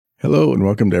Hello and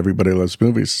welcome to Everybody Loves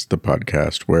Movies, the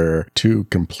podcast where two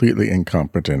completely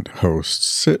incompetent hosts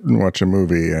sit and watch a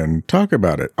movie and talk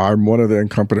about it. I'm one of the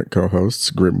incompetent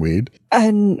co-hosts, Grimweed.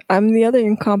 And I'm the other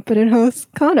incompetent host,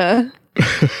 Kana.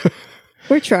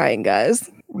 We're trying, guys.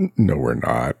 No, we're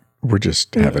not. We're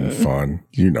just having fun.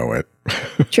 You know it.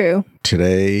 True.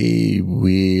 Today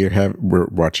we're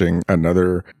watching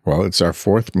another, well, it's our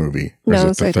fourth movie. Or No, is it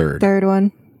it's the our third? third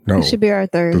one. No. It should be our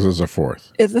third. This is our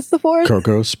fourth. Is this the fourth?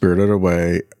 Coco, Spirited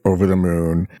Away, Over the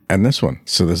Moon, and this one.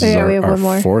 So this is we have our one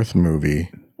more. fourth movie.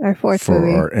 Our fourth for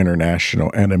movie. our International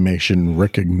Animation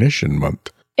Recognition Month.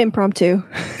 Impromptu.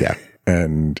 Yeah.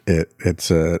 And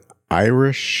it's a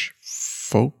Irish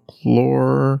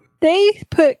folklore. They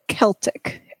put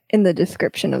Celtic in the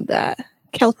description of that.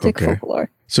 Celtic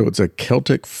folklore. So it's a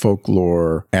Celtic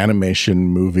folklore animation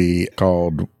movie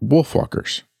called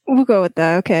Wolfwalkers. We'll go with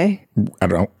that, okay. I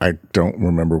don't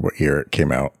remember what year it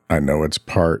came out. I know it's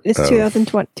part It's of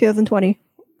 2020.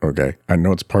 Okay. I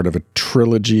know it's part of a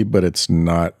trilogy, but it's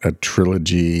not a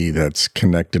trilogy that's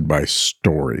connected by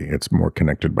story. It's more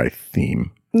connected by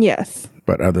theme. Yes.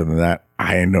 But other than that,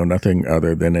 I know nothing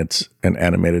other than it's an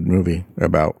animated movie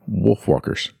about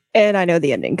wolfwalkers. And I know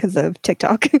the ending because of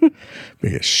TikTok.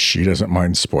 Because she doesn't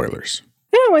mind spoilers.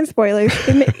 I don't mind spoilers.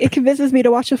 It convinces me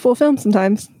to watch a full film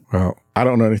sometimes. Well, I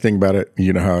don't know anything about it.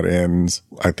 You know how it ends.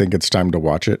 I think it's time to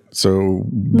watch it. So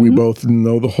we both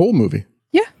know the whole movie.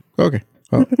 Yeah. Okay.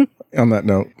 Well, on that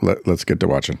note, let's get to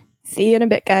watching. See you in a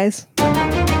bit, guys.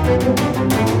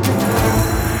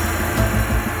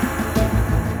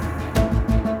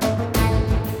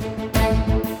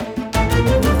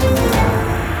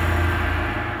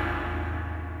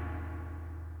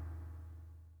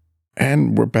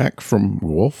 And we're back from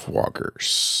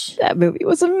Wolfwalkers. That movie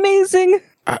was amazing.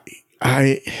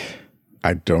 I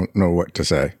don't know what to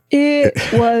say. It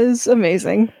was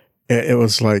amazing. It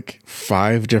was like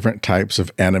 5 different types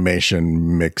of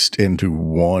animation mixed into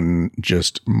one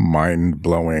just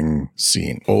mind-blowing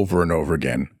scene over and over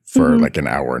again for like an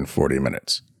hour and 40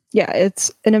 minutes. Yeah, it's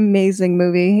an amazing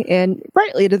movie and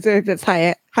rightly deserves its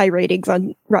high ratings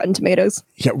on Rotten Tomatoes.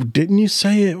 Yeah, didn't you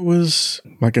say it was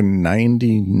like a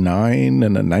 99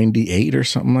 and a 98 or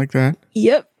something like that?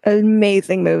 Yep,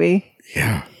 amazing movie.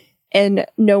 Yeah. And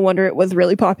no wonder it was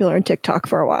really popular on TikTok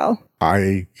for a while.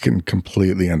 I can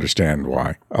completely understand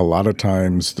why. A lot of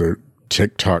times the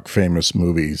TikTok famous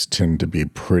movies tend to be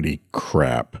pretty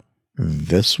crap.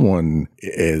 This one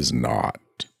is not.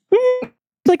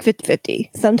 It's like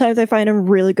 50-50. Sometimes I find a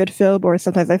really good film or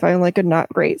sometimes I find like a not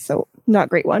great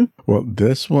one. Well,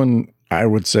 this one, I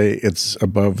would say it's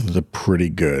above the pretty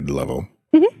good level.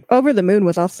 Over the Moon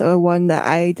was also one that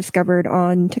I discovered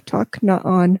on TikTok, not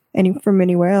on from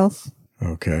anywhere else.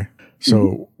 Okay.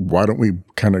 So why don't we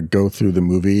kind of go through the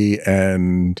movie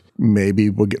and maybe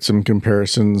we'll get some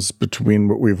comparisons between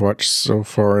what we've watched so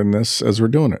far in this as we're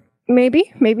doing it.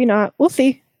 Maybe, maybe not. We'll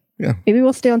see. Yeah. Maybe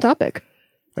we'll stay on topic.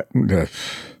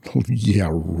 Yeah,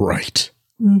 right.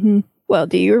 Well,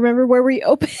 do you remember where we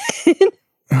opened?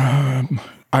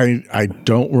 I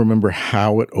don't remember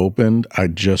how it opened. I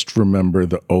just remember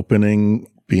the opening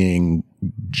being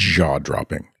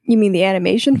jaw-dropping. You mean the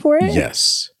animation for it?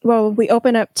 Yes. Well, we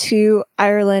open up to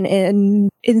Ireland in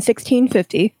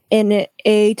 1650 in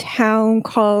a town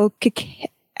called,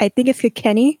 I think it's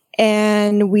Kilkenny.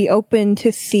 And we open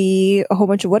to see a whole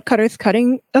bunch of woodcutters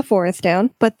cutting a forest down,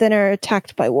 but then are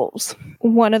attacked by wolves.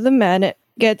 One of the men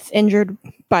gets injured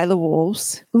by the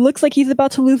wolves. Looks like he's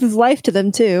about to lose his life to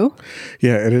them, too.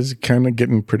 Yeah, it is kind of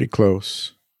getting pretty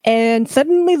close. And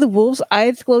suddenly the wolves'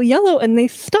 eyes glow yellow and they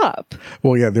stop.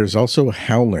 Well, yeah, there's also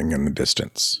howling in the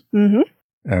distance.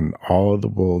 And all of the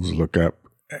wolves look up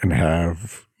and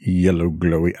have yellow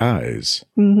glowy eyes.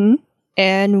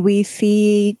 And we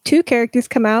see 2 characters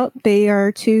come out. They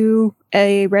are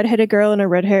a redheaded girl and a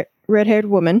red-haired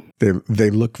woman. They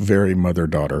look very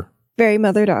mother-daughter. Very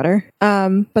mother-daughter.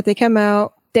 But they come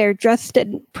out. They're dressed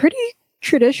in pretty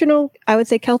traditional, I would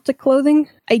say, Celtic clothing.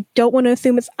 I don't want to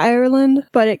assume it's Ireland,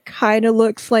 but it kind of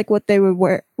looks like what they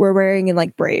were wearing in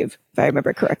like Brave, if I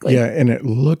remember correctly. Yeah, and it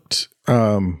looked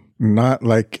not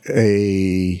like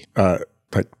a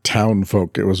like town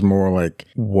folk. It was more like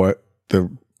what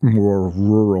the more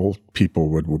rural people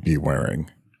would be wearing.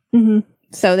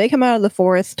 So they come out of the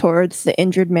forest towards the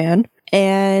injured man,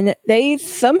 and they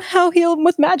somehow heal him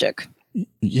with magic.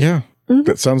 Yeah,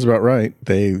 that sounds about right.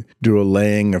 They do a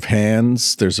laying of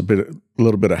hands. There's a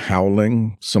little bit of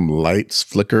howling, some lights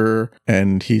flicker,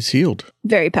 and he's healed.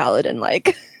 Very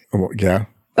paladin-like. Well, yeah.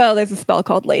 Well, there's a spell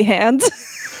called Lay Hands.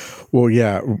 Well,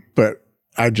 yeah, but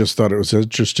I just thought it was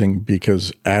interesting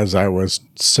because as I was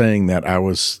saying that, I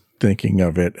was thinking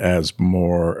of it as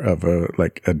more of a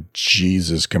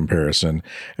Jesus comparison,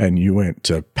 and you went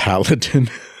to Paladin.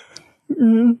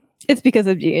 It's because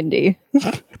of D&D.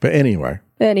 But anyway.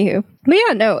 Anywho. But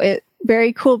yeah, no,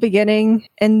 very cool beginning.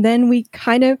 And then we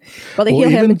kind of, heal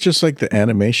even him. Just like the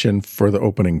animation for the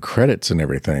opening credits and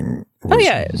everything was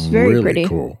it was very really pretty.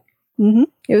 Cool. Mm-hmm.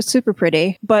 It was super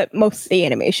pretty, but most of the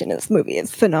animation in this movie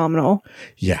is phenomenal.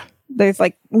 Yeah. There's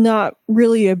like not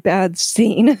really a bad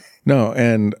scene. No,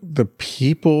 and the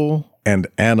people and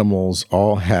animals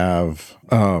all have,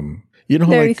 you know,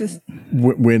 like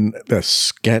when the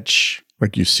sketch,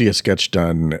 like you see a sketch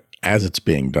done as it's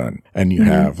being done, and you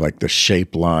have like the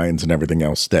shape lines and everything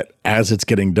else that as it's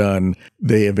getting done,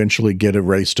 they eventually get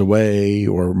erased away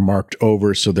or marked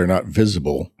over so they're not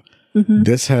visible. Mm-hmm.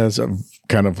 This has a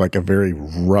kind of like a very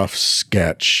rough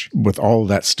sketch with all of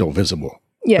that still visible.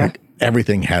 Yeah. Like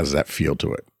everything has that feel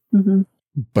to it,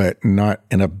 but not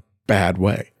in a bad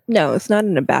way. No, it's not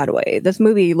in a bad way. This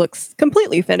movie looks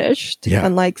completely finished,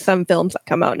 unlike some films that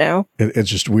come out now. It's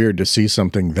just weird to see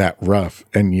something that rough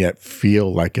and yet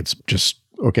feel like it's just,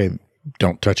 okay,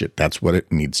 don't touch it. That's what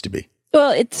it needs to be.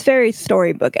 Well, it's very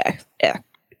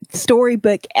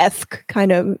storybook-esque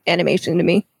kind of animation to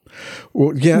me.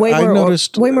 Well, yeah, I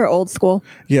noticed way more old school.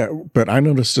 Yeah, but I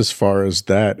noticed as far as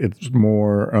that, it's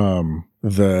more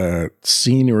the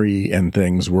scenery and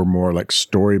things were more like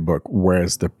storybook,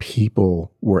 whereas the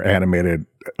people were animated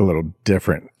a little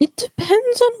different. It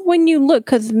depends on when you look,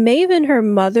 because Maeve and her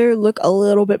mother look a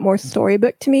little bit more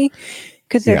storybook to me,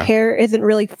 because their hair isn't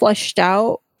really fleshed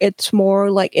out. It's more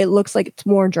like it looks like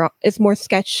it's more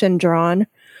sketched and drawn.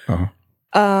 Uh-huh.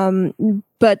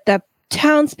 But the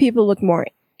townspeople look more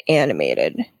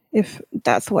animated, if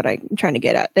that's what I'm trying to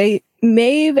get at.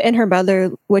 Maeve and her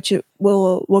mother, which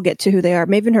we'll get to who they are.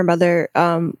 Maeve and her mother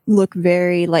look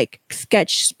very like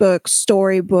sketchbook,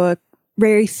 storybook,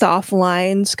 very soft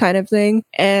lines kind of thing,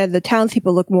 and the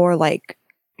townspeople look more like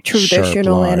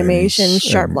traditional animation,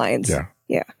 sharp lines.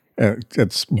 Yeah.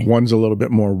 It's one's a little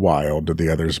bit more wild,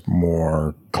 the other's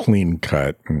more clean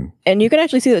cut, and you can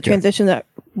actually see the transition that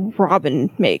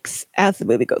Robin makes as the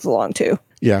movie goes along too.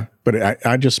 Yeah, but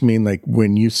I just mean like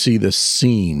when you see the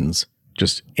scenes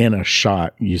just in a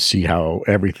shot, you see how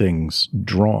everything's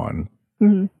drawn.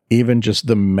 Mm-hmm. Even just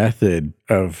the method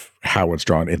of how it's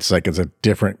drawn, it's like it's a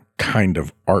different kind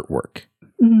of artwork.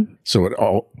 Mm-hmm.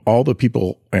 So all the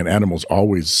people and animals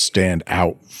always stand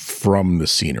out from the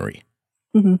scenery.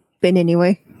 Mm-hmm. But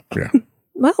anyway, yeah.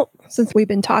 Well, since I've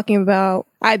been talking about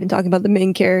the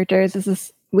main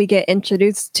characters, we get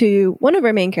introduced to one of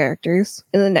our main characters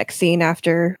in the next scene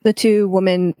after the two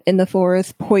women in the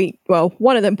forest point. Well,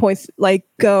 one of them points like,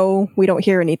 "Go, we don't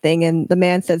hear anything." And the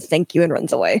man says, "Thank you," and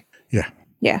runs away. Yeah.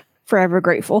 Yeah. Forever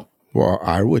grateful. Well,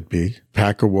 I would be.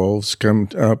 Pack of wolves come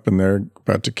up and they're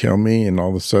about to kill me. And all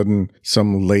of a sudden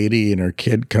some lady and her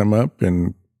kid come up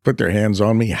and put their hands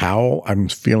on me, howl. I'm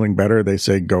feeling better. They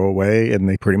say, "Go away." And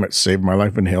they pretty much save my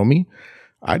life and heal me.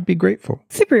 I'd be grateful.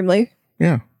 Supremely.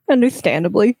 Yeah.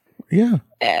 Understandably. Yeah.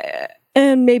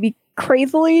 And maybe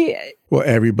crazily. Well,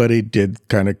 everybody did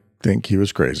kind of think he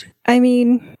was crazy. I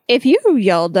mean, if you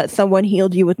yelled that someone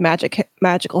healed you with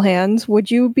magical hands,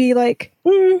 would you be like,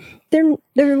 they're a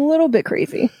little bit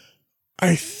crazy?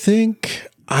 I think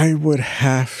I would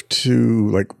have to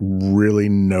like really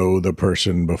know the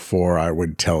person before I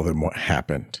would tell them what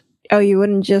happened. Oh, you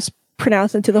wouldn't just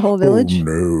pronounce it to the whole village? Oh,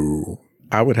 no.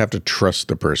 I would have to trust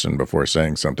the person before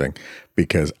saying something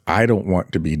because I don't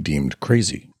want to be deemed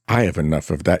crazy. I have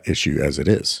enough of that issue as it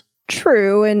is.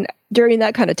 True, and during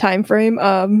that kind of time frame,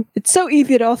 it's so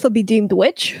easy to also be deemed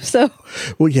witch. So,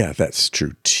 well, yeah, that's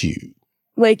true too.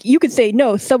 Like you could say,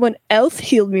 "No, someone else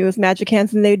healed me with magic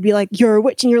hands," and they'd be like, "You're a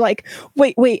witch," and you're like,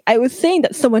 "Wait, I was saying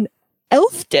that someone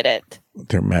else did it."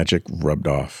 Their magic rubbed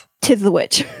off. 'Tis the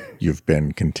witch. You've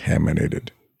been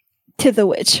contaminated. 'Tis the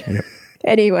witch. Yep.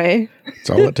 Anyway,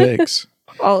 that's all it takes.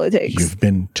 All it takes. You've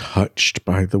been touched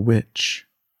by the witch.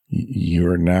 You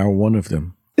are now one of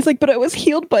them. It's like, but I was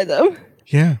healed by them.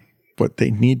 Yeah, but they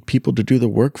need people to do the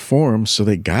work for them, so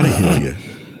they gotta heal you.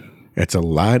 It's a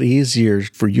lot easier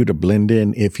for you to blend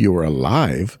in if you're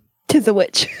alive. 'Tis a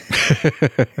witch.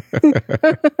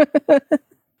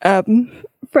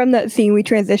 From that scene, we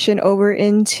transition over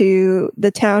into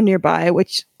the town nearby,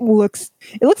 which looks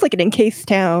like an encased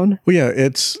town. Well, yeah,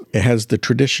 it has the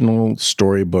traditional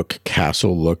storybook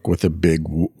castle look with the big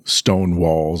stone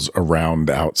walls around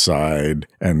outside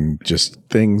and just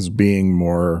things being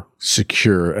more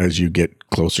secure as you get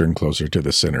closer and closer to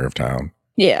the center of town.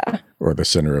 Yeah. Or the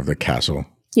center of the castle.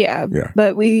 Yeah.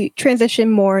 But we transition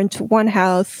more into one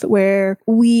house where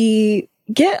we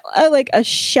get a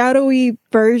shadowy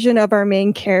version of our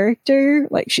main character.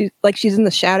 She's in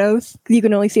the shadows. You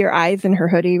can only see her eyes and her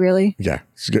hoodie, really. Yeah,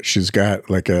 she's got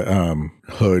like a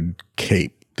hood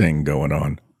cape thing going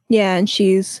on. Yeah, and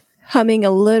she's humming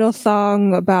a little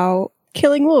song about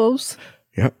killing wolves.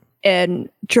 Yep. And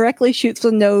directly shoots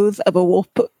the nose of a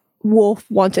wolf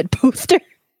wanted poster.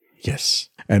 Yes.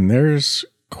 And there's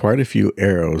quite a few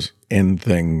arrows in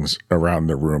things around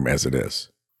the room as it is.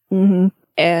 Mm-hmm.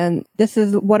 And this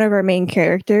is one of our main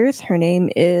characters. Her name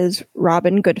is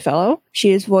Robin Goodfellow.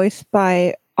 She is voiced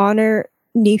by Honor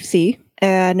Nifsi.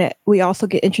 And we also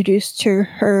get introduced to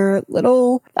her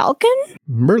little falcon.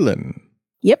 Merlin.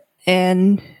 Yep.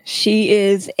 And she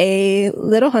is a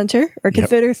little hunter, or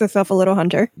considers herself a little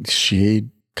hunter. She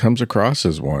comes across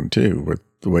as one, too, with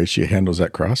the way she handles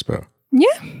that crossbow. Yeah.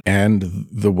 And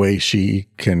the way she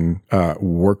can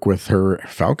work with her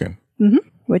falcon. Mm-hmm.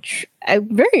 Which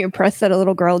I'm very impressed that a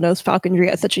little girl knows falconry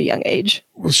at such a young age.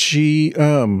 Well, she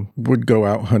would go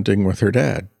out hunting with her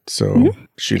dad. So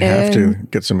she'd have to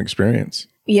get some experience.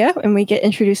 Yeah, and we get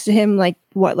introduced to him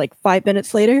 5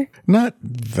 minutes later? Not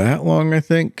that long, I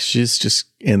think. She's just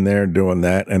in there doing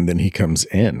that, and then he comes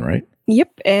in, right? Yep,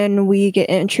 and we get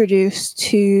introduced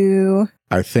to...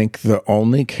 I think the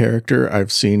only character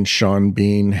I've seen Sean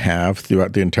Bean have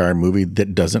throughout the entire movie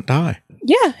that doesn't die.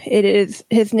 Yeah, it is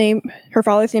his name. Her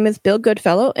father's name is Bill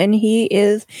Goodfellow, and he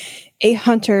is a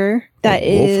hunter that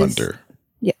is... wolf hunter.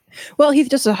 Yeah, well, he's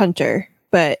just a hunter.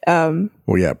 But well,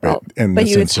 yeah, but in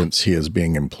this instance, he is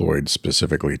being employed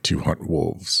specifically to hunt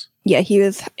wolves. Yeah, he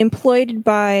was employed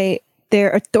by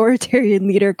their authoritarian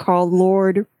leader called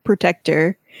Lord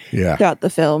Protector. Yeah, throughout the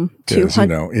film to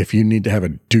hunt. If you need to have a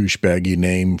douchebaggy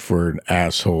name for an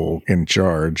asshole in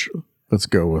charge, let's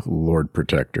go with Lord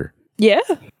Protector. Yeah,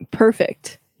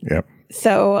 perfect. Yep.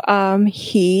 So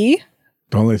The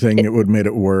only thing it would have made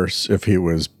it worse if he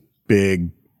was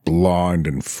big, blonde,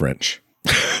 and French.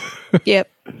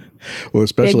 Yep. Well,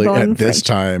 especially at this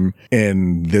time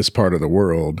in this part of the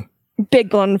world. Big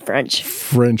blonde French.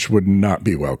 French would not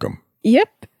be welcome. Yep.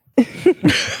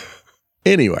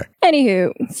 Anyway.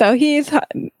 Anywho, so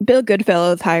Bill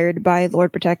Goodfellow is hired by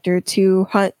Lord Protector to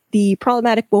hunt the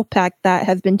problematic wolf pack that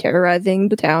has been terrorizing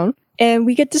the town. And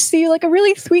we get to see a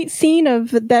really sweet scene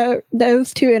of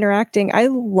those two interacting. I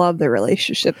love the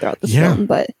relationship throughout the film,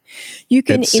 but you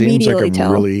can immediately tell. It seems like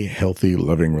a really healthy,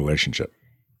 loving relationship.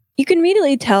 You can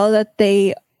immediately tell that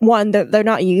they're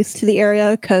not used to the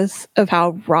area because of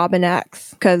how Robin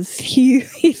acts. Because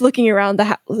he's looking around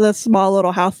the small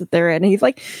little house that they're in, and he's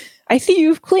like, I see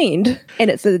you've cleaned,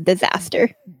 and it's a disaster.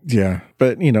 Yeah,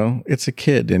 but it's a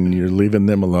kid, and you're leaving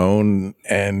them alone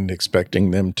and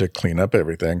expecting them to clean up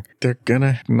everything. They're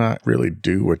gonna not really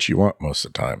do what you want most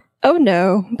of the time. Oh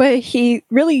no, but he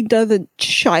really doesn't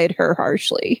chide her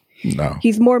harshly. No.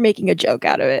 He's more making a joke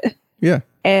out of it. Yeah.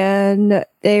 And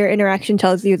their interaction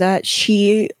tells you that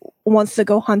she wants to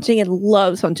go hunting and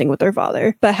loves hunting with her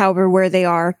father. But however, where they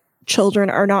are,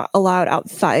 children are not allowed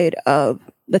outside of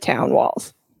the town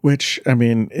walls. Which, I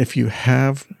mean, if you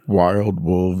have wild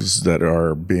wolves that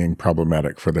are being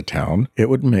problematic for the town, it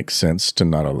would make sense to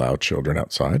not allow children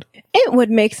outside. It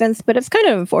would make sense, but it's kind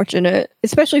of unfortunate,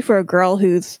 especially for a girl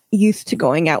who's used to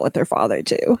going out with her father,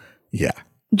 too. Yeah.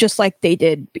 Just like they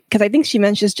did, because I think she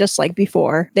mentions just like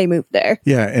before they moved there.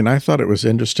 Yeah, and I thought it was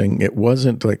interesting. It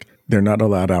wasn't like they're not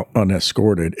allowed out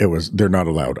unescorted. It was they're not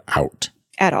allowed out.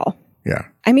 At all. Yeah.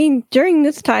 I mean, during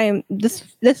this time, this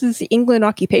is the England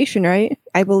occupation, right?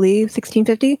 I believe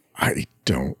 1650? I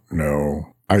don't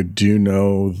know. I do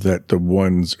know that the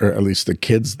ones, or at least the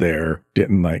kids there,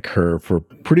 didn't like her for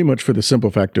pretty much for the simple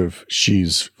fact of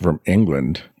she's from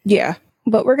England. Yeah.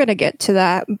 But we're going to get to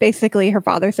that. Basically, her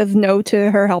father says no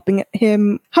to her helping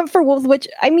him hunt for wolves, which,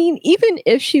 I mean, even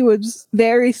if she was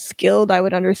very skilled, I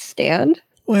would understand.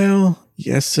 Well,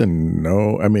 yes and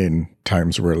no. I mean,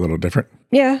 times were a little different.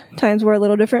 Yeah, times were a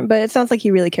little different, but it sounds like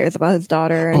he really cares about his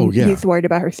daughter and he's worried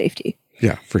about her safety.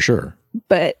 Yeah, for sure.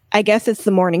 But I guess it's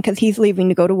the morning because he's leaving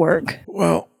to go to work.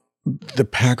 Well, the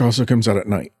pack also comes out at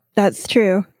night. That's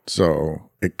true. So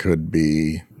it could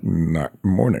be not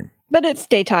morning. But it's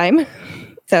daytime.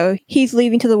 So he's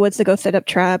leaving to the woods to go set up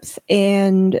traps,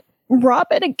 and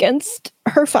Robin, against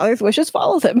her father's wishes,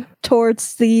 follows him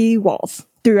towards the walls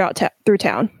through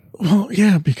town. Well,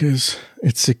 yeah, because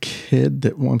it's a kid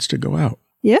that wants to go out.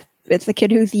 Yeah, it's a kid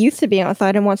who's used to being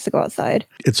outside and wants to go outside.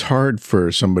 It's hard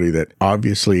for somebody that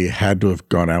obviously had to have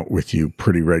gone out with you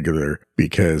pretty regular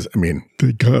because, I mean,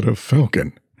 they got a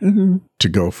falcon. Mm-hmm. To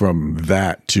go from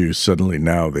that to suddenly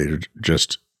now they're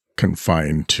just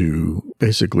confined to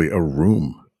basically a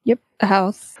room. Yep, a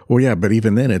house. Well, yeah, but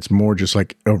even then, it's more just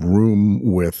like a room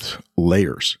with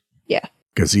layers. Yeah.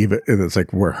 Because even it's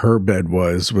like where her bed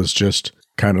was just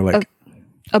kind of like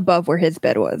above where his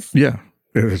bed was. Yeah.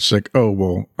 It's like, oh,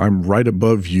 well, I'm right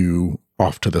above you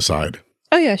off to the side.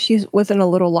 Oh, yeah. She was in a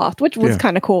little loft, which was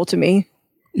kind of cool to me.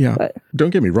 Yeah. But don't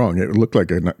get me wrong. It looked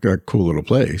like a cool little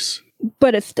place.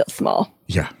 But it's still small.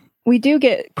 Yeah. We do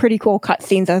get pretty cool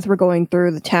cutscenes as we're going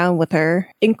through the town with her,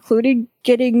 including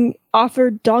getting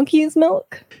offered donkey's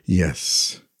milk.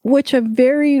 Yes. Which are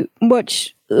very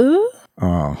much...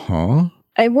 Uh-huh.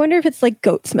 I wonder if it's like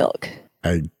goat's milk.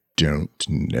 I don't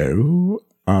know.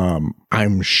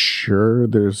 I'm sure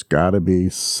there's got to be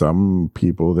some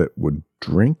people that would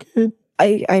drink it.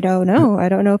 I don't know. I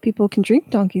don't know if people can drink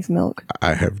donkey's milk.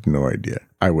 I have no idea.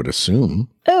 I would assume.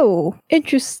 Oh,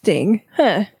 interesting.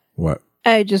 Huh. What?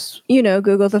 I just,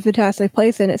 Google's a fantastic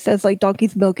place, and it says like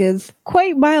donkey's milk is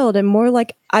quite mild and more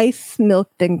like ice milk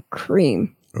than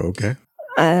cream. Okay.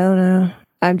 I don't know.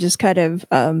 I'm just kind of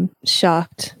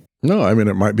shocked. No, I mean,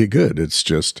 it might be good. It's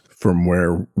just from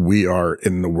where we are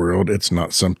in the world, it's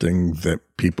not something that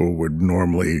people would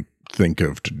normally think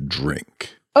of to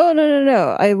drink. Oh,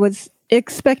 no. I was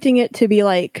expecting it to be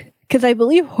like, because I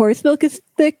believe horse milk is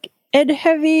thick and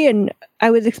heavy, and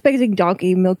I was expecting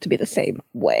donkey milk to be the same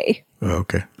way.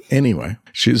 Okay. Anyway,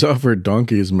 she's offered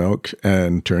donkey's milk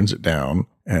and turns it down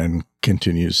and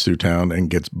continues through town and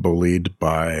gets bullied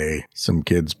by some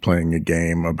kids playing a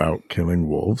game about killing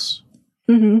wolves.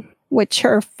 Mm-hmm. Which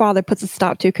her father puts a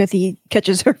stop to because he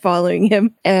catches her following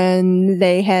him, and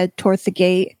they head towards the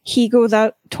gate. He goes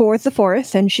out towards the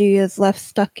forest, and she is left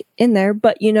stuck in there.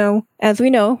 But, as we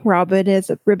know, Robin is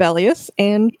rebellious,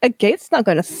 and a gate's not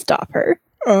going to stop her.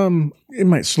 It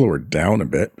might slow her down a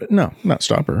bit, but no, not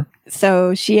stop her.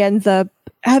 So she ends up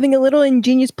having a little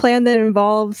ingenious plan that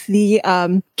involves the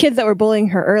kids that were bullying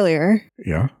her earlier.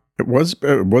 Yeah, it was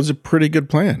a pretty good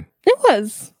plan. It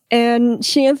was. And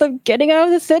she ends up getting out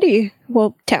of the city.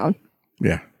 Well, town.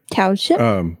 Yeah. Township.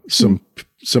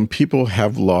 Some people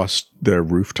have lost their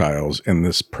roof tiles in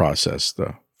this process,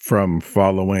 though. From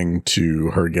following to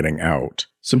her getting out,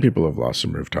 some people have lost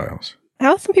some roof tiles.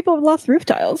 How some people have lost roof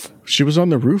tiles? She was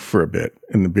on the roof for a bit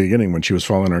in the beginning when she was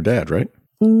following her dad, right?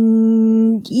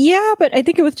 Yeah, but I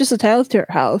think it was just the tiles to her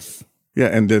house. Yeah,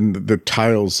 and then the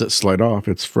tiles that slide off,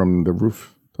 it's from the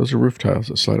roof. Those are roof tiles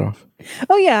that slide off.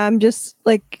 Oh, yeah. I'm just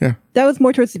like, that was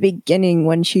more towards the beginning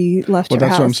when she left her house. Well,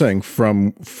 that's what I'm saying.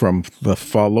 From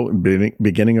the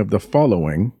beginning of the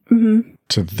following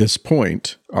to this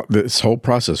point, this whole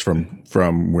process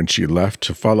from when she left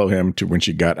to follow him to when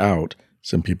she got out,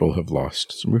 some people have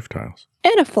lost some roof tiles.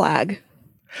 And a flag.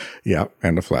 Yeah,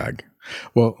 and a flag.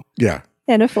 Well, yeah.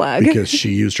 And a flag. Because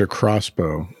she used her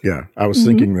crossbow. Yeah. I was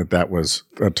thinking that was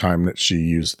a time that she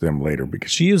used them later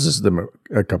because she uses them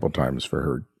a couple times for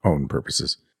her own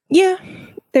purposes. Yeah.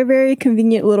 They're very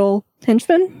convenient little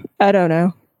henchmen. I don't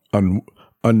know.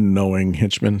 Unknowing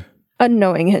henchmen.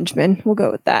 Unknowing henchmen. We'll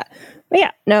go with that. But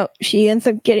yeah, no, she ends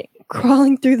up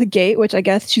crawling through the gate, which I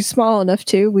guess she's small enough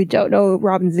to. We don't know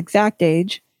Robin's exact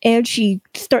age. And she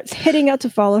starts heading out to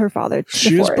follow her father to the forest.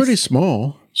 She is pretty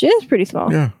small. She is pretty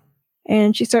small. Yeah.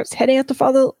 And she starts heading out to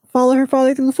follow her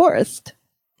father through the forest.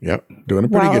 Yep. Doing a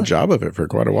pretty good job of it for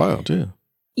quite a while, too.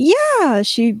 Yeah.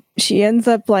 She ends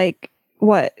up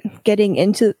getting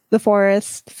into the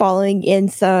forest, falling in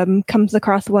comes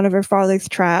across one of her father's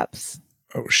traps.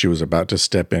 Oh, she was about to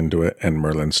step into it and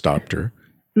Merlin stopped her.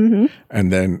 Mm-hmm.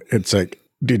 And then it's like,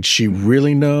 did she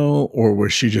really know? Or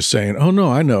was she just saying, oh,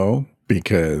 no, I know?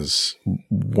 Because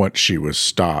once she was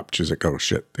stopped, she's like, oh,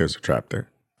 shit, there's a trap there.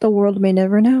 The world may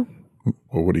never know.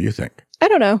 Well, what do you think? I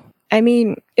don't know. I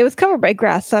mean, it was covered by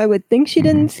grass, so I would think she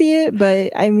didn't see it,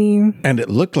 but I mean... And it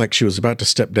looked like she was about to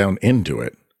step down into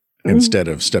it instead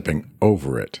of stepping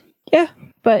over it. Yeah,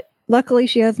 but luckily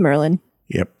she has Merlin.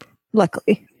 Yep.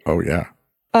 Luckily. Oh, yeah.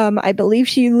 I believe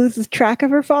she loses track of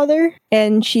her father,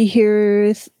 and she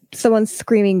hears someone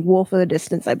screaming wolf in the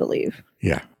distance, I believe.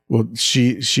 Yeah. Well,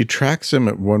 she tracks him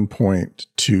at one point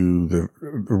to the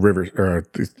river, or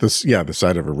the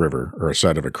side of a river or a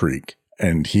side of a creek,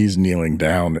 and he's kneeling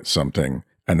down at something,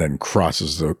 and then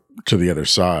crosses to the other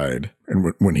side.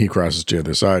 And when he crosses to the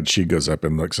other side, she goes up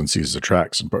and looks and sees the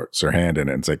tracks and puts her hand in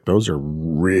it. And it's like, those are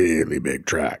really big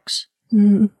tracks.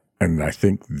 Mm-hmm. And I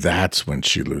think that's when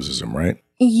she loses him, right?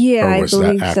 Yeah, or was I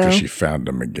believe that after so. she found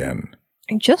him again?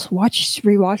 I just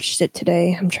rewatched it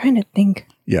today. I'm trying to think.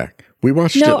 Yeah. We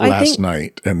watched it last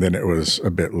night, and then it was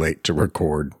a bit late to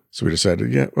record. So we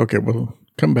decided, okay, we'll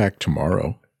come back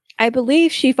tomorrow. I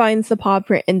believe she finds the paw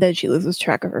print, and then she loses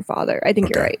track of her father. I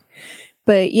think you're right.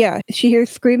 But yeah, she hears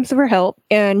screams for help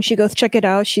and she goes check it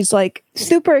out. She's like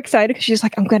super excited because she's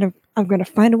like, I'm gonna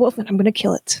find a wolf and I'm gonna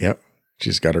kill it. Yep.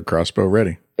 She's got her crossbow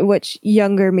ready. Which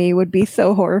younger me would be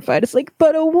so horrified. It's like,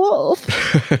 but a wolf.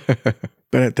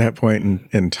 But at that point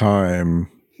in time,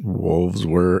 wolves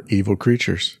were evil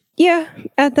creatures. Yeah,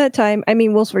 at that time. I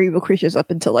mean, wolves were evil creatures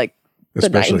up until like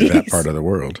especially the 90s. That part of the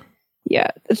world. Yeah,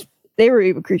 they were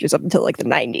evil creatures up until like the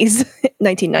 90s,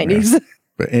 1990s. Yeah.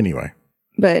 But anyway.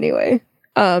 But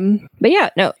yeah,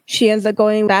 no, she ends up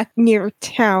going back near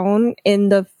town in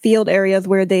the field areas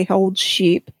where they hold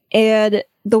sheep, and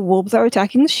the wolves are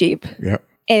attacking the sheep. Yep.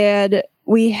 And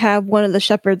we have one of the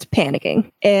shepherds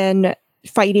panicking and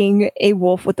fighting a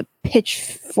wolf with a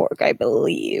pitchfork, I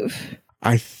believe.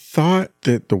 I thought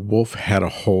that the wolf had a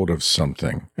hold of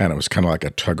something, and it was kind of like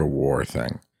a tug-of-war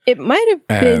thing. It might have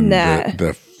been and that.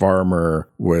 The farmer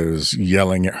was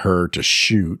yelling at her to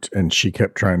shoot, and she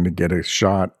kept trying to get a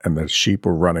shot, and the sheep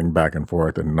were running back and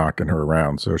forth and knocking her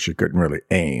around, so she couldn't really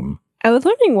aim. I was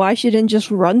wondering why she didn't just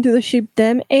run through the sheep,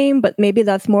 then aim, but maybe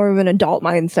that's more of an adult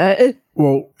mindset.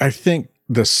 Well, I think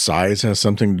the size has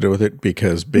something to do with it,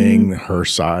 because being her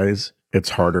size, it's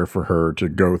harder for her to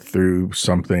go through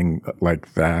something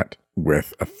like that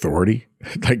with authority.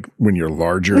 Like when you're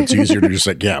larger, it's easier to just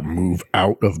like, yeah, move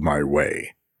out of my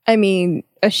way. I mean,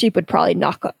 a sheep would probably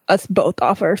knock us both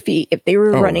off our feet if they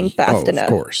were running fast enough.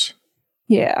 Of course.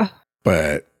 Yeah.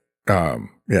 But,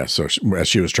 yeah, so as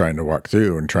she was trying to walk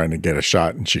through and trying to get a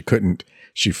shot and she couldn't,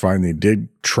 she finally did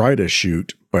try to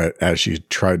shoot. But as she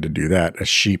tried to do that, a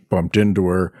sheep bumped into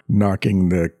her, knocking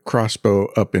the crossbow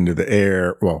up into the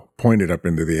air, well, pointed up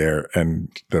into the air, and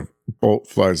the bolt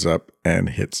flies up and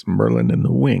hits Merlin in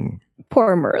the wing.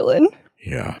 Poor Merlin.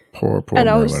 Yeah, poor Merlin.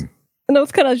 I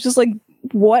was kind of just like,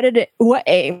 what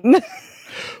aim?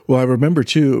 Well, I remember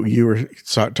too, you were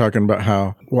talking about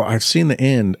how, well, I've seen the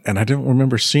end and I don't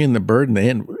remember seeing the bird in the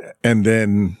end. And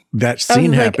then that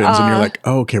scene happens and you're like,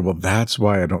 oh, okay, well, that's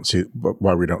why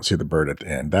why we don't see the bird at the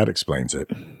end. That explains it.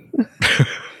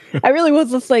 I really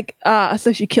was just like,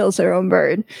 so she kills her own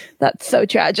bird. That's so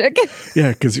tragic.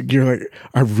 Yeah, because you're like,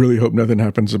 I really hope nothing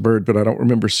happens to the bird, but I don't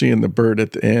remember seeing the bird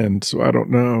at the end, so I don't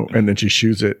know. And then she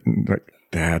shoots it and like,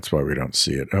 that's why we don't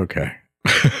see it. Okay.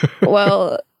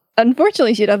 Well,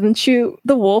 unfortunately, she doesn't shoot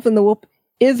the wolf, and the wolf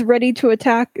is ready to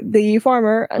attack the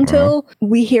farmer until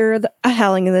we hear a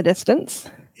howling in the distance.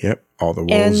 Yep. All the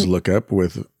wolves look up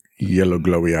with yellow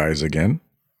glowy eyes again.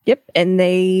 Yep. And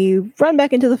they run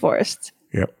back into the forest.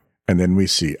 Yep. And then we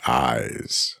see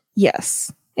eyes.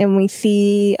 Yes. And we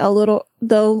see the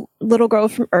little girl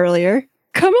from earlier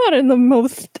come out in the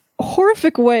most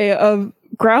horrific way of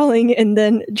growling and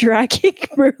then dragging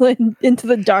Merlin into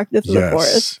the darkness of the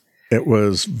forest. It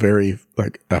was very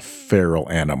like a feral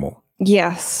animal.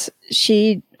 Yes.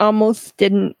 She almost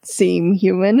didn't seem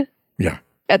human. Yeah.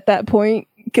 At that point,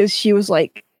 because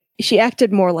she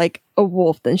acted more like a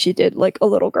wolf than she did like a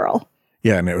little girl.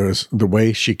 Yeah, and it was the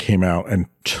way she came out and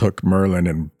took Merlin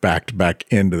and backed back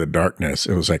into the darkness.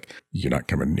 It was like, you're not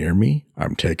coming near me.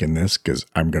 I'm taking this because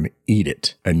I'm going to eat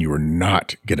it. And you are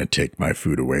not going to take my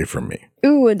food away from me.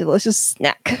 Ooh, a delicious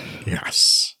snack.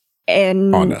 Yes.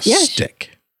 And on a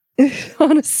stick.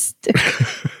 On a stick.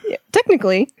 Yeah,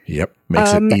 technically. Yep.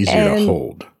 Makes it easier to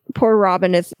hold. Poor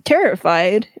Robin is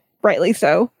terrified, rightly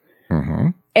so. Mm-hmm.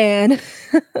 And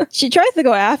she tries to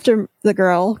go after the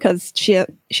girl because she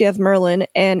has Merlin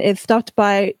and is stopped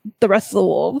by the rest of the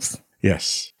wolves.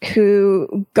 Yes.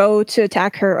 Who go to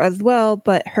attack her as well,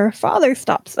 but her father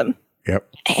stops them.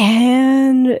 Yep.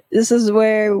 And this is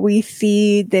where we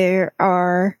see there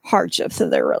are hardships in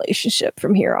their relationship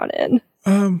from here on in.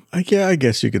 I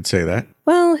guess you could say that.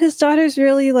 Well, his daughter's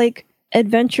really like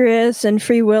adventurous and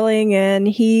free-willing, and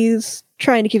he's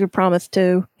trying to keep a promise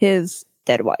to his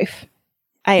dead wife.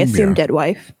 I assume dead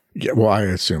wife. Yeah, well, I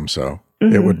assume so.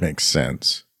 Mm-hmm. It would make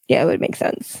sense. Yeah, it would make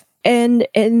sense. And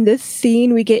in this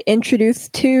scene, we get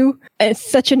introduced to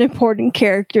such an important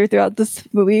character throughout this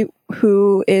movie,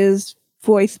 who is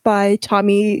voiced by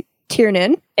Tommy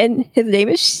Tiernan, and his name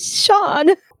is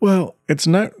Sean. Well, it's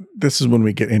not. This is when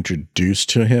we get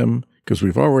introduced to him, because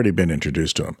we've already been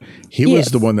introduced to him. He was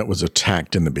the one that was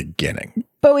attacked in the beginning.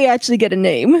 But we actually get a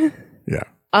name. Yeah.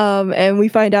 And we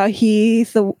find out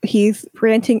he's the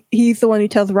one who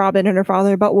tells Robin and her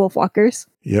father about wolfwalkers.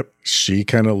 Yep. She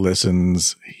kind of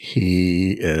listens.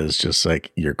 He is just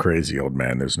like, you're crazy, old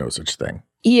man. There's no such thing.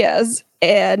 Yes.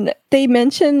 And they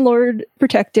mention Lord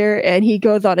Protector, and he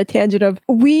goes on a tangent of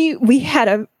we had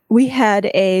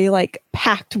a like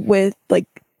pact with like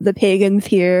the pagans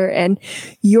here, and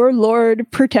your Lord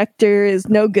Protector is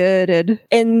no good, and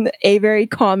in a very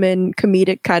common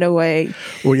comedic kind of way.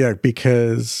 Well, yeah,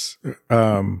 because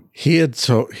he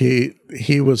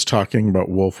was talking about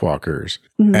wolfwalkers,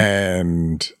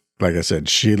 and like I said,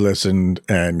 she listened,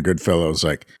 and Goodfellow's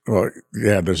like, well,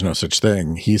 yeah, there's no such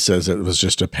thing. He says it was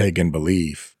just a pagan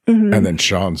belief. And then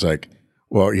Sean's like,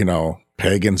 well, you know,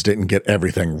 pagans didn't get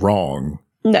everything wrong.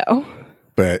 No.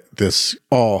 But this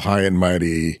all high and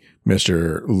mighty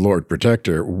Mr. Lord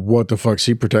Protector, what the fuck's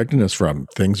he protecting us from?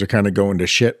 Things are kind of going to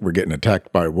shit. We're getting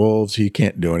attacked by wolves. He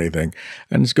can't do anything.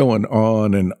 And it's going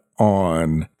on and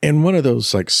on. In one of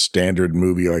those like standard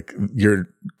movie, like you're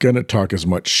going to talk as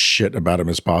much shit about him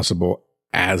as possible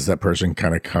as that person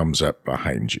kind of comes up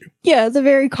behind you. Yeah, it's a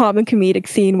very common comedic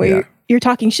scene where you're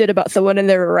talking shit about someone and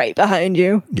they're right behind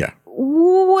you. Yeah.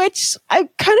 Which I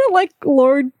kind of like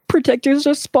Lord Protector's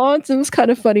response. It was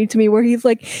kind of funny to me where he's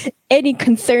like, any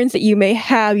concerns that you may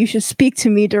have, you should speak to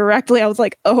me directly. I was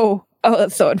like, oh,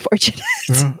 that's so unfortunate.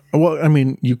 Well, I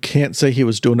mean, you can't say he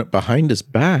was doing it behind his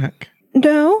back.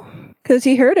 No, because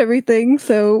he heard everything,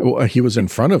 so... Well, he was in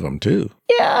front of him, too.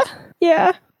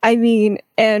 Yeah. I mean,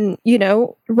 and, you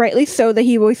know, rightly so that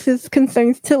he voices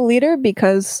concerns to the leader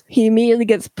because he immediately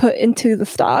gets put into the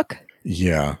stock.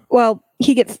 Yeah. Well,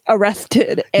 he gets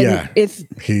arrested and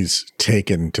he's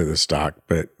taken to the stock,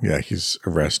 but he's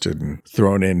arrested and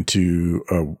thrown into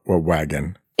a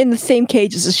wagon. In the same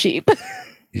cage as a sheep.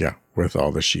 Yeah, with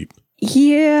all the sheep.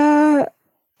 Yeah.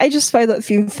 I just find that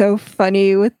scene so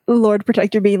funny with the Lord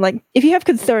Protector being like, if you have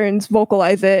concerns,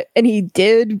 vocalize it. And he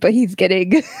did, but he's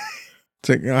getting... It's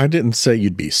like, I didn't say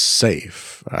you'd be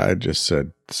safe. I just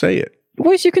said, say it.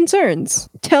 What's your concerns?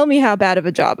 Tell me how bad of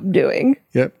a job I'm doing.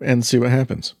 Yep, and see what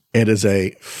happens. It is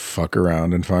a fuck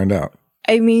around and find out.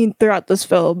 I mean, throughout this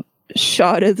film,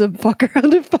 Sean is a fuck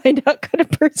around and find out kind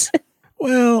of person.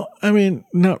 Well, I mean,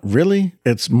 not really.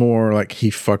 It's more like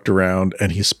he fucked around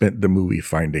and he spent the movie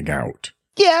finding out.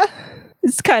 Yeah,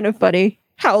 it's kind of funny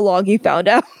how long he found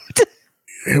out.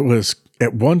 It was,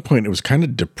 at one point, it was kind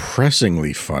of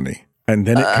depressingly funny. And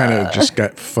then it kind of just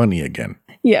got funny again.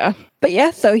 Yeah. But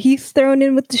yeah, so he's thrown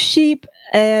in with the sheep,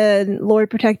 and Lord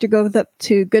Protector goes up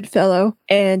to Goodfellow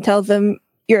and tells him,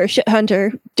 you're a shit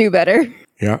hunter, do better.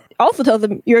 Yeah. Also tells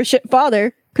him, you're a shit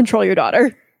father, control your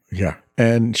daughter. Yeah.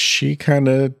 And she kind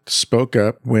of spoke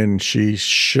up when she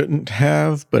shouldn't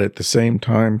have, but at the same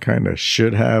time kind of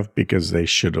should have, because they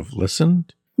should have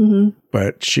listened.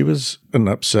 But she was an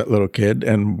upset little kid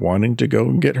and wanting to go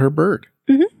and get her bird.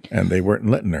 And they weren't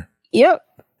letting her. Yep.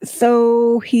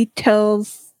 So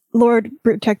Lord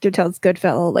Protector tells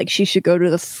Goodfellow, like, she should go to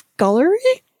the scullery?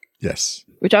 Yes.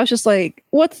 Which I was just like,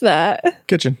 what's that?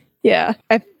 Kitchen. Yeah.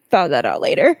 I found that out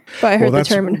later. But I heard the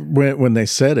term. When they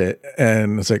said it,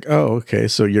 and it's like, oh, okay,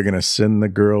 so you're going to send the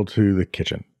girl to the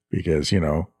kitchen because, you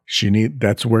know,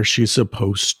 that's where she's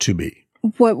supposed to be.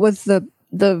 What was the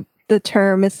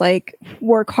term? It's like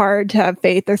work hard to have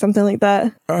faith or something like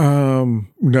that.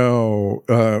 No.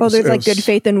 There's like good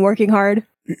faith in working hard.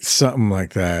 Something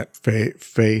like that.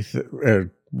 Faith,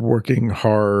 working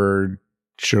hard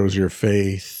shows your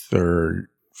faith, or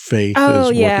faith is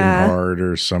working hard,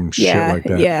 or some shit like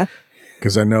that. Yeah.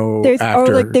 Because I know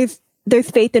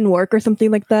there's faith in work or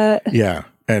something like that. Yeah.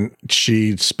 And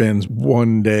she spends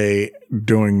one day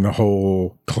doing the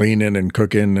whole cleaning and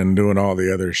cooking and doing all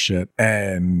the other shit.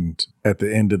 And at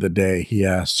the end of the day, he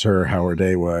asks her how her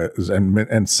day was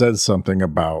and says something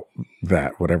about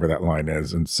that, whatever that line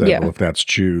is, and said, well, if that's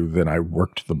true, then I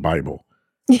worked the Bible.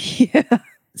 Yeah.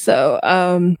 So,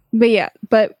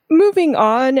 but moving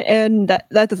on, and that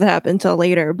doesn't happen until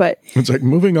later, but it's like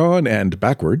moving on and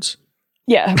backwards.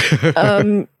 Yeah.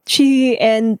 She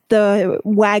and the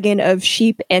wagon of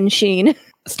sheep and Sheen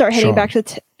start heading back to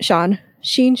Sean.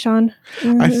 Sean?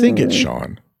 I think it's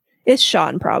Sean. It's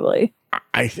Sean, probably.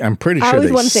 I'm pretty sure I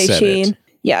always want to say Sheen.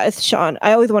 Yeah, it's Sean.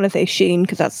 I always want to say Sheen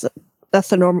because that's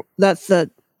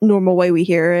the normal way we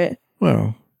hear it.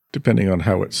 Well, depending on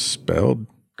how it's spelled,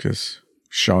 because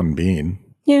Sean Bean.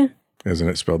 Yeah. Isn't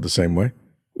it spelled the same way?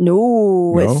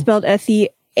 No, it's spelled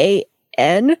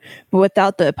SEAN, but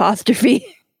without the apostrophe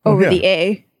over the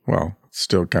A. Well, it's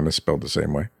still kind of spelled the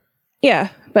same way. Yeah,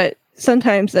 but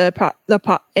sometimes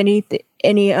any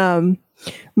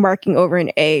marking over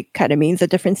an A kind of means a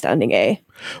different sounding A.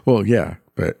 Well, yeah,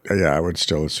 but I would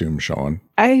still assume Sean.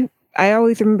 I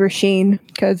always remember Sheen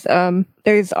because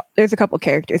there's a couple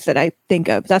characters that I think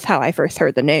of. That's how I first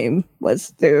heard the name, was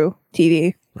through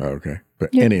TV. Okay,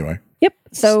 but anyway. Yep.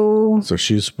 So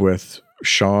she's with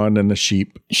Sean and the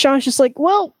sheep. Sean's just like,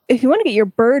 well, if you want to get your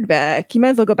bird back, you might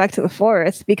as well go back to the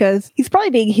forest because he's probably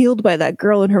being healed by that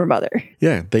girl and her mother.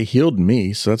 Yeah, they healed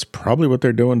me, so that's probably what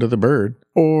they're doing to the bird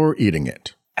or eating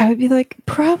it. I would be like,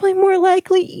 probably more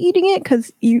likely eating it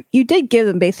because you did give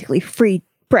them basically free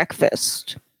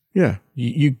breakfast. Yeah,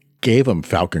 you gave them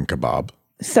falcon kebab.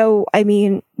 So, I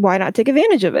mean, why not take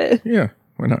advantage of it? Yeah,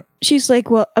 why not? She's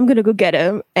like, well, I'm going to go get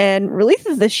him, and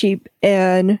releases the sheep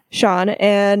and Sean,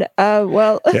 and,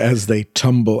 as they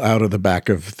tumble out of the back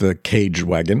of the cage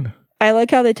wagon. I like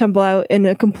how they tumble out in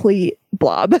a complete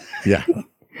blob. Yeah.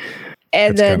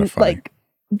 And then, like,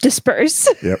 disperse.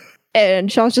 Yep.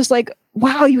 And Sean's just like,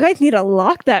 wow, you guys need to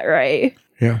lock that right.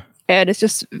 Yeah. And it's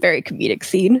just a very comedic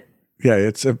scene. Yeah,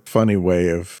 it's a funny way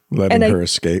of letting her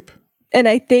escape. And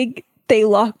I think they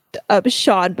locked up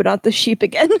Sean, but not the sheep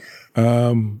again.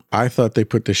 I thought they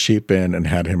put the sheep in and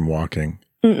had him walking.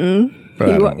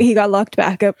 He got locked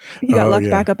back up. He got locked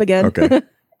back up again. Okay.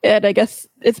 And I guess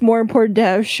it's more important to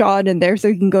have Sean in there so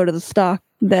he can go to the stock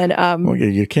than... well, yeah,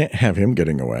 you can't have him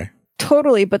getting away.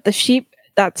 Totally, but the sheep,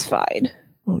 that's fine.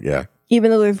 Well, yeah. Even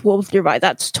though there's wolves nearby,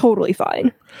 that's totally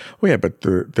fine. Well, yeah, but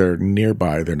they're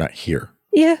nearby. They're not here.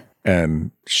 Yeah. And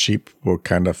sheep will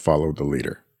kind of follow the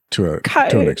leader to an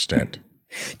extent.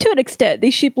 To an extent.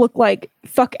 These sheep look like,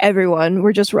 fuck everyone,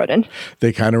 we're just running.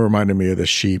 They kind of reminded me of the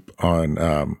sheep on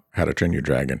How to Train Your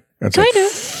Dragon. It's kind of.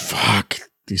 Fuck,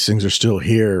 these things are still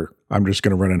here. I'm just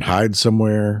going to run and hide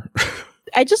somewhere.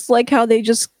 I just like how they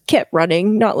just kept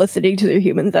running, not listening to their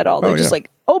humans at all. They're just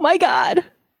like, oh my God.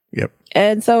 Yep.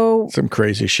 And so... some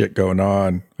crazy shit going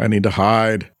on. I need to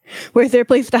hide. Where's their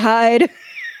place to hide?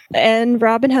 And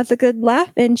Robin has a good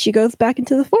laugh and she goes back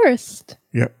into the forest.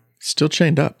 Yep. Still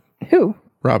chained up. Who?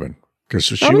 Robin. Because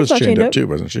she was chained up too,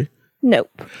 wasn't she? Nope.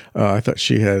 I thought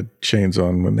she had chains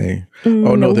on when they...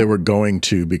 Oh, no, they were going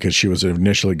to because she was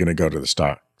initially going to go to the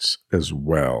stocks as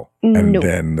well. And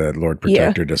then the Lord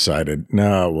Protector decided,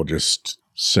 no, we'll just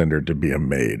send her to be a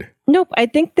maid. Nope. I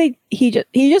think he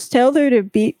just tells her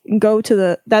to go to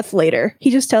the... That's later.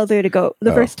 He just tells her to go.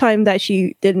 The first time that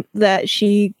he didn't know that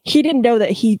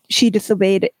she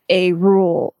disobeyed a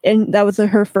rule. And that was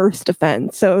her first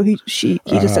offense. So he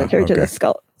just sent her to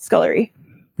the scullery.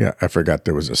 Yeah, I forgot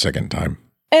there was a second time.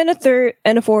 And a third,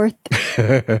 and a fourth,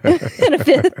 and a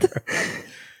fifth.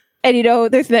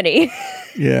 And there's many.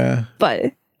 Yeah.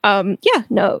 But,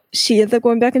 she ends up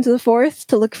going back into the forest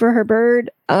to look for her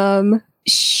bird.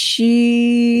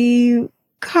 She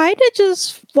kind of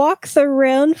just walks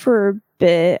around for a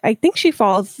bit. I think she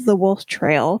follows the wolf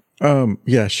trail.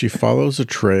 Yeah, she follows a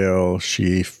trail.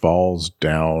 She falls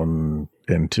down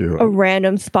into a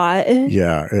random spot.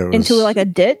 Yeah. Into like a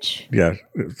ditch. Yeah,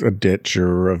 a ditch or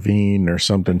a ravine or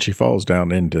something. She falls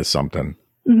down into something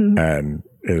and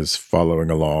is following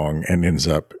along and ends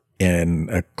up in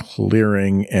a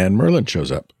clearing and Merlin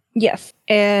shows up. Yes.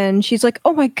 And she's like,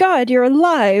 oh my God, you're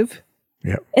alive.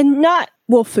 Yeah. And not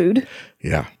wolf food.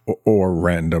 Yeah. Or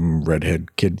random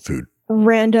redhead kid food.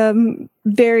 Random,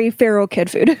 very feral kid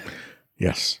food.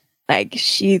 Yes. Like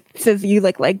she says you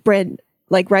like bread,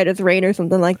 like right as rain or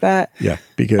something like that. Yeah.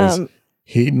 Because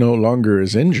he no longer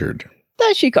is injured.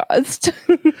 That she caused.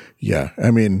 Yeah. I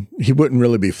mean, he wouldn't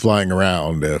really be flying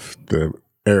around if the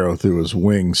arrow through his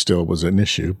wing still was an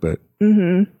issue, but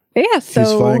yeah, so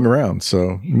he's flying around,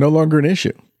 so no longer an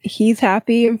issue. He's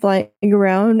happy and flying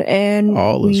around, and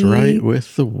all is right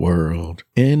with the world.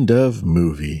 End of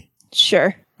movie.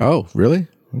 Sure. Oh, really?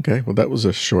 Okay. Well, that was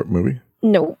a short movie.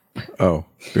 Nope. Oh,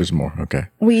 there's more. Okay.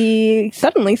 We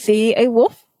suddenly see a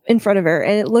wolf in front of her,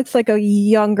 and it looks like a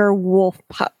younger wolf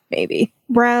pup, maybe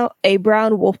a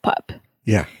brown wolf pup.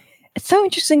 Yeah. It's so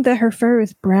interesting that her fur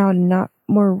is brown, not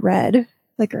more red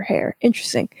like her hair.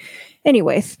 Interesting.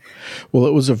 Anyways. Well,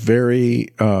 it was a very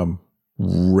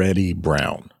reddy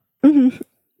brown.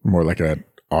 More like an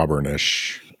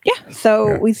auburnish. Yeah.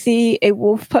 So we see a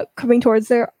wolf pup coming towards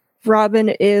her. Robin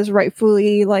is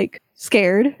rightfully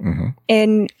scared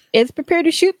and is prepared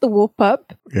to shoot the wolf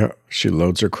pup. Yeah. She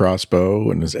loads her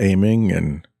crossbow and is aiming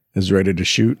and is ready to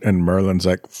shoot. And Merlin's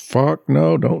like, fuck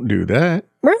no, don't do that.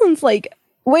 Merlin's like,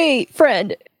 wait,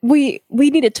 friend, we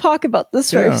need to talk about this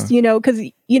first, because,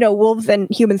 wolves and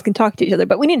humans can talk to each other,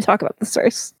 but we need to talk about this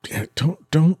first. Yeah,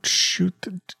 don't shoot.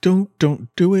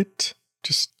 Don't do it.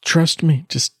 Just trust me.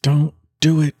 Just don't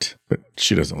do it. But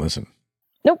she doesn't listen.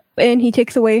 Nope. And he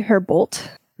takes away her bolt.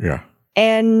 Yeah.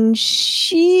 And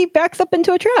she backs up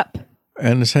into a trap.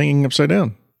 And is hanging upside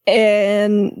down.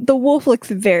 And the wolf looks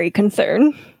very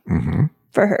concerned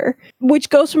for her, which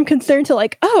goes from concern to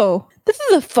oh, this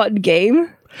is a fun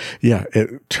game. Yeah,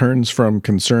 it turns from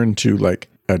concern to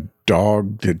a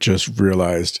dog that just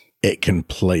realized it can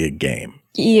play a game.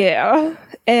 Yeah.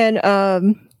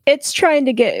 And it's trying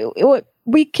to get what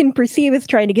we can perceive as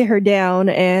trying to get her down,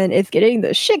 and it's getting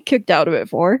the shit kicked out of it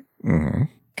for.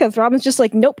 Because Robin's just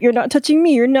like, nope, you're not touching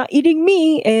me, you're not eating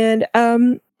me. And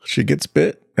she gets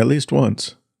bit at least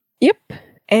once. Yep.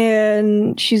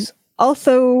 And she's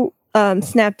also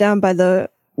snapped down by the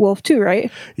wolf too,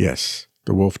 right? Yes.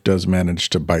 The wolf does manage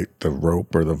to bite the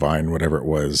rope or the vine, whatever it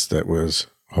was that was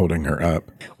holding her up.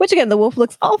 Which again, the wolf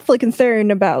looks awfully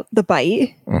concerned about the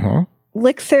bite.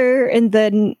 Licks her and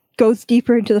then goes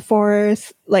deeper into the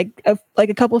forest, like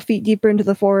a couple of feet deeper into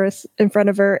the forest in front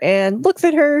of her, and looks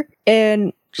at her,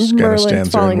 and just Merlin's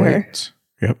following her.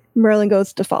 Yep. Merlin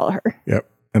goes to follow her. Yep.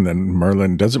 And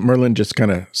then doesn't Merlin just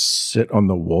kind of sit on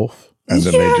the wolf, and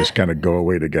then they just kind of go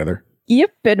away together?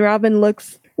 Yep. And Robin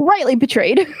looks rightly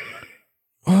betrayed.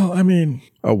 Well, I mean,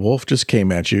 a wolf just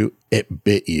came at you. It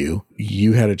bit you.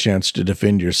 You had a chance to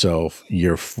defend yourself.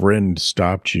 Your friend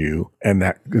stopped you, and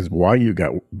that is why you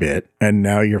got bit. And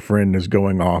now your friend is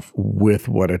going off with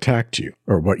what attacked you,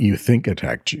 or what you think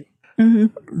attacked you.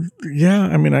 Yeah,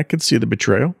 I mean, I could see the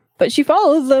betrayal. But she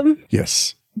follows them.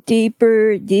 Yes.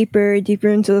 Deeper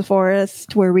into the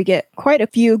forest, where we get quite a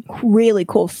few really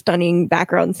cool, stunning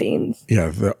background scenes. Yeah,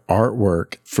 the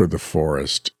artwork for the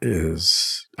forest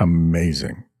is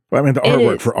amazing. Well, I mean, the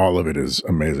artwork for all of it is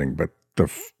amazing, but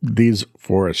these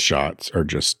forest shots are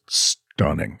just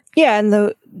stunning. Yeah,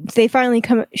 and she finally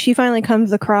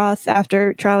comes across,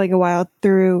 after traveling a while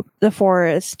through the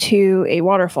forest, to a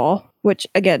waterfall, which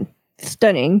again,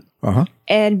 stunning.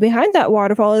 And behind that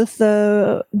waterfall is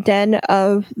the den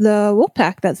of the wolf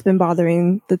pack that's been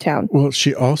bothering the town. Well,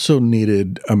 she also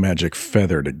needed a magic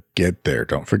feather to get there.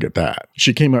 Don't forget that.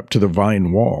 She came up to the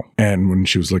vine wall, and when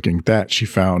she was looking at that, she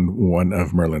found one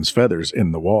of Merlin's feathers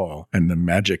in the wall, and the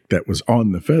magic that was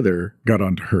on the feather got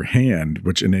onto her hand,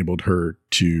 which enabled her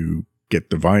to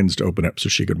get the vines to open up so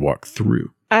she could walk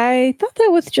through. I thought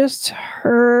that was just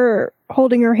her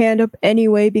holding her hand up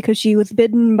anyway, because she was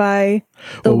bitten by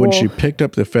the wolf. When she picked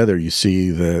up the feather, you see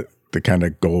the kind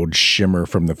of gold shimmer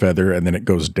from the feather, and then it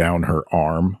goes down her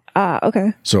arm.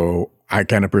 Okay. So I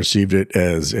kind of perceived it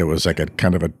as it was like a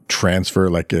kind of a transfer,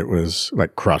 like it was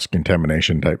like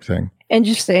cross-contamination type thing.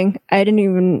 Interesting. I didn't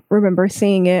even remember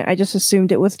seeing it. I just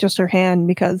assumed it was just her hand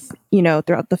because,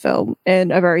 throughout the film,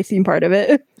 and I've already seen part of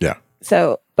it. Yeah.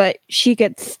 So, but she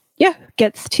gets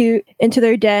into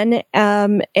their den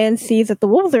and sees that the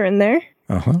wolves are in there.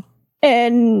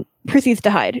 And proceeds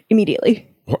to hide immediately.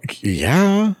 Well,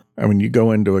 yeah. I mean, you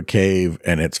go into a cave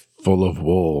and it's full of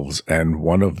wolves, and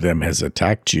one of them has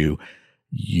attacked you.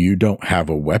 You don't have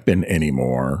a weapon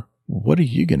anymore. What are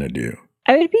you going to do?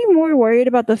 I would be more worried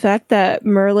about the fact that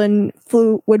Merlin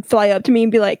would fly up to me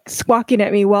and be like squawking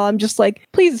at me while I'm just like,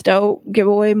 please don't give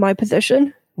away my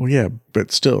position. Well, yeah,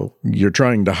 but still, you're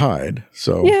trying to hide.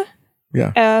 So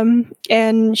yeah.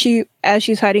 And as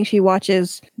she's hiding, she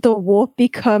watches the wolf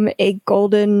become a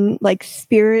golden, like,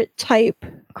 spirit type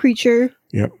creature.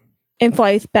 Yep. And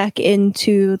flies back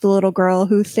into the little girl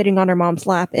who's sitting on her mom's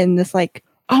lap in this, like,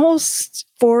 almost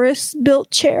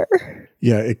forest-built chair.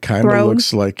 Yeah, it kind of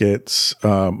looks like it's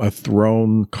a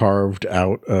throne carved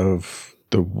out of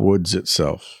the woods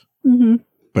itself.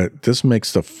 But this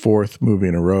makes the fourth movie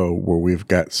in a row where we've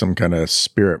got some kind of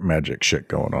spirit magic shit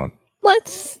going on.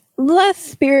 Less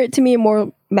spirit to me,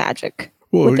 more magic.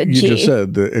 Well, you just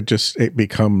said that it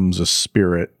becomes a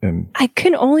spirit, and I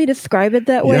can only describe it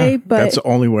that way, but that's the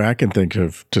only way I can think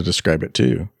of to describe it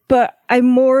too. But I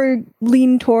more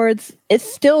lean towards it's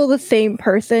still the same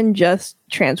person, just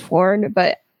transformed.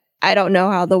 But I don't know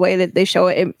how the way that they show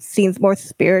it seems more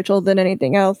spiritual than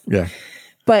anything else. Yeah.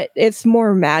 But it's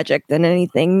more magic than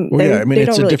anything. Well, yeah, I mean,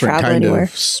 it's a different kind of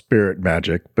spirit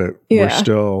magic, but we're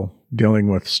still dealing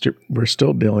with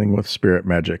spirit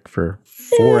magic for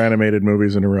 4 animated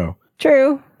movies in a row.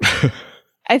 True.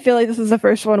 I feel like this is the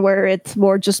first one where it's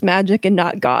more just magic and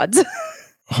not gods.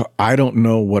 I don't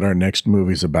know what our next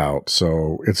movie's about,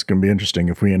 so it's going to be interesting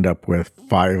if we end up with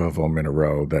 5 of them in a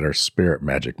row that are spirit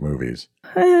magic movies.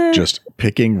 Just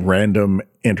picking random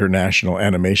international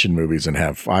animation movies and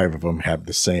have 5 of them have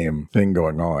the same thing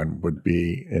going on would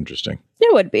be interesting.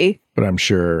 It would be. But I'm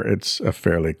sure it's a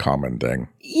fairly common thing.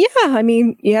 Yeah, I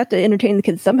mean, you have to entertain the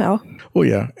kids somehow. Well,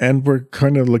 yeah, and we're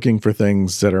kind of looking for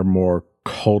things that are more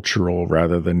cultural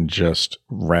rather than just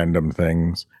random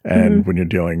things. And when you're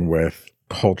dealing with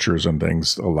cultures and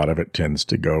things, a lot of it tends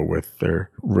to go with their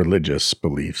religious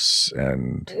beliefs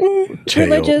and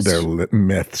their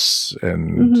myths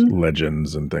and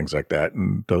legends and things like that,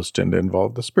 and those tend to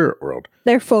involve the spirit world,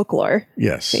 their folklore.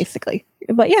 Yes, basically.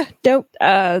 But yeah, dope.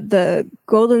 The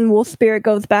golden wolf spirit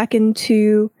goes back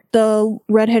into the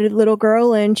redheaded little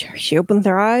girl, and she opens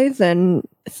her eyes and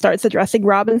starts addressing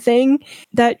Robin, saying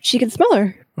that she can smell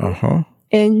her.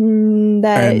 And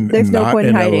that there's no point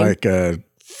in hiding. Like a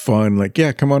fun, like,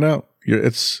 yeah, come on out.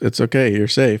 It's okay. You're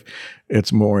safe.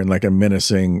 It's more in like a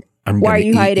menacing, why are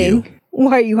you hiding?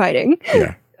 Why are you hiding?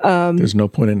 Yeah. There's no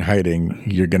point in hiding.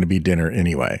 You're going to be dinner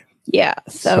anyway. Yeah.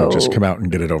 So just come out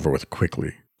and get it over with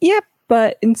quickly. Yep.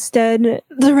 But instead,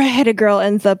 the redheaded girl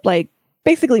ends up like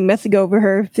basically messing over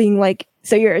her, being like,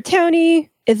 so you're a townie?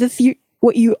 Is this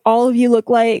what all of you look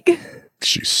like?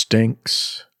 She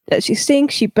stinks. That she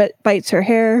stinks. She bites her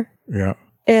hair. Yeah.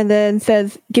 And then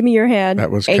says, give me your hand.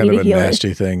 That was kind of a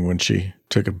nasty thing when she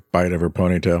took a bite of her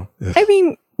ponytail. Ugh. I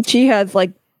mean, she has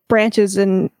like branches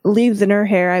and leaves in her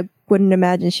hair. I wouldn't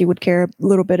imagine she would care a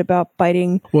little bit about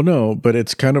biting. Well, no, but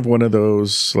it's kind of one of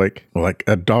those like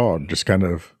a dog just kind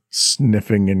of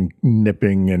sniffing and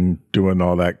nipping and doing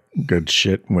all that good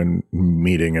shit when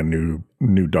meeting a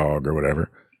new dog or whatever.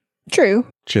 True.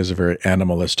 She has a very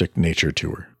animalistic nature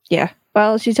to her. Yeah.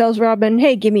 Well, she tells Robin,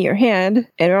 hey, give me your hand.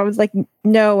 And Robin's like,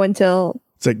 no, until...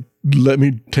 It's like, let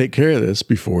me take care of this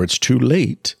before it's too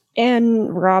late.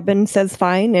 And Robin says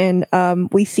fine. And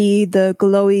we see the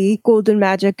glowy golden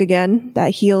magic again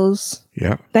that heals.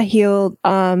 Yeah. That healed...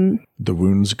 the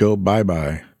wounds go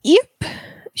bye-bye. Yep.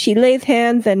 She lays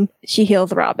hands and she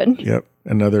heals Robin. Yep.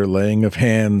 Another laying of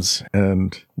hands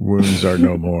and wounds are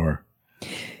no more.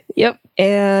 Yep.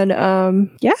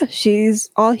 And yeah, she's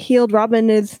all healed. Robin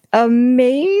is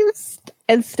amazed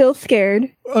and still scared.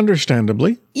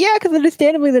 Understandably. Yeah, because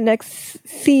understandably the next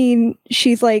scene,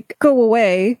 she's like, go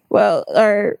away. Well,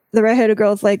 or the redheaded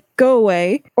girl's like, go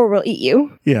away or we'll eat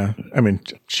you. Yeah. I mean,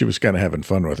 she was kind of having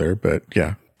fun with her, but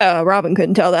yeah. Robin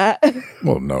couldn't tell that.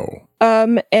 Well, no.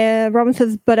 And Robin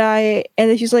says, and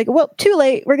then she's like, well, too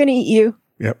late. We're going to eat you.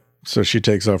 Yep. So she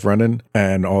takes off running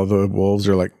and all the wolves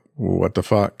are like, what the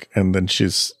fuck? And then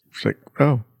she's like,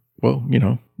 oh, well,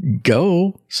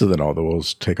 go. So then all the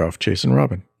wolves take off chasing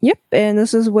Robin. Yep. And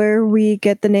this is where we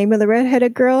get the name of the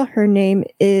redheaded girl. Her name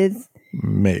is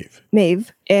Maeve.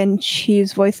 Maeve. And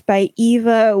she's voiced by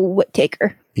Eva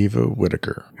Whittaker. Eva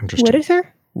Whittaker. Interesting.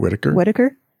 Whittaker?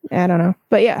 Whittaker? I don't know.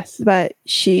 But yes, but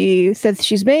she says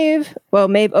she's Maeve. Well,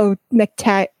 Maeve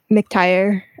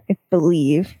McTire, I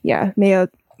believe. Yeah, Maeve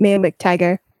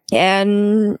McTiger.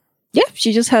 And yeah,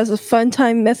 she just has a fun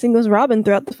time messing with Robin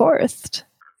throughout the forest.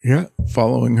 Yeah,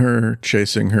 following her,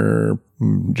 chasing her,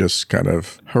 just kind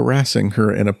of harassing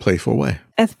her in a playful way.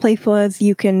 As playful as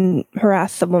you can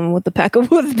harass someone with a pack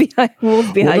of wolves behind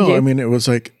you. I mean, it was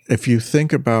like, if you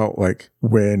think about like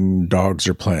when dogs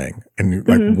are playing and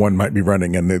like one might be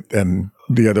running and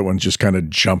the other one's just kind of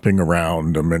jumping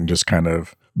around them and just kind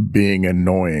of being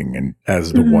annoying and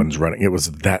as the one's running, it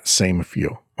was that same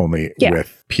feel, only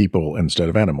with people instead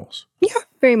of animals. Yeah.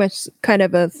 Very much kind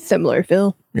of a similar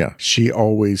feel. Yeah. She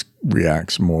always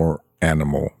reacts more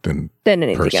animal than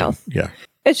anything else. Yeah.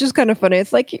 It's just kind of funny.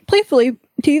 It's like playfully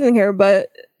teasing her, but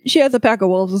she has a pack of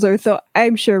wolves with her, so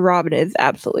I'm sure Robin is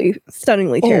absolutely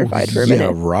stunningly terrified for a minute.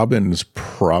 Yeah, Robin's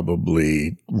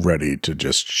probably ready to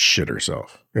just shit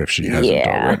herself if she hasn't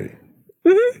already.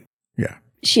 Mm-hmm. Yeah.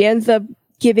 She ends up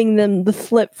giving them the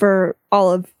slip for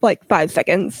all of like 5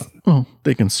 seconds. Oh,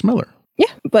 they can smell her.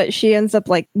 Yeah, but she ends up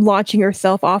like launching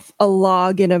herself off a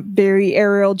log in a very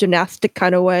aerial gymnastic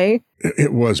kind of way.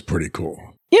 It was pretty cool.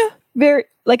 Yeah, very,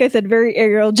 like I said, very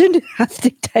aerial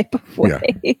gymnastic type of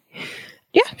way.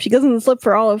 Yeah, she goes in the slip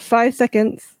for all of 5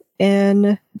 seconds.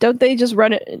 And don't they just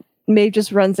run it? Maeve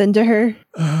just runs into her.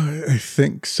 I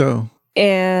think so.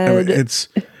 And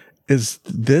is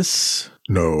this...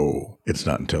 No, it's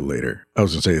not until later. I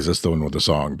was going to say, is this the one with the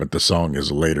song? But the song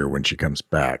is later when she comes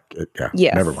back.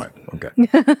 Yes. Never mind. Okay.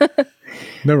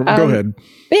 Go ahead.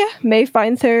 Yeah, Maeve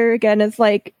finds her again. It's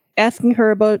like asking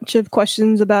her a bunch of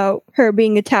questions about her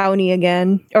being a townie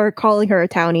again, or calling her a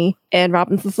townie. And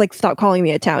Robin's just like, stop calling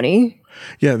me a townie.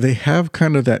 Yeah, they have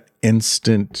kind of that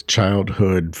instant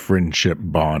childhood friendship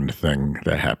bond thing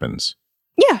that happens.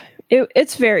 Yeah,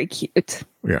 it's very cute.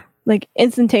 Yeah. Like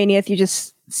instantaneous, you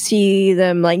just see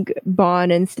them like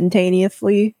bond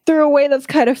instantaneously through a way that's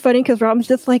kind of funny because Robin's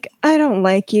just like, I don't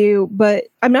like you, but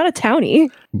I'm not a townie.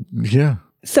 Yeah.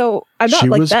 So I'm not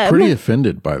like them. She was pretty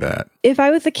offended by that. If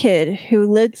I was a kid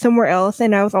who lived somewhere else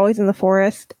and I was always in the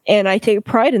forest and I take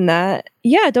pride in that,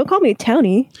 yeah, don't call me a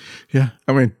townie. Yeah.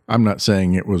 I mean, I'm not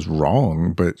saying it was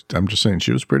wrong, but I'm just saying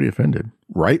she was pretty offended.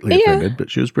 Rightly offended, but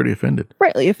she was pretty offended.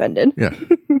 Rightly offended. Yeah.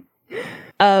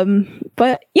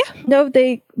 But yeah, no,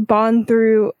 they bond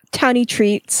through townie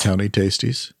treats. Townie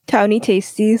tasties. Townie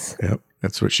tasties. Yep.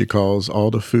 That's what she calls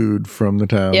all the food from the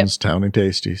towns, townie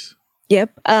tasties.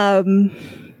 Yep.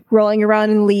 rolling around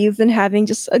in leaves and having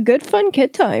just a good, fun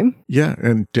kid time. Yeah,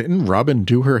 and didn't Robin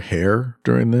do her hair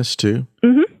during this too?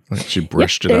 Mm-hmm. Like she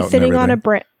brushed it out. They're sitting on a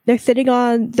branch. They're sitting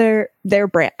on their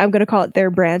branch. I'm going to call it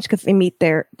their branch because they meet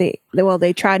they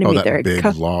try to meet their big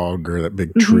log or that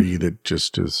big tree that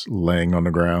just is laying on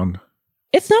the ground.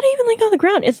 It's not even laying on the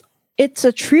ground. It's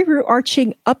a tree root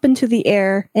arching up into the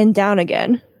air and down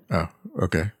again. Oh,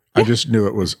 okay. Yeah. I just knew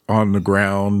it was on the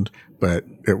ground, but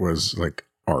it was like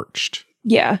arched.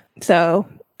 Yeah. So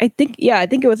I think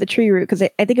it was a tree root because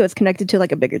I think it was connected to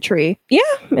like a bigger tree. Yeah.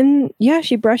 And yeah,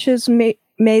 she brushes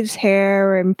Maeve's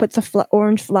hair and puts a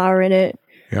orange flower in it.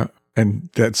 Yeah. And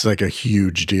that's like a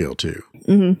huge deal too.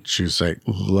 Mm-hmm. She's like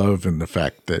loving the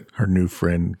fact that her new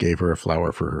friend gave her a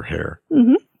flower for her hair.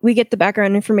 Mm-hmm. We get the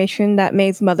background information that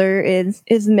Maeve's mother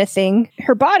is missing.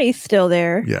 Her body's still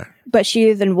there. Yeah. But she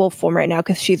is in wolf form right now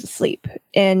because she's asleep.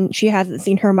 And she hasn't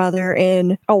seen her mother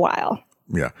in a while.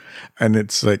 Yeah. And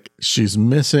it's like she's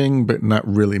missing, but not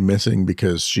really missing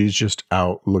because she's just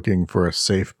out looking for a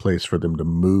safe place for them to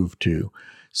move to.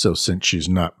 So since she's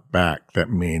not back,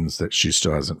 that means that she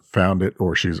still hasn't found it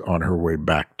or she's on her way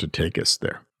back to take us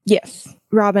there. Yes.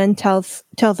 Robin tells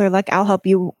her, like, I'll help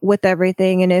you with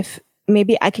everything. And if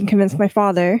maybe I can convince my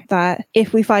father that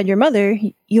if we find your mother,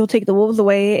 you'll take the wolves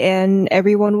away and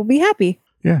everyone will be happy.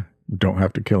 Yeah. Don't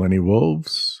have to kill any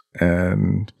wolves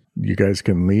and you guys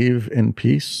can leave in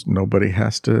peace. Nobody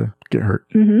has to get hurt.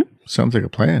 Mm-hmm. Sounds like a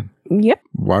plan. Yep.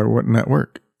 Why wouldn't that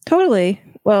work? Totally.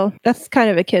 Well, that's kind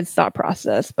of a kid's thought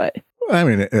process, but... I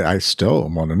mean, I still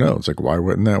want to know. It's like, why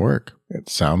wouldn't that work? It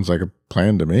sounds like a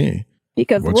plan to me.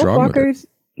 Because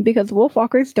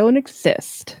wolfwalkers don't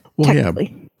exist. Well, yeah,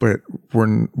 but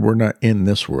we're not in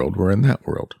this world. We're in that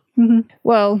world. Mm-hmm.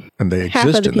 Well, and they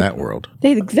exist in that world.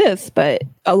 They exist, but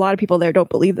a lot of people there don't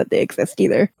believe that they exist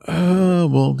either.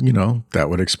 Well, that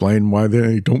would explain why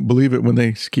they don't believe it when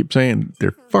they keep saying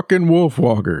they're fucking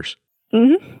wolfwalkers.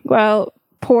 Mm-hmm. Well,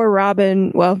 poor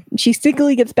Robin. Well, she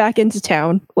sneakily gets back into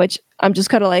town, which I'm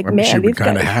just kind of like, man, she would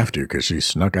kind of have to because she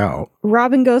snuck out.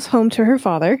 Robin goes home to her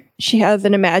father. She has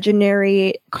an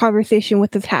imaginary conversation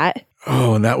with his hat.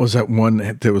 Oh, and that was that one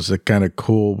that was kind of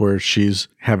cool where she's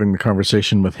having the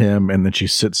conversation with him and then she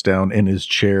sits down in his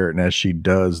chair. And as she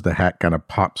does, the hat kind of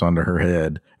pops onto her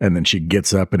head and then she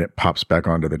gets up and it pops back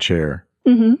onto the chair.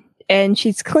 Mm-hmm. And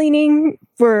she's cleaning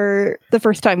for the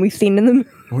first time we've seen in the movie.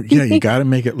 Well, yeah, you got to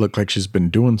make it look like she's been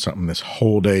doing something this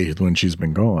whole day when she's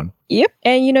been gone. Yep.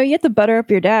 And, you have to butter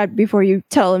up your dad before you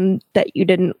tell him that you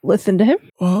didn't listen to him.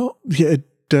 Well, yeah, it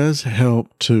does help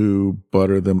to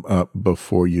butter them up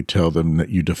before you tell them that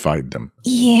you defied them.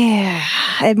 Yeah.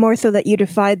 And more so that you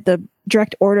defied the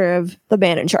direct order of the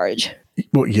man in charge.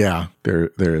 Well, yeah,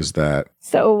 there is that.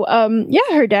 So,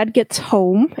 her dad gets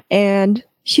home and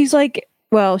she's like,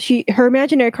 well, her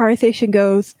imaginary conversation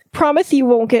goes, promise you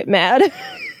won't get mad.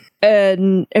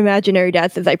 And imaginary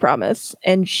dad says, I promise.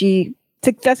 And she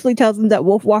successfully tells him that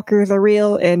wolf walkers are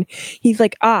real. And he's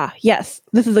like, yes,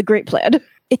 this is a great plan.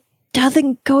 It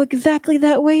doesn't go exactly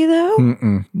that way, though.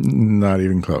 Not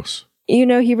even close.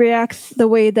 He reacts the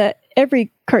way that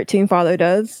every cartoon father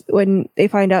does when they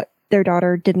find out their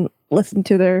daughter didn't listen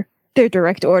to their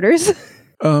direct orders.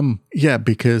 Yeah,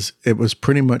 because it was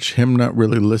pretty much him not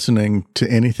really listening to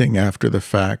anything after the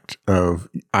fact of,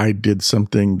 I did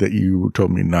something that you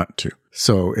told me not to.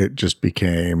 So it just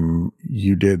became,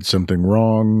 you did something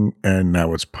wrong and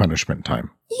now it's punishment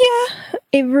time. Yeah,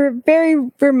 it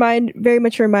very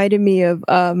much reminded me of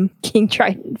King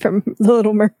Triton from The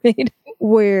Little Mermaid,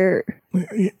 where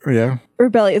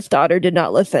rebellious daughter did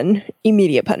not listen,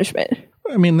 immediate punishment.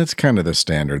 I mean, that's kind of the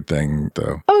standard thing,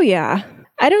 though. Oh, yeah.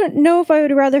 I don't know if I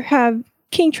would rather have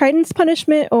King Triton's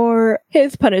punishment or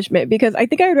his punishment, because I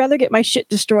think I would rather get my shit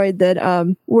destroyed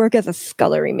than work as a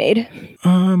scullery maid.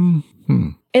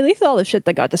 At least all the shit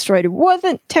that got destroyed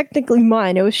wasn't technically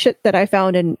mine. It was shit that I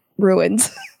found in ruins.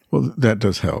 Well, that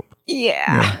does help.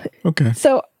 Yeah. Okay.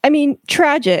 So, I mean,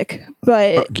 tragic,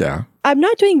 but yeah. I'm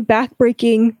not doing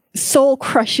backbreaking,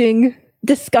 soul-crushing,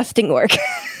 disgusting work.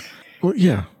 Well,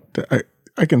 yeah.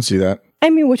 I can see that.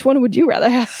 I mean, which one would you rather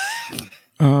have?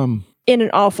 In an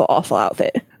awful, awful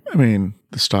outfit. I mean,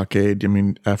 the stockade. I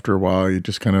mean, after a while, you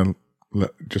just kind of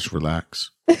just relax.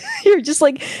 You're just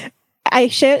like, I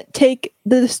shan't take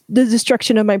the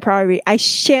destruction of my priority. I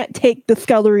shan't take the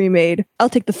scullery maid. I'll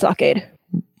take the stockade.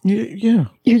 Yeah.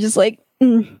 You're just like,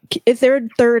 is there a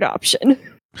third option?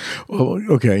 Well,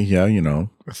 okay, yeah,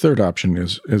 a third option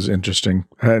is interesting.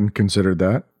 I hadn't considered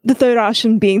that. The third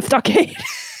option being stockade.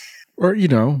 Or,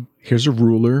 here's a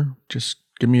ruler. Just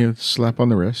give me a slap on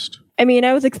the wrist. I mean,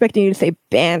 I was expecting you to say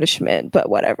banishment, but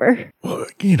whatever. Well,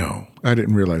 I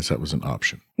didn't realize that was an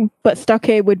option. But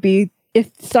stockade would be, if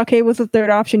stockade was the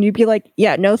third option, you'd be like,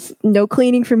 yeah, no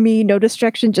cleaning for me, no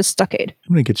distraction, just stockade.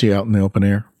 I'm going to get you out in the open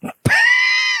air.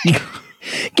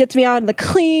 Gets me out in the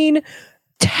clean,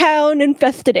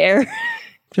 town-infested air.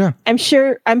 Yeah. I'm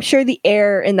sure the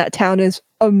air in that town is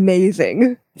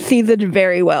amazing. Seasoned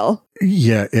very well.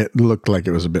 Yeah, it looked like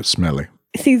it was a bit smelly.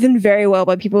 Seasoned very well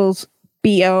by people's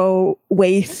BO,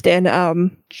 waste,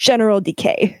 and general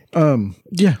decay.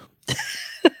 Yeah.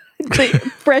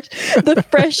 the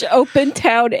fresh open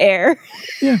town air.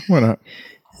 Yeah, why not?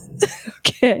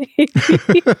 Okay.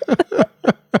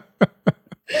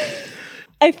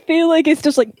 I feel like it's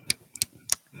just like,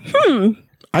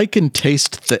 I can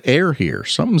taste the air here.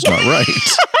 Something's not right.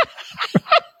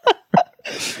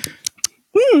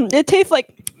 It tastes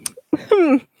like,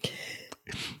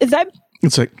 Is that?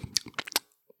 It's like,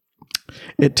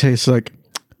 it tastes like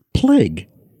plague.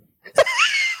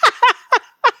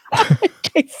 It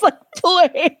tastes like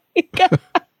plague.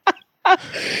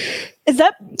 Is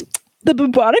that the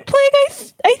bubonic plague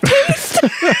I taste?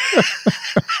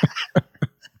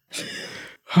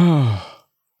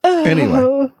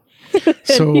 Anyway.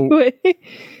 So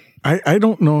I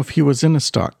don't know if he was in a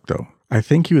stock, though. I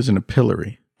think he was in a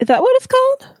pillory. Is that what it's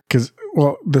called? Because,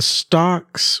 the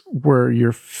stocks were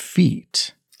your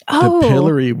feet. Oh. The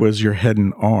pillory was your head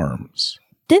and arms.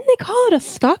 Didn't they call it a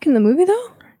stock in the movie,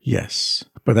 though? Yes.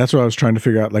 But that's what I was trying to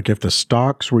figure out. Like, if the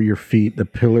stocks were your feet, the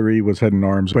pillory was head and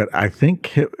arms. But I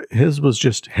think his was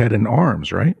just head and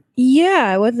arms, right?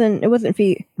 Yeah, it wasn't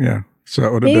feet. Yeah. So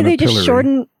it would have been a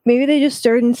pillory. Maybe they just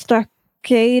shortened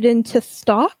stockade into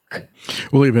stock?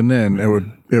 Well, even then,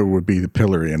 it would be the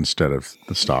pillory instead of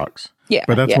the stocks. Yeah.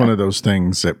 But that's one of those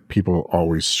things that people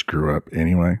always screw up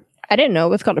anyway. I didn't know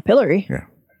it was called a pillory. Yeah.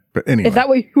 But anyway. Is that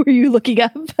what were you looking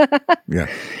up? Yeah.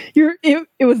 It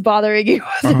was bothering you,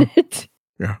 wasn't it?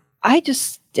 Yeah. I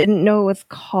just didn't know it was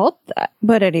called that.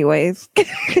 But anyways.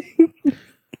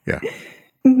 Yeah.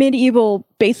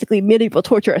 Basically medieval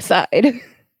torture aside.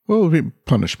 Well, it would be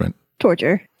punishment.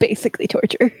 Torture. Basically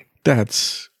torture.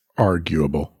 That's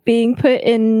arguable. Being put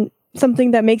in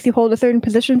something that makes you hold a certain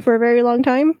position for a very long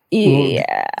time?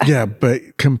 Yeah. Well, yeah, but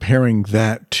comparing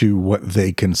that to what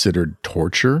they considered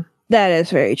torture. That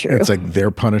is very true. It's like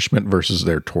their punishment versus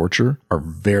their torture are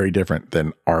very different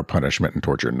than our punishment and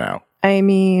torture now. I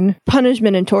mean,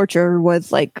 punishment and torture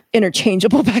was like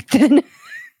interchangeable back then.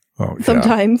 Oh, yeah.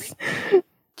 Sometimes.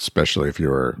 Especially if you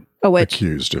were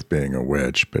accused of being a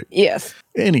witch. But yes.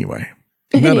 Anyway,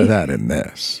 none of that in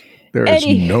this. There is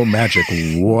no magic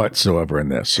whatsoever in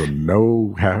this. So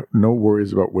no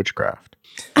worries about witchcraft.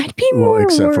 I'd be more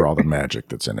except for all the magic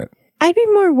that's in it. I'd be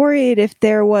more worried if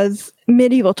there was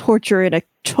medieval torture in a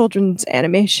children's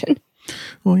animation.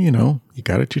 Well, you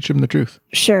got to teach them the truth.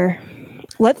 Sure.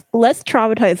 Let's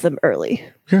traumatize them early.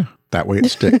 Yeah, that way it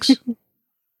sticks.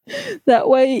 That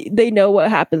way they know what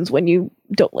happens when you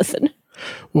don't listen.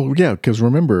 Well, yeah, because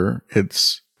remember,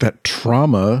 it's that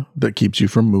trauma that keeps you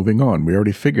from moving on. We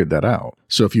already figured that out.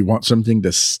 So if you want something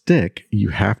to stick, you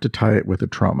have to tie it with a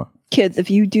trauma. Kids, if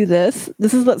you do this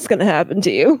is what's going to happen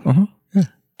to you. Uh-huh. Yeah.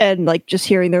 And like just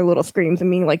hearing their little screams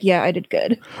and being like, yeah, I did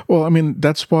good. Well, I mean,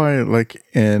 that's why like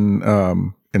in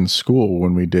school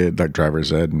when we did like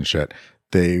driver's ed and shit,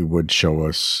 they would show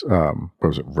us, what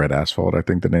was it? Red Asphalt, I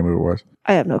think the name of it was.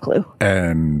 I have no clue.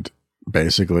 And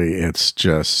basically it's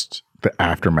just the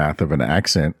aftermath of an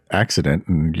accident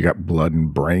and you got blood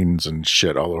and brains and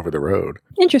shit all over the road.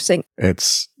 Interesting.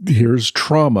 Here's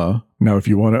trauma. Now, if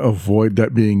you want to avoid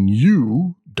that being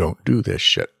you, don't do this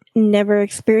shit. Never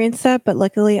experienced that, but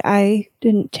luckily I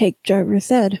didn't take driver's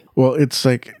ed. Well, it's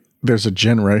like there's a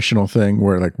generational thing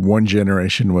where like one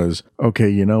generation was, okay,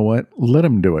 you know what? Let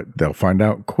them do it. They'll find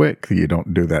out quick that you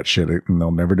don't do that shit and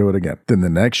they'll never do it again. Then the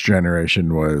next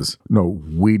generation was, no,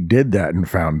 we did that and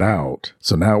found out.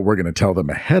 So now we're going to tell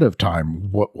them ahead of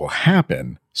time what will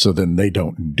happen. So then they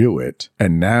don't do it.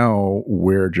 And now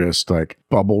we're just like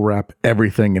bubble wrap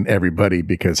everything and everybody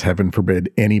because heaven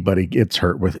forbid anybody gets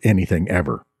hurt with anything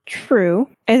ever. True.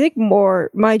 I think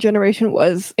my generation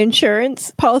was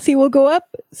insurance policy will go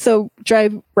up, so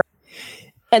drive right.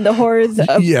 And the horrors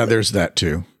of... Yeah, there's that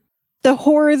too. The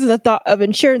horrors of the thought of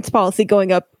insurance policy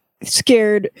going up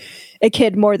scared a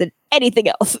kid more than anything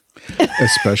else.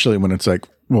 Especially when it's like,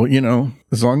 well,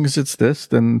 as long as it's this,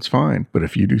 then it's fine. But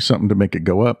if you do something to make it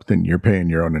go up, then you're paying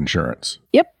your own insurance.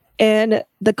 Yep. And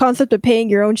the concept of paying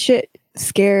your own shit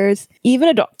scares even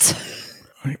adults.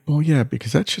 Well, yeah,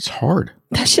 because that shit's hard.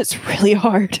 That shit's really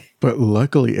hard. But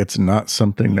luckily, it's not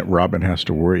something that Robin has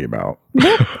to worry about.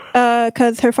 Nope.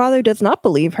 Because her father does not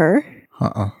believe her.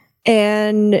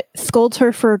 and scolds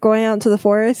her for going out into the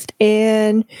forest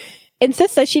and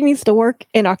insists that she needs to work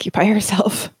and occupy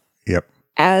herself. Yep.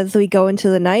 As we go into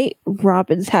the night,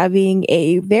 Robin's having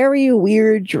a very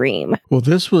weird dream. Well,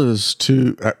 this was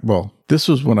this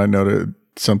was when I noted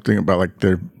something about like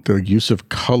the use of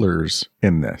colors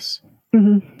in this.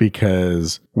 Mm-hmm.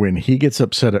 Because when he gets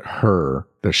upset at her,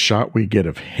 the shot we get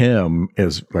of him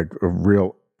is like a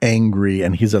real angry,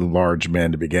 and he's a large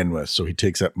man to begin with, so he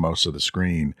takes up most of the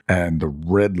screen, and the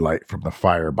red light from the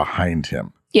fire behind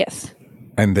him. Yes.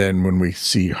 And then when we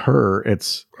see her,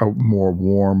 it's a more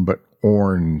warm but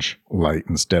orange light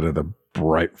instead of the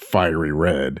bright fiery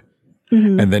red.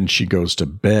 Mm-hmm. And then she goes to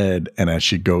bed, and as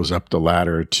she goes up the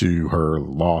ladder to her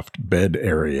loft bed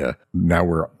area, now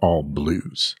we're all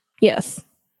blues. Yes.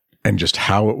 And just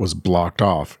how it was blocked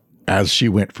off as she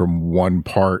went from one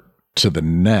part to the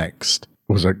next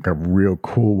was like a real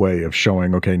cool way of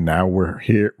showing, okay, now we're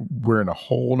here, we're in a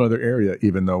whole nother area,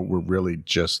 even though we're really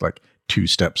just like 2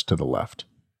 steps to the left.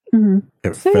 Mm-hmm.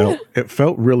 It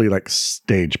felt really like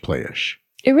stage playish.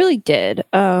 It really did.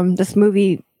 This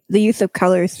movie, the use of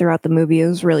colors throughout the movie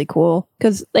was really cool.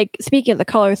 Because like speaking of the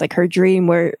colors, like her dream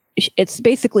where it's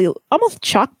basically almost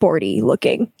chalkboardy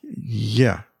looking.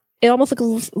 Yeah. It almost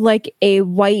looks like a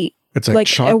white. It's like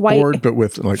chalkboard, but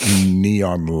with like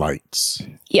neon lights.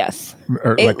 Yes.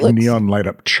 Or like neon light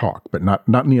up chalk, but not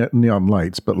neon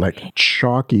lights, but like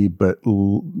chalky, but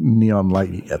neon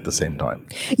lighty at the same time.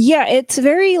 Yeah, it's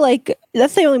very like,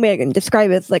 that's the only way I can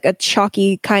describe it. It's like a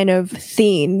chalky kind of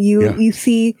scene. You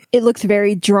see, it looks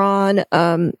very drawn.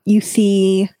 You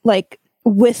see like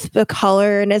wisp of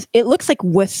color, and it looks like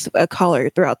wisp of color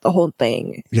throughout the whole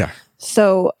thing. Yeah.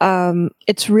 So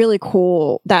it's really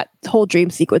cool. That whole dream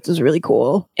sequence is really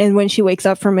cool. And when she wakes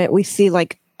up from it, we see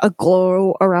like a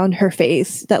glow around her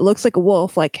face that looks like a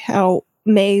wolf, like how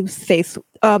Maeve's face,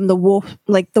 the wolf,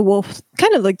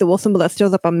 kind of like the wolf symbol that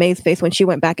shows up on Maeve's face when she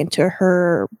went back into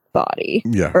her body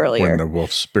earlier. When the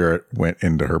wolf spirit went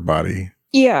into her body.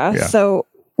 Yeah. So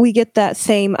we get that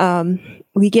same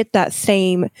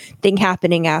thing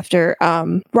happening after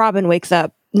Robin wakes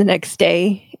up the next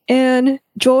day. And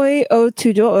joy, oh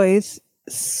to joys,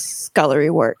 scullery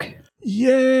work.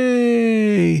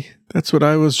 Yay! That's what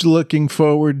I was looking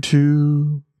forward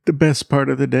to. The best part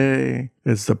of the day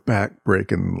is the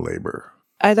back-breaking labor.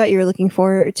 I thought you were looking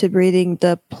forward to breathing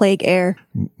the plague air.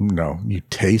 No, you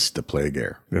taste the plague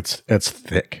air. It's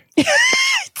thick.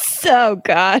 Oh,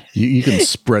 God. You can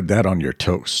spread that on your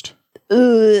toast.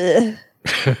 Ugh.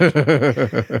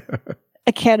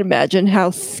 I can't imagine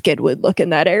how Skid would look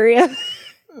in that area.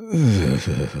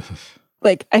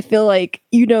 Like, I feel like,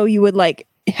 you would like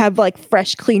have like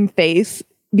fresh, clean face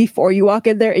before you walk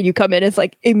in there, and you come in, it's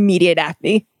like immediate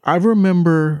acne. I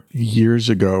remember years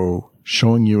ago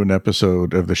showing you an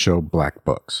episode of the show Black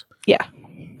Books. Yeah.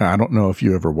 I don't know if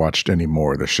you ever watched any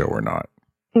more of the show or not.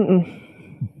 Mm-mm.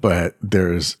 But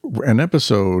there's an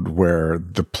episode where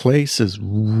the place is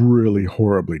really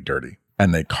horribly dirty,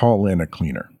 and they call in a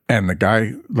cleaner. And the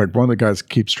guy, like one of the guys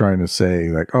keeps trying to say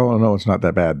like, oh, no, it's not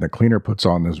that bad. And the cleaner puts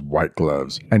on his white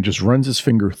gloves and just runs his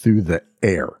finger through the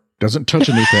air. Doesn't touch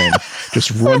anything.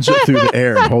 Just runs it through the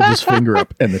air and holds his finger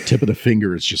up. And the tip of the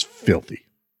finger is just filthy.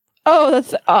 Oh,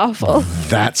 that's awful.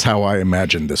 That's how I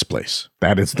imagine this place.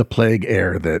 That is the plague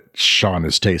air that Sean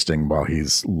is tasting while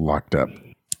he's locked up.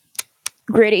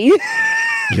 Gritty.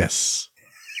 Yes.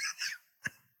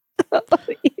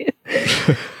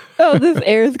 Oh, this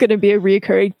air is going to be a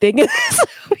recurring thing in this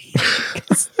movie.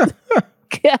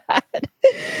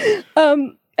 God.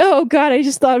 Oh, God, I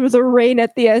just thought it was a rain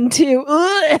at the end, too.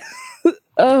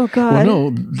 Oh, God.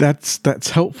 Well, no, that's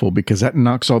helpful because that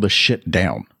knocks all the shit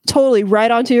down. Totally,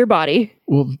 right onto your body.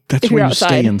 Well, that's where you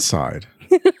stay inside.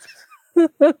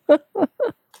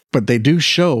 But they do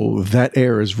show that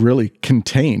air is really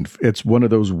contained. It's one of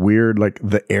those weird, like,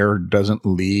 the air doesn't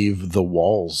leave the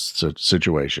walls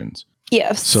situations.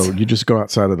 Yes. So you just go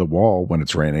outside of the wall when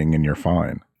it's raining and you're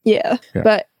fine. Yeah.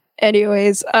 But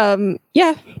anyways,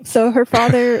 so her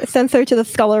father sends her to the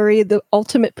scullery, the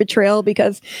ultimate betrayal,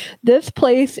 because this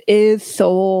place is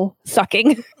soul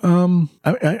sucking. Well,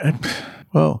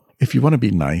 if you want to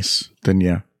be nice, then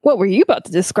yeah. What were you about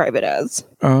to describe it as?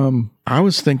 I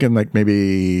was thinking like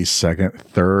maybe 2nd,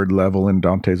 3rd level in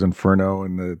Dante's Inferno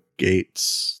and the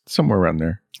gates, somewhere around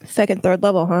there. 2nd, 3rd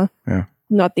level, huh? Yeah.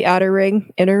 Not the outer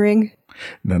ring, inner ring?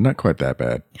 No, not quite that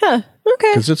bad. Huh.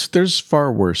 Okay. Because there's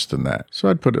far worse than that. So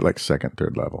I'd put it like 2nd,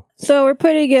 3rd level. So we're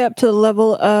putting it up to the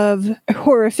level of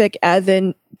horrific, as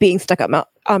in being stuck on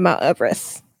Mount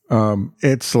Everest.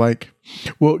 It's like,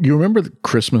 well, you remember the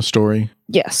Christmas Story?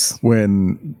 Yes.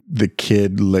 When the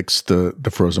kid licks the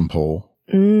frozen pole.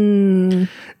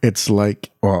 It's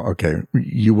like, well, okay,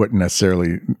 you wouldn't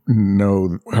necessarily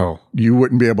know, well, you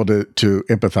wouldn't be able to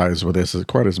empathize with this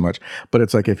quite as much, but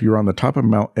it's like if you're on the top of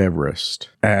Mount Everest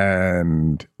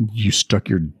and you stuck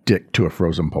your dick to a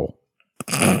frozen pole.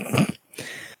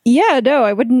 Yeah, no,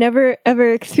 I would never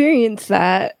ever experience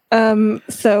that.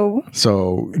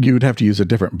 So you'd have to use a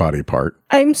different body part.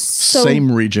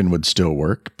 Same region would still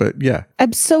work, but yeah.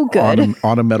 I'm so good.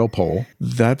 On a metal pole.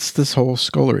 That's this whole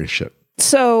scullery shit.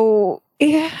 So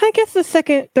yeah, I guess the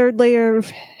second, third layer of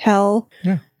hell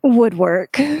would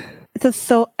work. It's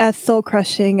as soul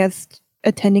crushing as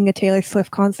attending a Taylor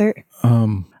Swift concert.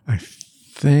 I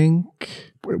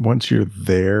think once you're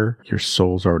there, your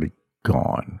soul's already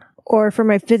gone. Or for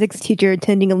my physics teacher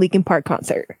attending a Linkin Park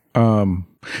concert.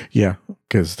 Yeah,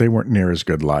 because they weren't near as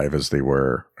good live as they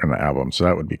were in the album, so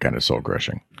that would be kind of soul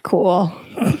crushing. Cool.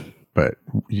 But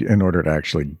in order to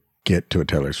actually get to a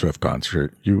Taylor Swift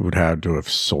concert, you would have to have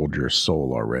sold your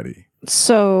soul already.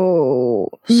 So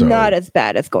not as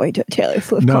bad as going to a Taylor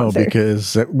Swift concert. No,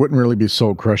 because that wouldn't really be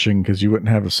soul crushing because you wouldn't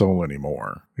have a soul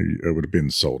anymore. It would have been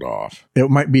sold off. It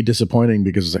might be disappointing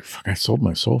because it's like, fuck, I sold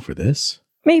my soul for this.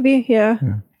 Maybe, yeah.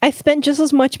 I spent just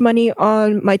as much money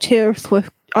on my Taylor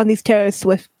Swift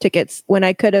tickets when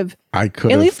I could have. I could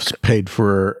have paid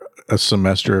for a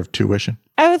semester of tuition.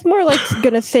 I was more like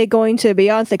going to say going to a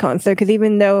Beyonce concert because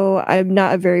even though I'm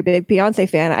not a very big Beyonce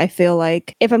fan, I feel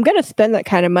like if I'm going to spend that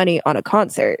kind of money on a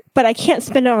concert, but I can't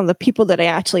spend it on the people that I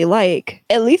actually like,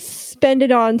 at least spend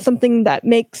it on something that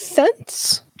makes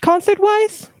sense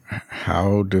concert-wise.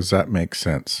 How does that make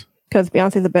sense? Because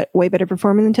Beyonce's a way better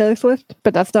performer than Taylor Swift,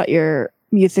 but that's not your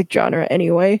music genre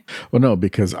anyway. Well, no,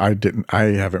 because I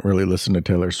haven't really listened to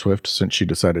Taylor Swift since she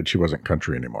decided she wasn't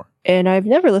country anymore. And I've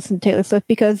never listened to Taylor Swift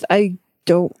because I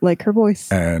don't like her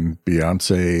voice. And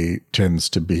Beyonce tends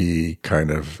to be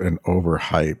kind of an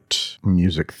overhyped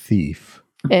music thief.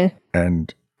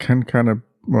 And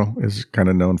is kind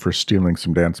of known for stealing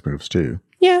some dance moves too.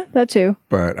 Yeah, that too.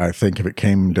 But I think if it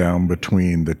came down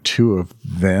between the two of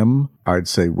them, I'd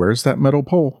say, where's that metal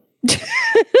pole?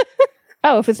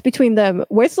 Oh, if it's between them,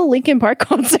 where's the Linkin Park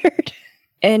concert?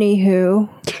 Anywho.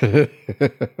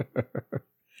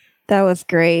 That was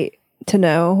great to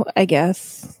know, I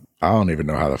guess. I don't even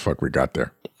know how the fuck we got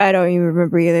there. I don't even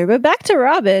remember either. But back to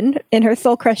Robin and her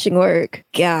soul-crushing work.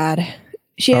 God.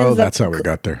 That's how we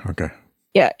got there. Okay.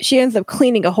 Yeah, she ends up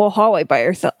cleaning a whole hallway by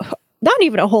herself. Not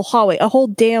even a whole hallway, a whole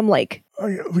damn, like...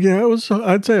 Yeah, it was,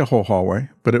 I'd say a whole hallway,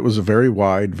 but it was a very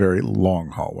wide, very long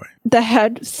hallway. That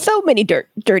had so many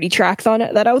dirty tracks on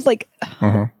it that I was like,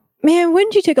 man,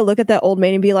 wouldn't you take a look at that old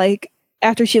maid and be like,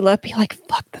 after she left, be like,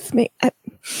 fuck this maid.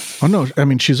 Oh, no, I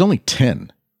mean, she's only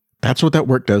 10. That's what that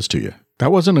work does to you.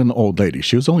 That wasn't an old lady.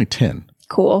 She was only 10.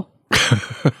 Cool.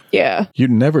 Yeah.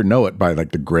 You'd never know it by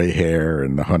like the gray hair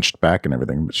and the hunched back and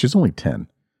everything, but she's only 10.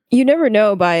 You never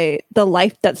know by the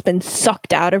life that's been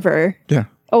sucked out of her. Yeah.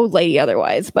 Old lady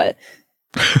otherwise, but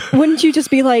wouldn't you just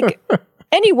be like,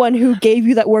 anyone who gave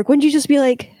you that work, wouldn't you just be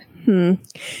like,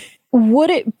 would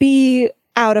it be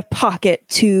out of pocket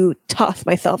to toss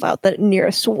myself out the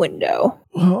nearest window?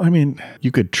 Well, I mean,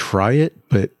 you could try it,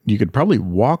 but you could probably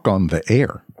walk on the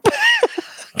air.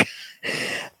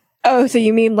 Oh, so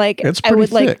you mean like it's pretty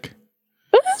thick.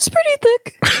 It's pretty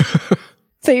thick.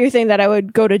 So you're saying that I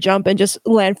would go to jump and just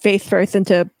land face first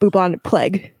into bubonic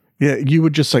plague? Yeah, you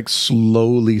would just like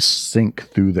slowly sink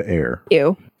through the air.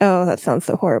 Ew. Oh, that sounds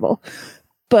so horrible.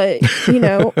 But,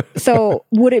 so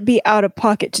would it be out of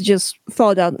pocket to just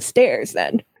fall down the stairs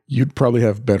then? You'd probably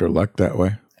have better luck that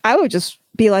way. I would just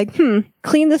be like,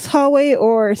 clean this hallway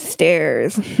or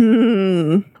stairs?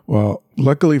 Well,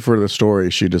 luckily for the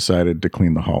story, she decided to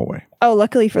clean the hallway. Oh,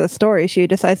 luckily for the story, she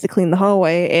decides to clean the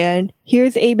hallway and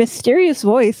hears a mysterious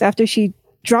voice after she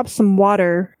drops some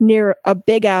water near a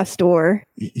big-ass door.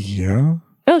 Yeah?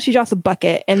 Oh, she drops a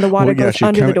bucket and the water goes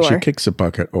under the door. She kicks a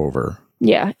bucket over.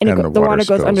 Yeah, and the water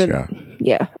goes under.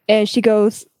 Yeah, and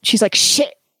she's like,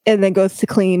 shit, and then goes to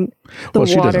clean the water. Well,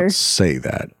 she doesn't say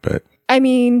that, but... I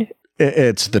mean...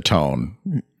 It's the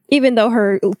tone. Even though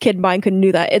her kid mind couldn't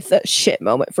do that, it's a shit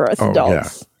moment for us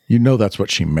adults. Yeah. That's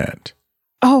what she meant.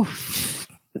 Oh,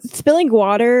 spilling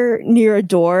water near a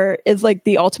door is like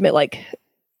the ultimate, like,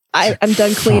 I'm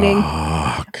done cleaning.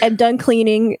 I'm done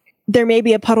cleaning. There may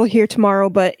be a puddle here tomorrow,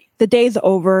 but the day's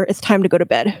over. It's time to go to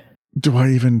bed. Do I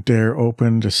even dare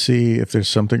open to see if there's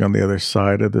something on the other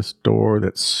side of this door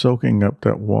that's soaking up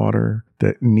that water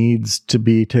that needs to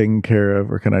be taken care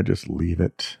of, or can I just leave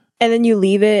it? And then you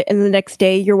leave it, and the next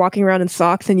day you're walking around in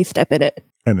socks and you step in it.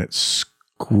 And it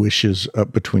squishes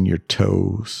up between your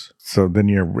toes. So then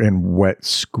you're in wet,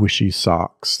 squishy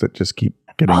socks that just keep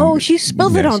She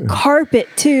spills it on carpet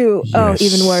too. Yes. Oh,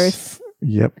 even worse.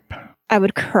 Yep. I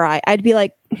would cry. I'd be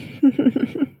like,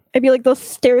 those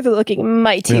stairs are looking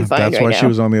mighty fine that's right why now. She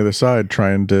was on the other side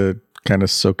trying to kind of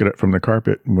soak it up from the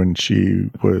carpet when she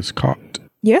was caught.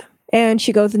 Yeah. And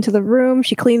she goes into the room.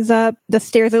 She cleans up. The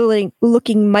stairs are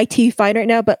looking mighty fine right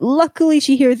now. But luckily,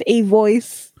 she hears a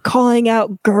voice calling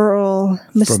out "girl"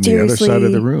 mysteriously. From the other side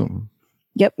of the room.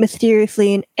 Yep,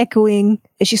 mysteriously and echoing.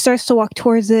 And she starts to walk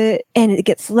towards it. And it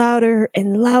gets louder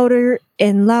and louder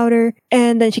and louder.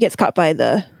 And then she gets caught by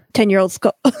the 10-year-old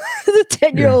the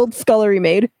 10-year-old scullery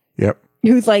maid. Yep.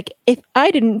 Who's like, if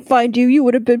I didn't find you, you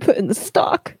would have been put in the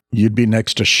stock. You'd be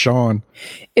next to Sean.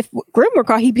 If Grim were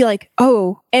caught, he'd be like,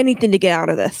 oh, anything to get out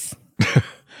of this.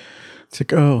 It's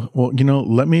like, oh, well,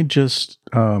 let me just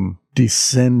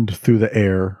descend through the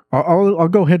air. I'll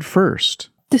go head first.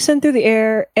 Descend through the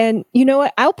air. And you know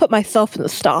what? I'll put myself in the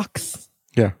stocks.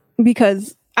 Yeah.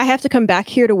 Because I have to come back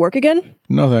here to work again.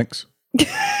 No, thanks.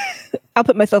 I'll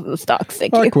put myself in the stocks.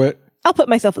 Thank you. I quit. I'll put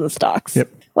myself in the stocks. Yep.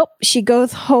 Well, she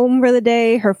goes home for the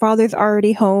day. Her father's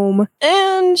already home.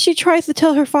 And she tries to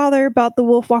tell her father about the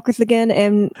wolf walkers again.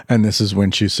 And this is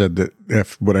when she said that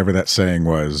if whatever that saying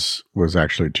was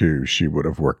actually true, she would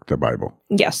have worked the Bible.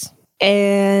 Yes.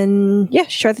 And yeah,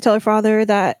 she tries to tell her father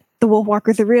that the wolf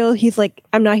walkers are real. He's like,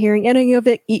 I'm not hearing any of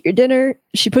it. Eat your dinner.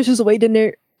 She pushes away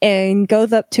dinner and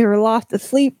goes up to her loft to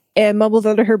sleep and mumbles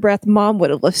under her breath, Mom would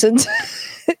have listened.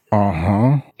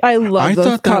 Uh-huh. I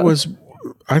thought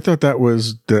that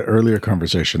was the earlier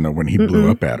conversation, though, when he blew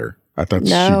up at her. I thought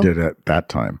she did at that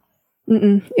time.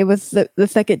 It was the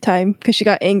second time because she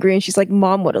got angry and she's like,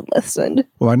 Mom would have listened.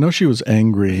 Well, I know she was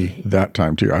angry that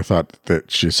time, too. I thought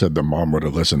that she said the mom would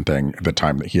have listened thing at the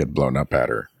time that he had blown up at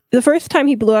her. The first time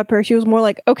he blew up her, she was more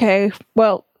like, okay,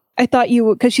 well, I thought you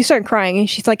would, because she started crying and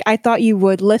she's like, I thought you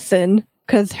would listen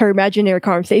because her imaginary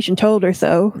conversation told her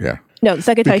so. Yeah. No, the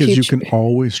second time because you can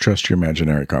always trust your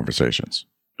imaginary conversations.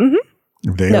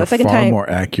 Mm-hmm. They are far more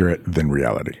accurate than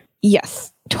reality.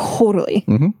 Yes, totally.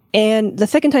 Mm-hmm. And the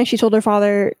second time she told her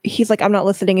father, he's like, I'm not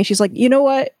listening. And she's like, you know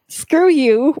what? Screw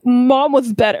you. Mom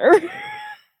was better.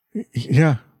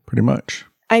 Yeah, pretty much.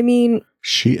 I mean,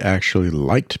 she actually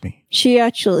liked me.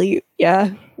 Yeah.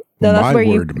 No, my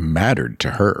word mattered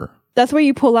to her. That's where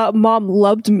you pull out Mom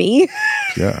loved me.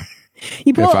 Yeah.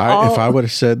 If I would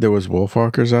have said there was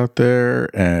wolfwalkers out there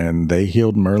and they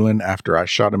healed Merlin after I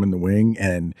shot him in the wing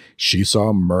and she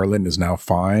saw Merlin is now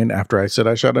fine after I said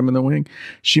I shot him in the wing,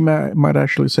 she might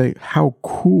actually say, how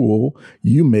cool,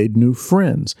 you made new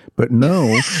friends. But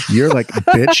no, you're like,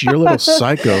 bitch, you're a little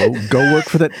psycho. Go work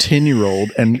for that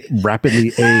 10-year-old and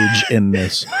rapidly age in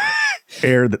this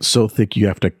air that's so thick you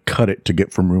have to cut it to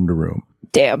get from room to room.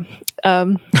 Damn.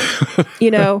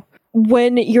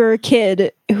 When you're a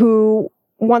kid who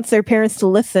wants their parents to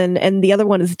listen and the other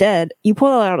one is dead, you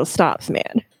pull it out of stops,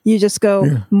 man. You just go,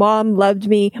 yeah. Mom loved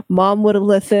me. Mom would have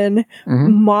listened.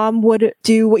 Mm-hmm. Mom would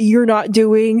do what you're not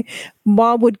doing.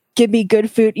 Mom would give me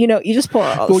good food. You just pull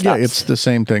out all the stops. Well, yeah, it's the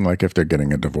same thing like if they're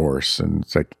getting a divorce and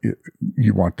it's like,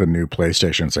 you want the new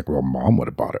PlayStation. It's like, well, Mom would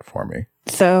have bought it for me.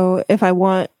 So if I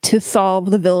want to solve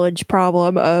the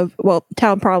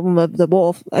town problem of the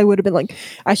wolf, I would have been like,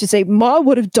 I should say, Mom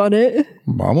would have done it.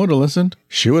 Mom would have listened.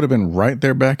 She would have been right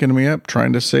there backing me up,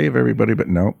 trying to save everybody. But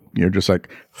no, you're just like,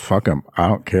 fuck him. I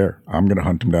don't care. I'm going to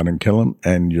hunt him down and kill him.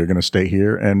 And you're going to stay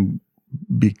here and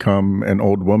become an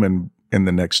old woman in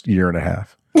the next year and a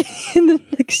half. In the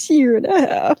next year and a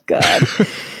half, God.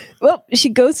 Well, she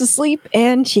goes to sleep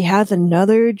and she has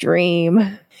another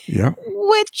dream. Yeah.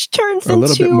 Which turns into... a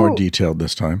little bit more detailed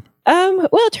this time.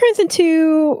 It turns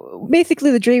into...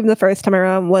 basically, the dream the first time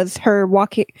around was her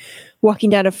walking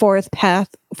down a forest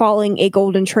path, following a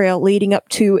golden trail leading up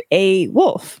to a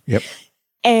wolf. Yep.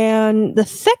 And the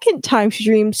second time she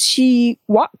dreams, she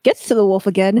gets to the wolf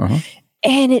again,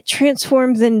 and it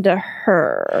transforms into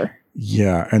her.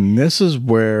 Yeah, and this is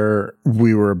where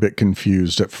we were a bit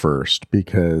confused at first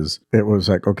because it was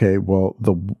like, okay, well,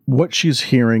 what she's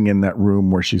hearing in that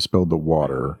room where she spilled the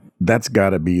water, that's got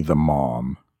to be the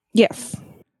mom. Yes.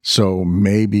 So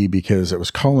maybe because it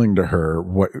was calling to her,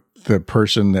 what the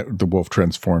person that the wolf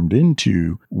transformed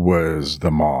into was the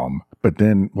mom. But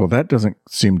then, well, that doesn't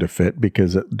seem to fit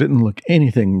because it didn't look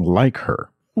anything like her.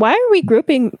 Why are we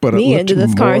grouping me into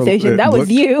this conversation? That was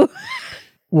you.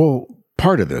 Well,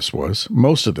 most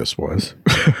of this was.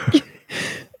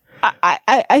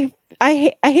 I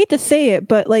hate to say it,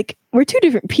 but like we're two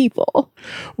different people.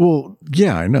 Well,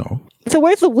 yeah, I know. So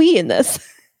where's the we in this?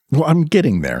 Well, I'm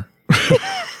getting there.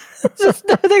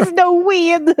 There's no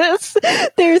we in this.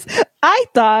 I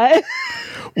thought.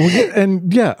 Well, yeah,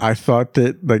 and yeah, I thought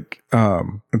that like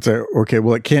it's like, okay,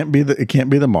 well, it can't be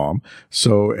the mom,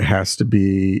 so it has to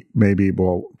be maybe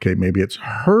it's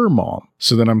her mom.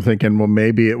 So then I'm thinking, well,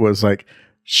 maybe it was like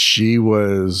she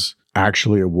was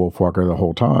actually a wolf walker the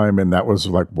whole time, and that was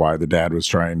like why the dad was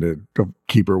trying to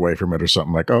keep her away from it or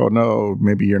something, like, oh no,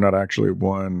 maybe you're not actually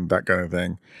one, that kind of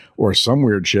thing, or some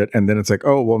weird shit. And then it's like,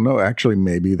 oh well, no, actually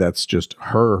maybe that's just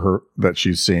her that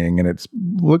she's seeing, and it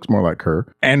looks more like her.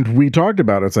 And we talked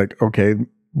about it. It's like, okay,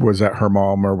 was that her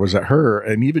mom or was that her?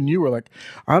 And even you were like,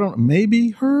 I don't,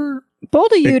 maybe her.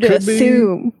 Bold of you to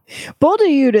assume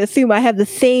I have the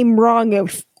same wrong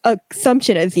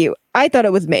assumption as you. I thought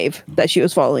it was Maeve that she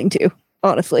was following to,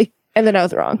 honestly. And then I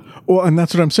was wrong. Well, and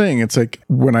that's what I'm saying. It's like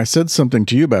when I said something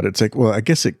to you about it, it's like, well, I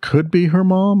guess it could be her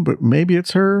mom, but maybe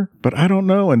it's her, but I don't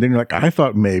know. And then you're like, I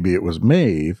thought maybe it was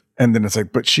Maeve. And then it's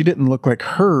like, but she didn't look like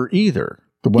her either.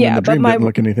 The one in the dream didn't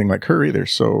look anything like her either.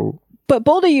 So... But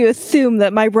bold of you assume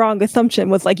that my wrong assumption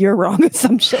was like your wrong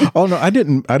assumption. Oh no, I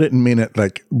didn't mean it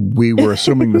like we were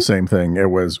assuming the same thing. It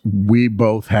was we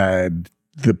both had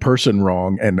the person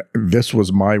wrong and this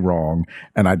was my wrong,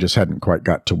 and I just hadn't quite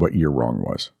got to what your wrong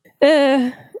was.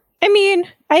 I mean,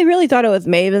 I really thought it was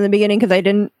Maeve in the beginning because I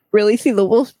didn't really see the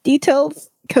wolf details,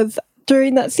 because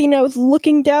during that scene I was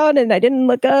looking down and I didn't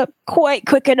look up quite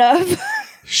quick enough.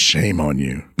 Shame on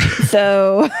you.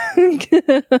 So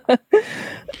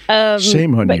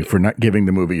shame on you for not giving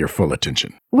the movie your full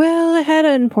attention. Well, it had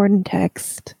an important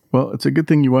text. Well, it's a good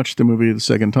thing you watched the movie the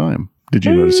second time. Did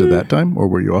you notice it that time, or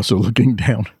were you also looking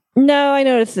down? No, I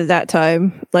noticed it that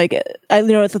time. Like, I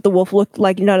noticed that the wolf looked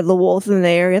like none of the wolves in the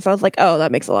area, so I was like, oh,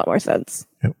 that makes a lot more sense.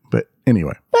 Yeah, but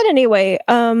anyway,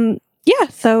 yeah,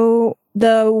 so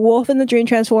the wolf in the dream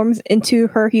transforms into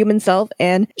her human self,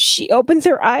 and she opens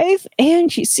her eyes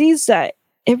and she sees that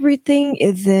everything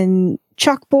is in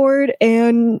chalkboard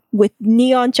and with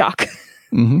neon chalk.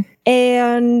 Mm-hmm.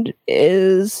 And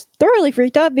is thoroughly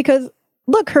freaked out because,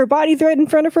 look, her body's right in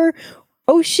front of her.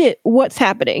 Oh shit, what's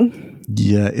happening?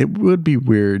 Yeah, it would be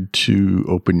weird to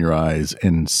open your eyes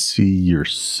and see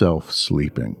yourself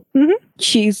sleeping. Mm-hmm.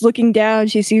 She's looking down,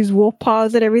 she sees wolf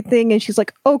paws and everything, and she's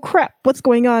like, oh crap, what's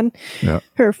going on? Yeah.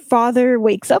 Her father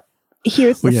wakes up,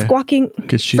 hears the squawking.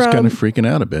 Because she's kind of freaking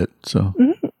out a bit, so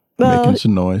making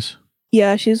some noise.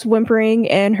 Yeah, she's whimpering,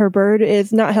 and her bird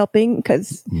is not helping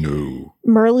because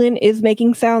Merlin is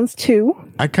making sounds too.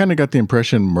 I kind of got the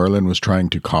impression Merlin was trying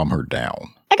to calm her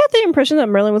down. I got the impression that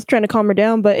Merlin was trying to calm her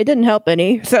down, but it didn't help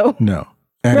any. So no.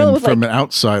 And from an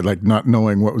outside, like not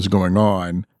knowing what was going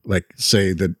on, like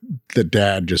say the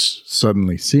dad just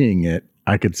suddenly seeing it,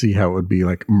 I could see how it would be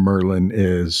like Merlin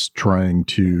is trying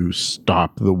to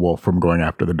stop the wolf from going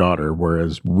after the daughter,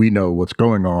 whereas we know what's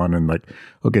going on and like,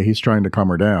 okay, he's trying to calm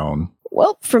her down.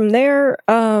 Well, from there,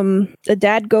 the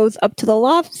dad goes up to the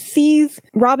loft, sees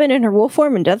Robin in her wolf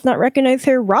form and does not recognize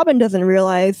her. Robin doesn't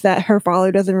realize that her father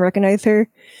doesn't recognize her.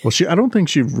 Well, I don't think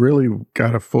she really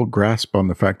got a full grasp on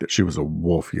the fact that she was a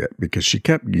wolf yet, because she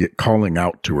kept calling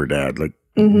out to her dad, like,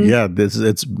 yeah,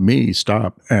 it's me,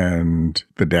 stop. And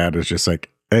the dad is just like,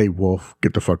 hey, wolf,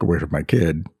 get the fuck away from my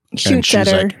kid. Shoots at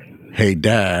her. Like, hey,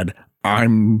 dad,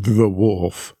 I'm the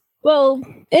wolf. Well,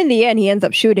 in the end, he ends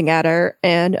up shooting at her,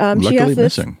 and she has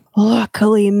this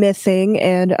luckily missing,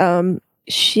 and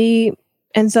she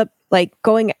ends up like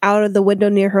going out of the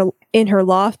window in her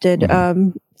loft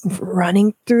and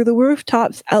running through the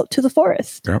rooftops out to the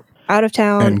forest, out of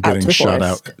town, and getting out to the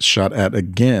forest. shot at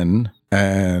again,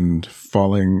 and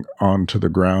falling onto the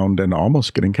ground and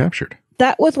almost getting captured.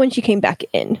 That was when she came back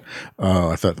in. Oh,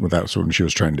 I thought that was when she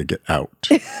was trying to get out.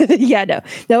 Yeah, no.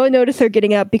 No one noticed her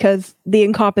getting out because the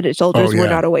incompetent soldiers were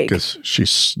not awake. Because she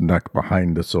snuck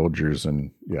behind the soldiers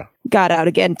and, got out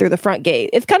again through the front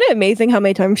gate. It's kind of amazing how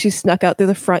many times she snuck out through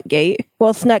the front gate.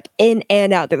 Well, snuck in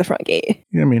and out through the front gate.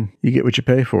 Yeah, I mean, you get what you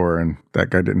pay for, and that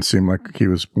guy didn't seem like he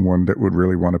was one that would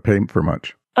really want to pay for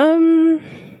much.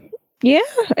 Yeah,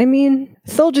 I mean,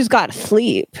 soldiers gotta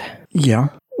sleep. Yeah.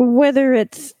 Whether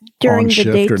it's during the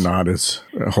day or not is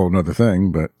a whole nother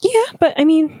thing, but yeah, but I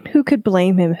mean, who could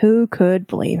blame him?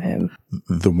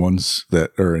 The ones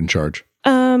that are in charge.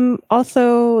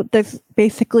 Also, there's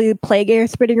basically plague air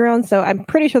spreading around, so I'm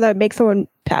pretty sure that would make someone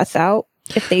pass out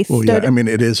if they stood. Well, yeah, I mean,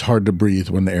 it is hard to breathe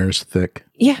when the air is thick.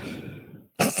 Yeah.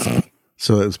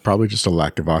 So it's probably just a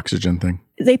lack of oxygen thing.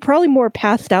 They probably more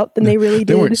passed out than they really did.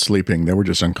 They weren't sleeping. They were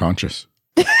just unconscious.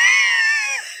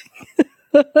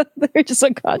 They were just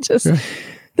unconscious. Yeah.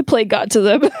 The plague got to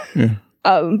them. Yeah.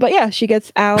 But yeah, she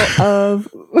gets out of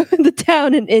the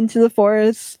town and into the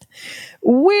forest,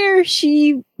 where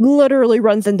she literally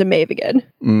runs into Maeve again.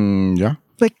 Yeah.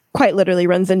 Like, quite literally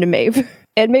runs into Maeve.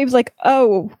 And Maeve's like,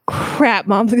 oh, crap,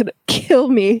 Mom's gonna kill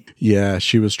me. Yeah,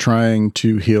 she was trying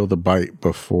to heal the bite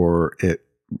before it,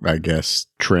 I guess,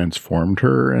 transformed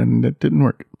her, and it didn't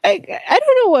work. I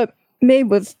don't know what Maeve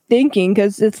was thinking,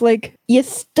 because it's like, you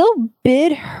still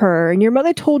bit her, and your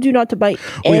mother told you not to bite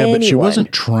anyone. Yeah, but she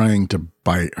wasn't trying to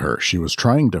bite her. She was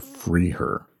trying to free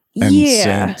her. And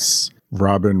since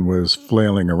Robin was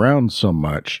flailing around so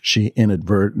much, she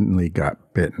inadvertently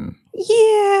got bitten.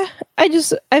 Yeah,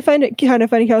 I find it kind of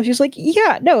funny how she's like,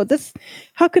 yeah, no,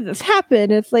 how could this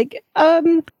happen? It's like,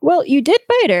 well, you did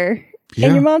bite her. Yeah.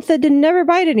 And your mom said to never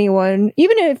bite anyone,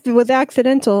 even if it was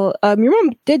accidental. Your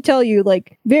mom did tell you,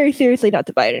 like, very seriously not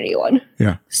to bite anyone.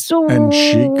 Yeah. So, and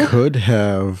she could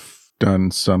have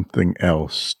done something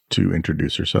else to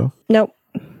introduce herself. Nope.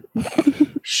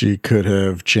 She could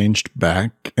have changed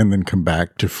back and then come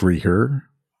back to free her.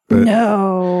 But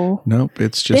nope,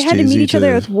 it's just they had to meet each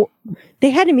other as they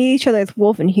had to meet each other as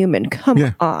wolf and human.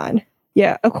 Come on.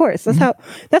 Yeah, of course. That's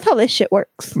how this shit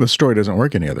works. The story doesn't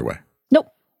work any other way. Nope.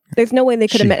 There's no way they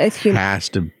could have met as human. Has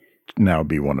to now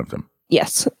be one of them.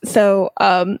 Yes. So,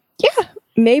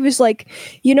 Maeve is like,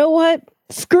 you know what?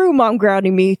 Screw Mom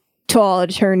grounding me to all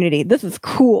eternity. This is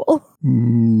cool.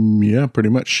 Yeah, pretty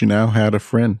much. She now had a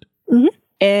friend. Mm-hmm.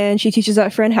 And she teaches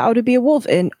that friend how to be a wolf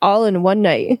all in one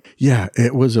night. Yeah,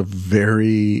 it was a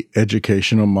very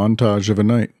educational montage of a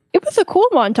night. It was a cool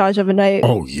montage of a night.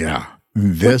 Oh, yeah.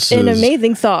 This is an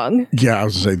amazing song. Yeah, I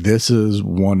was going to say, this is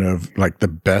one of like the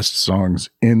best songs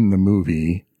in the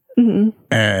movie. Mm-hmm.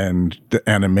 And the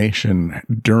animation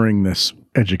during this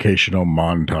educational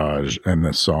montage and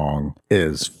the song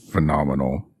is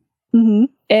phenomenal. Mm-hmm.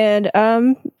 And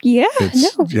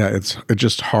it's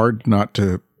just hard not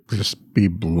to just be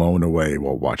blown away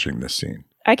while watching this scene.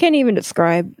 I can't even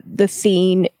describe the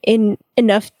scene in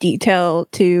enough detail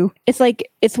to. It's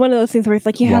like it's one of those things where it's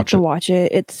like you have to watch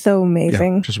it. It's so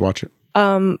amazing. Yeah, just watch it.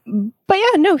 But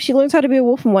yeah, no, she learns how to be a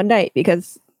wolf in one night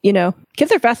because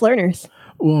kids are fast learners.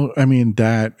 Well, I mean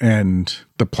that, and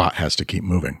the plot has to keep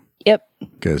moving. Yep.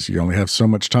 Because you only have so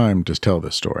much time to tell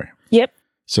this story. Yep.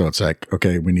 So it's like,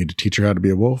 okay, we need to teach her how to be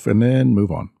a wolf, and then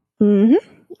move on. Mm-hmm.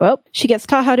 Well, she gets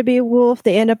taught how to be a wolf.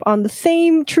 They end up on the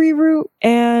same tree root,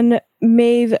 and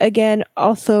Maeve again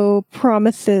also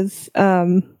promises,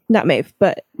 not Maeve,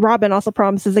 but Robin also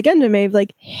promises again to Maeve,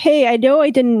 like, hey,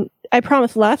 I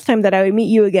promised last time that I would meet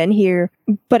you again here,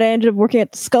 but I ended up working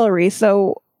at the scullery,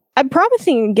 so I'm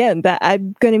promising again that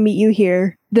I'm going to meet you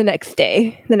here the next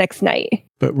night.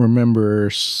 But remember,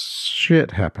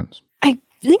 shit happens. I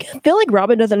feel like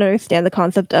Robin doesn't understand the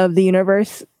concept of the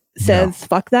universe says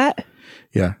fuck that.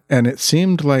 Yeah, and it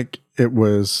seemed like it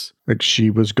was like she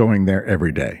was going there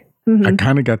every day. Mm-hmm. I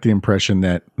kind of got the impression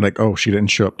that like, oh, she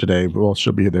didn't show up today, well,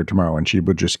 she'll be there tomorrow, and she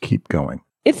would just keep going.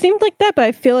 It seemed like that, but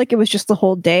I feel like it was just the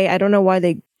whole day. I don't know why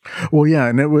they... Well, yeah,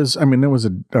 and there was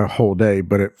a whole day,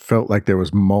 but it felt like there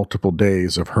was multiple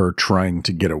days of her trying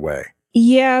to get away.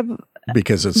 Yeah.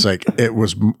 Because it's like,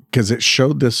 because it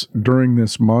showed this during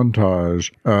this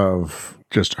montage of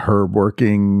just her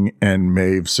working and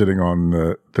Maeve sitting on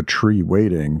the tree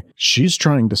waiting. She's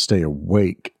trying to stay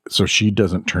awake so she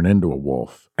doesn't turn into a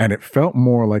wolf. And it felt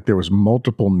more like there was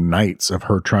multiple nights of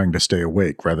her trying to stay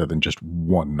awake rather than just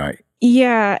one night.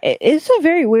 Yeah, it's a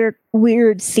very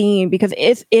weird scene because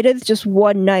it is just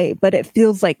one night, but it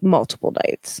feels like multiple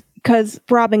nights. Because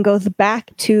Robin goes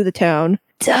back to the town,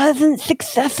 doesn't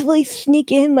successfully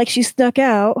sneak in like she snuck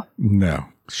out. No,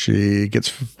 she gets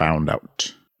found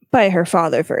out. By her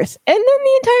father first, and then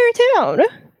the entire town.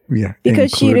 Yeah,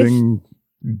 because including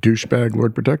douchebag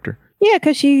Lord Protector. Yeah,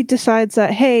 because she decides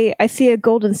that, hey, I see a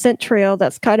golden scent trail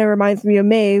that's kind of reminds me of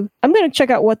Maeve. I'm going to check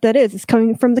out what that is. It's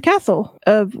coming from the castle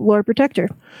of Lord Protector.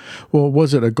 Well,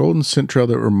 was it a golden scent trail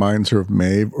that reminds her of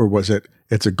Maeve, or was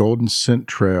it's a golden scent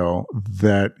trail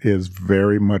that is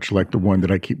very much like the one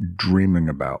that I keep dreaming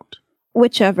about?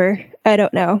 Whichever. I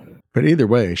don't know. But either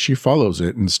way, she follows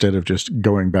it instead of just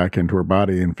going back into her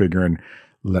body and figuring,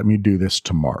 let me do this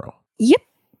tomorrow. Yep.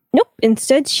 Nope.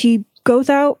 Instead, she goes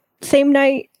out same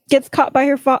night, gets caught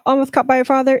by almost caught by her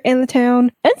father in the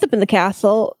town, ends up in the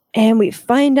castle, and we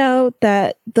find out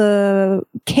that the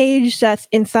cage that's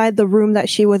inside the room that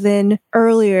she was in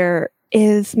earlier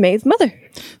is Maeve's mother.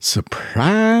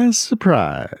 Surprise,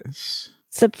 surprise.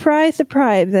 Surprise,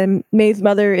 surprise. And Maeve's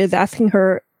mother is asking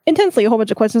her intensely a whole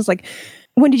bunch of questions like,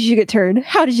 when did you get turned?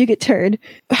 How did you get turned?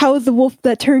 How is the wolf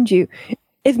that turned you?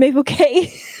 Is Maeve okay?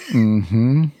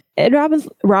 Mm-hmm. And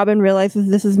Robin realizes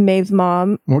this is Maeve's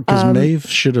mom. Well, because Maeve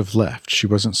should have left. She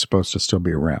wasn't supposed to still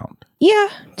be around. Yeah,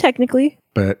 technically.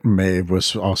 But Maeve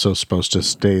was also supposed to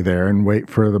stay there and wait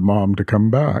for the mom to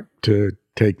come back to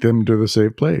take them to the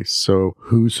safe place. So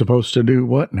who's supposed to do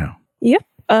what now? Yep.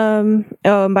 Oh,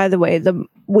 and by the way,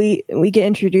 we get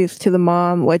introduced to the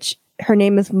mom, which her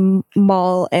name is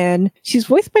Moll, and she's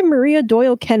voiced by Maria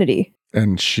Doyle Kennedy.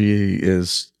 And she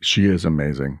is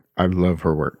amazing. I love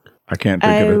her work. I can't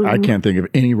think of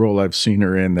any role I've seen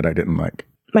her in that I didn't like.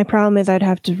 My problem is I'd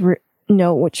have to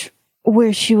know what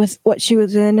she was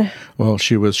in. Well,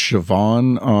 she was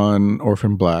Siobhan on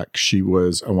Orphan Black. She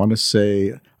was, I want to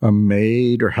say, a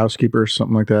maid or housekeeper or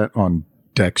something like that on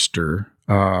Dexter.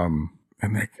 And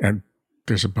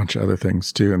there's a bunch of other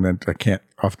things too, and then I can't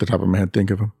off the top of my head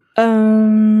think of them.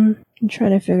 I'm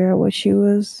trying to figure out what she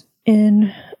was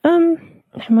in. I'm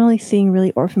only seeing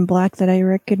really Orphan Black that I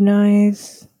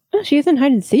recognize. Oh, she's in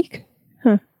Hide and Seek.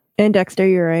 Huh. And Dexter,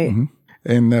 you're right.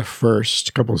 Mm-hmm. In the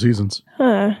first couple of seasons.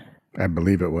 Huh. I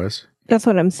believe it was. That's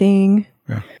what I'm seeing.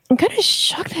 Yeah. I'm kind of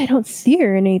shocked that I don't see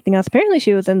her in anything else. Apparently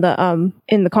she was in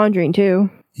the Conjuring too.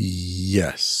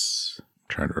 Yes. I'm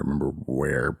trying to remember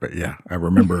where, but yeah, I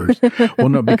remember. Well,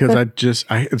 no, because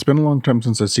it's been a long time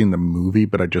since I've seen the movie,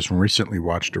 but I just recently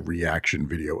watched a reaction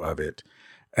video of it.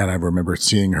 And I remember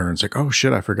seeing her and it's like, oh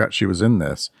shit, I forgot she was in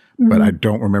this. Mm-hmm. But I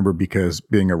don't remember because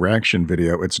being a reaction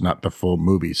video, it's not the full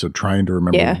movie. So trying to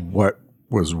remember what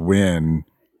was when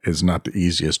is not the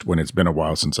easiest when it's been a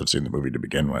while since I've seen the movie to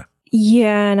begin with.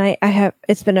 Yeah, and I have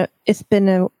it's been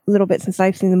a little bit since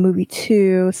I've seen the movie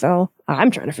too. So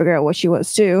I'm trying to figure out what she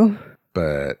was too.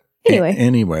 But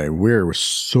anyway, we're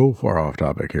so far off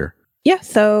topic here. Yeah,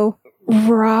 so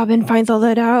Robin finds all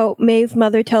that out. Maeve's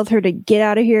mother tells her to get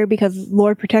out of here because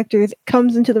Lord Protector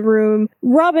comes into the room.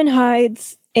 Robin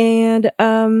hides, and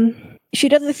she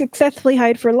doesn't successfully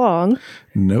hide for long.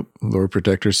 Nope. Lord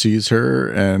Protector sees her,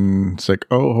 and it's like,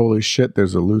 oh, holy shit,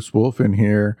 there's a loose wolf in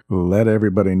here. Let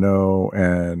everybody know.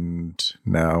 And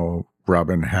now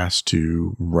Robin has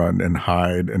to run and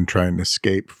hide and try and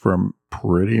escape from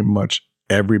pretty much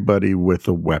everybody with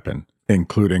a weapon,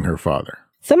 including her father.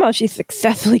 Somehow she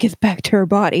successfully gets back to her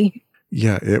body.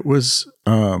 Yeah, it was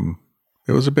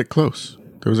a bit close.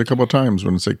 There was a couple of times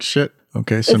when it's like, shit,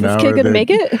 okay, so now... Is this kid going to make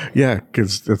it? Yeah,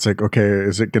 because it's like, okay,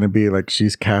 is it going to be like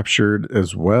she's captured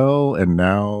as well? And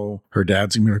now her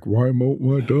dad's going to be like, why won't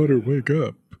my daughter wake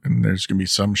up? And there's going to be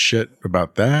some shit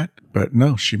about that. But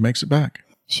no, she makes it back.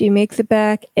 She makes it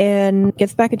back and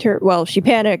gets back into her... Well, she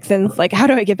panics and it's like, how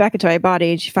do I get back into my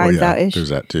body? And she finds out... There's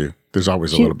that too. There's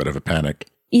always a little bit of a panic.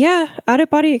 Yeah,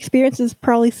 out-of-body experiences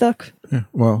probably suck. Yeah,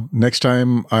 well, next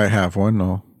time I have one,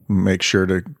 I'll make sure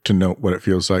to note what it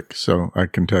feels like so I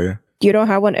can tell you. You don't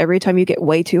have one every time you get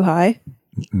way too high?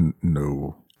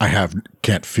 No. I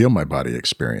can't feel my body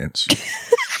experience.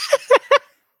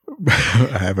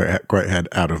 I haven't quite had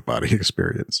out-of-body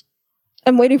experience.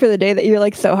 I'm waiting for the day that you're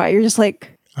like so high. You're just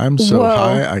like, I'm so whoa.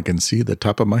 High I can see the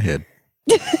top of my head.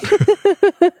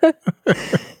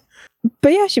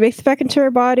 But yeah, she makes it back into her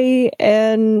body,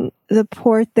 and the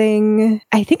poor thing,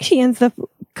 I think she ends up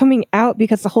coming out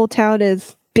because the whole town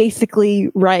is basically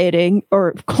rioting,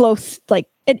 or close, like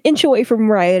an inch away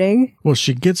from rioting. Well,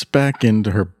 she gets back into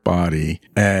her body,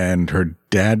 and her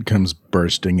dad comes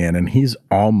bursting in, and he's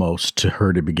almost to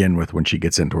her to begin with when she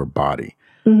gets into her body.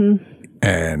 Mm-hmm.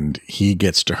 And he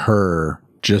gets to her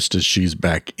just as she's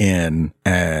back in,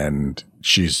 and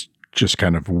she's just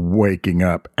kind of waking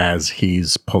up as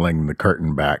he's pulling the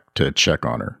curtain back to check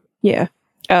on her. Yeah.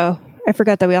 Oh, I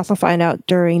forgot that we also find out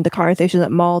during the conversation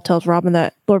that Moll tells Robin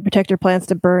that Lord Protector plans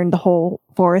to burn the whole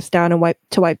forest down and wipe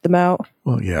them out.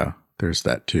 Well, yeah, there's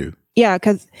that too. Yeah,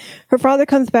 because her father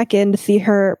comes back in to see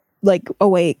her, like,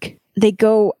 awake. They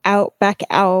go back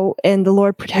out, and the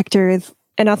Lord Protector is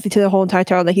announcing to the whole entire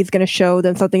town that he's going to show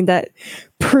them something that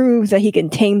proves that he can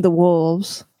tame the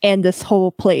wolves and this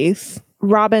whole place.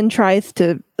 Robin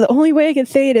the only way I can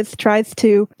say it is tries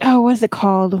to, what is it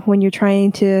called when you're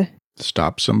trying to...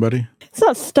 Stop somebody? It's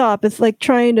not stop, it's like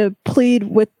trying to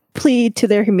plead to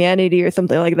their humanity or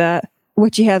something like that,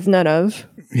 which he has none of.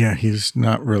 Yeah, he's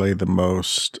not really the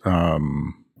most...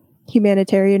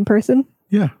 humanitarian person?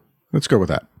 Yeah, let's go with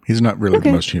that. He's not really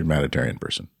the most humanitarian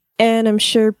person. And I'm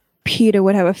sure Peeta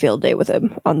would have a field day with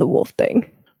him on the wolf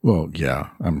thing. Well, yeah,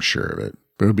 I'm sure of it.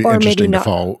 It would be interesting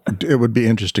It would be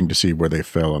interesting to see where they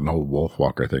fell on the whole wolf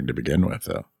walker thing to begin with,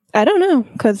 though. I don't know,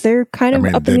 because they're kind of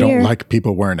up in the air. They don't like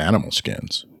people wearing animal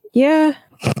skins. Yeah.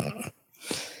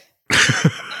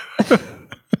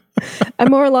 I'm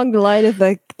more along the line of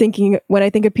like thinking when I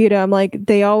think of PETA, I'm like,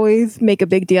 they always make a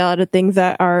big deal out of things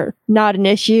that are not an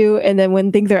issue. And then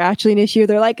when things are actually an issue,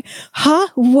 they're like, huh?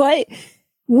 What?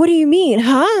 What do you mean?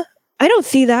 Huh? I don't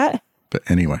see that. But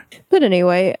anyway,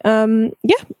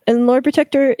 yeah. And Lord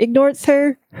Protector ignores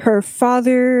her. Her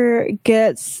father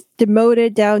gets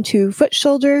demoted down to foot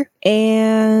soldier,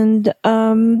 and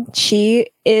she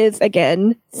is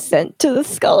again sent to the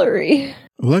scullery.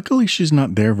 Luckily, she's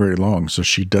not there very long, so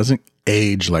she doesn't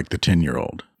age like the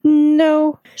 10-year-old.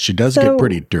 No. She does get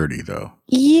pretty dirty, though.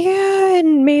 Yeah,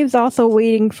 and Maeve's also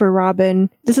waiting for Robin.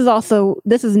 This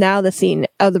is now the scene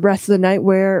of the rest of the night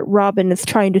where Robin is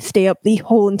trying to stay up the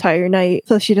whole entire night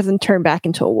so she doesn't turn back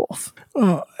into a wolf.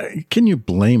 Oh, can you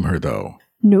blame her, though?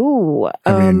 No.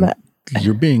 I mean,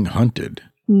 you're being hunted.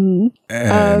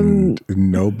 And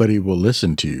nobody will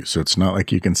listen to you. So it's not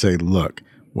like you can say, look,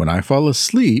 when I fall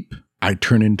asleep, I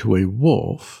turn into a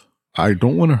wolf. I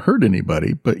don't want to hurt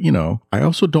anybody, but, I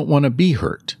also don't want to be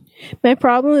hurt. My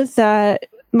problem is that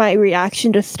my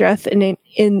reaction to stress and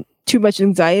in too much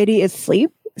anxiety is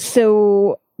sleep.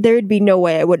 So there would be no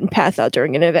way I wouldn't pass out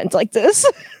during an event like this.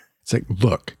 It's like,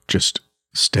 look, just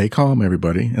stay calm,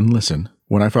 everybody, and listen.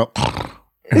 When I felt,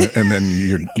 and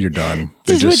then you're done.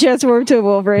 Just transform to a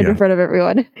wolf right in front of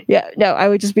everyone. Yeah, no, I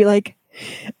would just be like,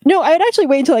 no, I'd actually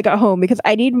wait until I got home because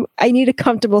I need a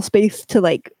comfortable space to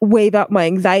like wave out my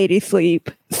anxiety sleep.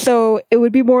 So it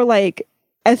would be more like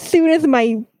as soon as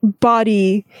my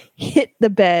body hit the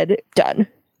bed, done.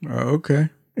 Okay,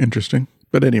 interesting.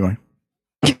 But anyway,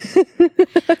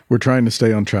 we're trying to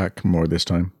stay on track more this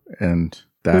time, and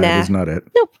that is not it.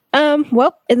 Nope.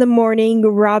 Well, in the morning,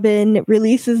 Robin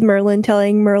releases Merlin,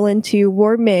 telling Merlin to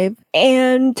warn Maeve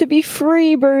and to be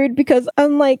free, bird, because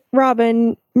unlike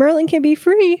Robin, Merlin can be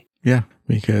free. Yeah,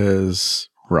 because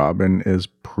Robin is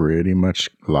pretty much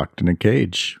locked in a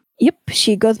cage. Yep,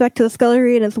 she goes back to the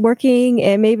scullery and is working,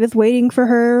 and Maeve is waiting for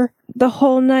her the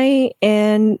whole night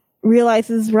and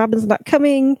realizes Robin's not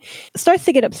coming, starts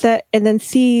to get upset, and then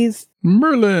sees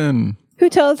Merlin, who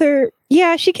tells her,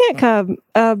 yeah, she can't come,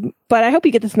 but I hope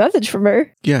you get this message from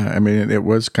her. Yeah, I mean, it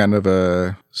was kind of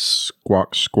a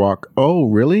squawk, squawk. Oh,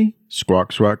 really?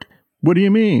 Squawk, squawk. What do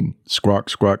you mean? Squawk,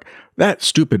 squawk. That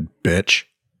stupid bitch.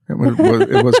 It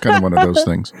was kind of one of those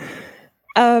things.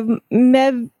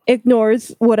 Maeve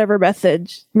ignores whatever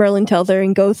message Merlin tells her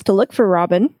and goes to look for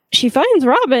Robin. She finds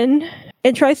Robin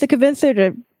and tries to convince her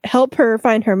to help her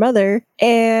find her mother,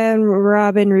 and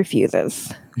Robin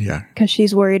refuses. Yeah. Because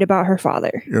she's worried about her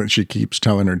father. She keeps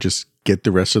telling her, just get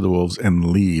the rest of the wolves and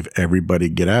leave. Everybody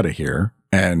get out of here.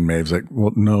 And Maeve's like,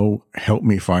 well, no, help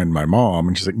me find my mom.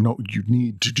 And she's like, no, you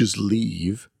need to just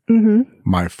leave. Mm-hmm.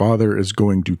 My father is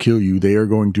going to kill you. They are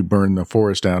going to burn the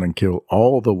forest down and kill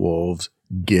all the wolves.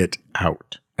 Get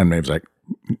out. And Maeve's like,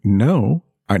 no,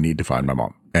 I need to find my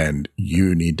mom. And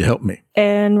you need to help me.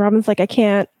 And Robin's like, I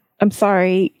can't. I'm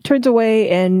sorry. Turns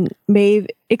away, and Maeve,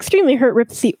 extremely hurt,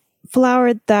 rips the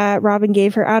flower that Robin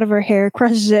gave her out of her hair,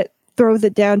 crushes it, throws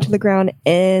it down to the ground,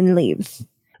 and leaves.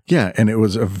 Yeah, and it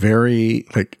was a very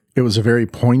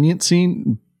poignant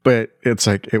scene, but it's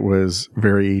like it was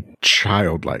very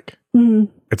childlike.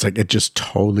 Mm-hmm. It's like it just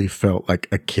totally felt like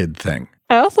a kid thing.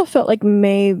 I also felt like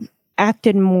Maeve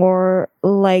acted more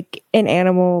like an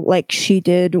animal like she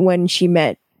did when she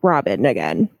met Robin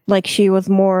again. Like she was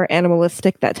more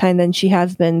animalistic that time than she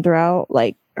has been throughout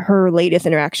like her latest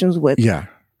interactions with Robin.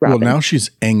 Well, now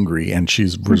she's angry and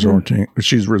she's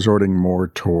resorting more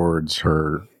towards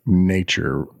her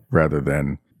nature rather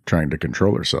than trying to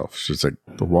control herself. She's like,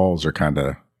 the walls are kind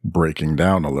of breaking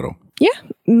down a little. Yeah.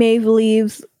 Maeve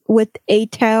leaves with a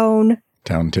town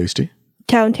tasty,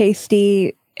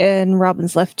 and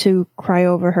Robin's left to cry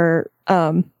over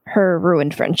her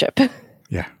ruined friendship.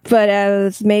 Yeah. But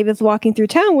as Maeve is walking through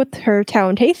town with her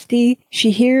town tasty,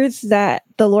 she hears that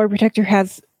the Lord Protector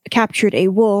has captured a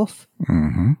wolf,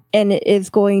 mm-hmm. and is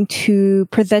going to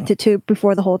present it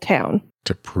before the whole town.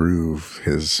 To prove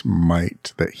his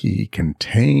might, that he can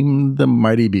tame the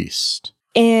mighty beast.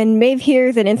 And Maeve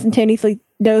hears and instantaneously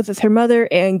knows it's her mother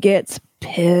and gets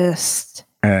pissed.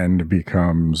 And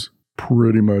becomes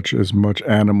pretty much as much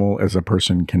animal as a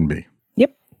person can be.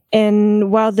 Yep.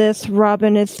 And while this,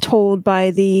 Robin is told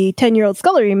by the 10-year-old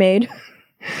scullery maid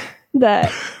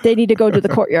that they need to go to the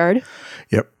courtyard.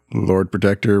 Yep. Lord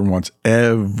Protector wants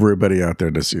everybody out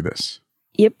there to see this.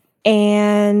 Yep.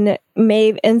 And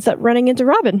Maeve ends up running into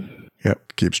Robin.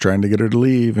 Yep. Keeps trying to get her to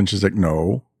leave. And she's like,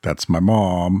 no, that's my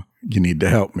mom. You need to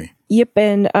help me. Yep.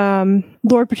 And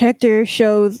Lord Protector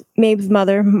shows Maeve's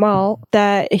mother, Mal,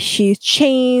 that she's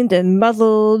chained and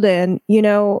muzzled. And,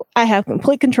 I have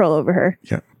complete control over her.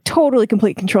 Yep. totally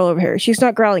complete control over her. She's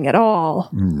not growling at all.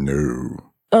 No.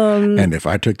 And if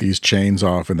I took these chains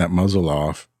off and that muzzle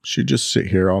off, she'd just sit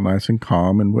here all nice and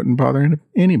calm and wouldn't bother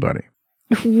anybody.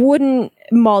 Wouldn't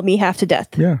maul me half to death.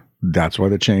 Yeah. That's why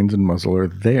the chains and muzzle are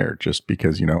there, just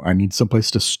because, I need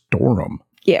someplace to store them.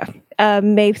 Yeah.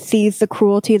 Maeve sees the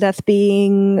cruelty that's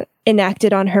being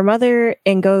enacted on her mother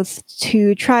and goes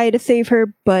to try to save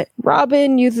her, but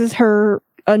Robin uses her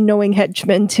unknowing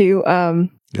henchmen to...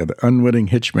 the unwitting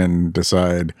hitchmen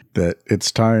decide that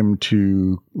it's time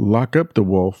to lock up the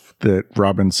wolf that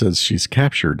Robin says she's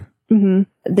captured. Mm-hmm.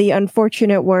 The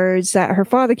unfortunate words that her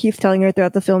father keeps telling her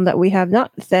throughout the film that we have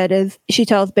not said is, she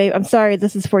tells Babe, I'm sorry,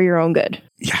 this is for your own good.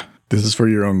 Yeah, this is for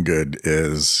your own good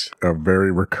is a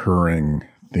very recurring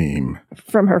theme.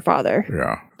 From her father.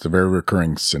 Yeah, it's a very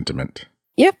recurring sentiment.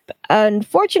 Yep.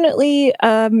 Unfortunately,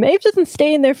 Maeve doesn't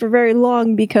stay in there for very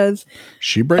long because...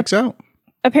 She breaks out.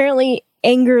 Apparently,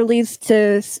 anger leads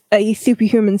to a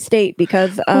superhuman state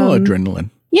because... adrenaline.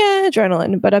 Yeah,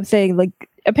 adrenaline. But I'm saying,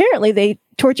 apparently they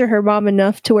torture her mom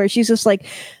enough to where she's just like,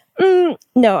 no,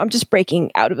 I'm just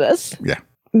breaking out of this. Yeah.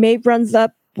 Maeve runs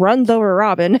over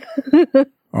Robin.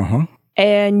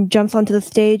 And jumps onto the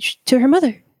stage to her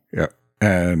mother. Yeah.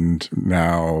 And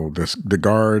now the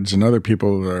guards and other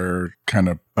people are kind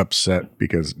of upset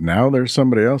because now there's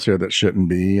somebody else here that shouldn't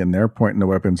be, and they're pointing the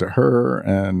weapons at her.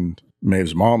 And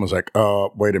Maeve's mom was like,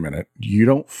 wait a minute. You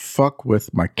don't fuck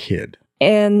with my kid.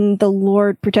 And the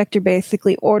Lord Protector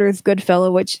basically orders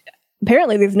Goodfellow, which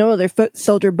apparently there's no other foot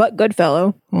soldier but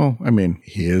Goodfellow. Well, I mean,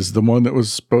 he is the one that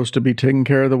was supposed to be taking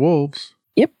care of the wolves.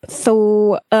 Yep.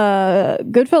 So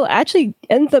Goodfellow actually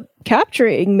ends up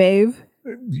capturing Maeve.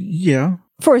 Yeah.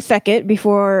 For a second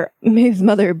before Maeve's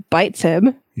mother bites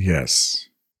him. Yes.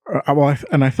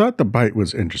 And I thought the bite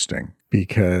was interesting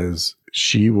because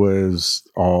she was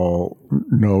all,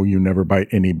 no, you never bite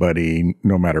anybody,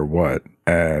 no matter what.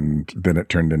 And then it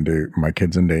turned into my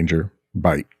kid's in danger,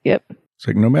 bite. Yep. It's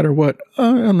like, no matter what,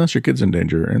 unless your kid's in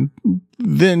danger, and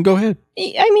then go ahead.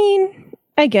 I mean,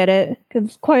 I get it.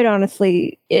 Because quite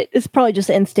honestly, it's probably just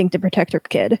instinct to protect her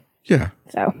kid. Yeah.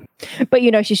 So, but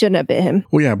she shouldn't have bit him.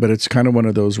 Well, yeah, but it's kind of one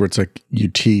of those where it's like you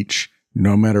teach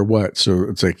no matter what. So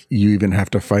it's like you even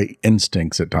have to fight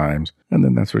instincts at times. And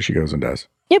then that's what she goes and does.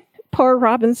 Yep. Poor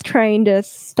Robin's trying to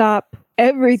stop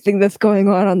everything that's going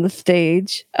on the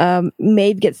stage.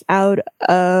 Maeve gets out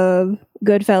of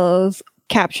Goodfellow's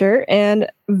capture and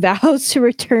vows to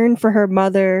return for her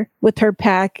mother with her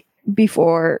pack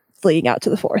before fleeing out to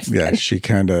the forest. Yeah, again. She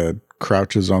kind of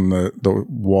crouches on the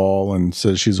wall and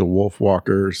says she's a wolf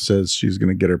walker, says she's going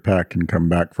to get her pack and come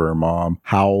back for her mom,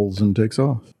 howls and takes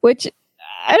off. Which,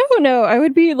 I don't know, I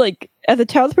would be like, as a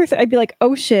townsperson, I'd be like,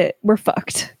 oh shit, we're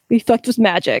fucked. We fucked with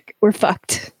magic. We're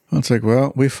fucked. It's like,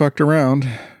 well, we fucked around.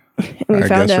 I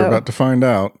guess we're about to find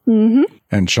out. Mm-hmm.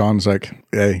 And Sean's like,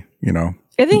 hey,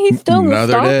 I think he's still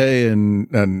another day and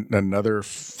another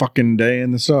fucking day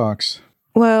in the socks.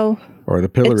 Well, or the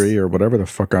pillory or whatever the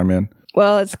fuck I'm in.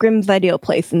 Well, it's Grimm's ideal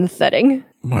place in the setting.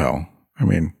 Well, I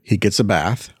mean, he gets a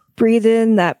bath. Breathe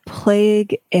in that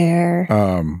plague air.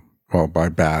 Well, by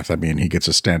bath, I mean he gets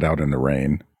to stand out in the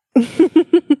rain.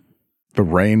 The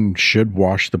rain should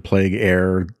wash the plague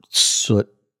air,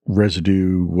 soot,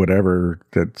 residue, whatever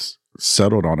that's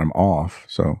settled on him off.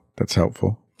 So that's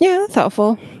helpful. Yeah, that's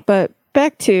helpful. But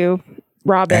back to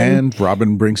Robin. And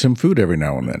Robin brings him food every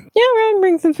now and then. Yeah, Robin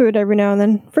brings him food every now and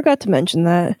then. Forgot to mention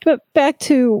that. But back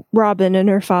to Robin and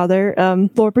her father.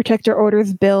 Lord Protector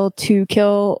orders Bill to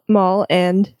kill Moll,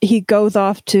 and he goes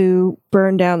off to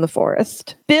burn down the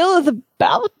forest. Bill is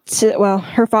about to,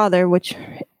 her father, which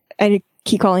I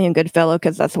keep calling him Goodfellow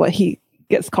because that's what he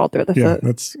gets called through the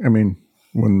foot.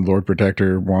 When Lord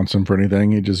Protector wants him for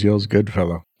anything, he just yells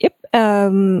Goodfellow. Yep.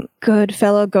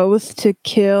 Goodfellow goes to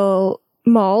kill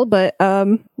Moll, but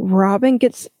Robin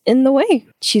gets in the way.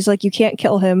 She's like, you can't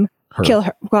kill him. Kill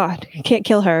her. God, you can't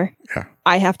kill her. Yeah.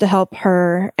 I have to help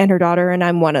her and her daughter, and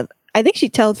I'm one of them. I think she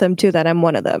tells him too that I'm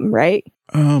one of them, right?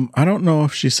 I don't know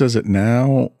if she says it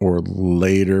now or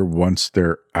later once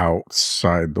they're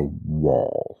outside the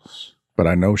walls. But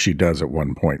I know she does at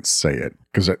one point say it.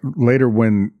 Because later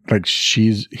when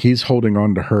he's holding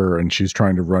on to her and she's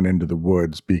trying to run into the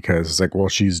woods because it's like, well,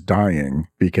 she's dying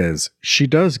because she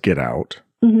does get out.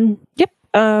 Mm-hmm. Yep.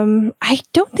 I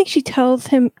don't think she tells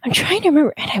him. I'm trying to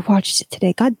remember, and I watched it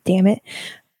today. God damn it.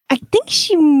 I think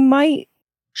she might.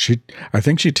 I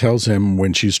think she tells him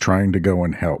when she's trying to go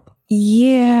and help.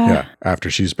 Yeah. Yeah. After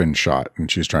she's been shot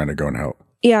and she's trying to go and help.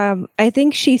 Yeah, I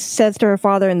think she says to her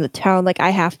father in the town, I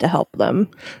have to help them,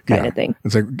 kind of thing.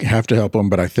 It's like, have to help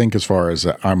them, but I think as far as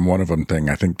I'm one of them thing,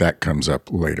 I think that comes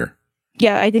up later.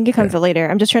 Yeah, I think it comes later.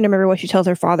 I'm just trying to remember what she tells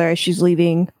her father as she's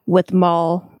leaving with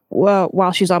Maul. Well,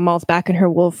 while she's on Maul's back in her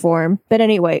wolf form. But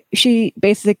anyway, she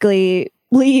basically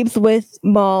leaves with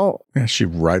Maul. Yeah, she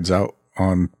rides out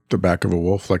on the back of a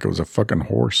wolf like it was a fucking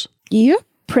horse. Yep.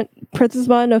 Princess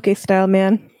Mononoke style,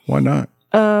 man. Why not?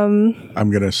 I'm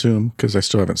going to assume, because I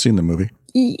still haven't seen the movie.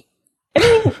 I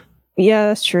mean, yeah,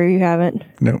 that's true. You haven't.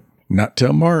 Nope. Not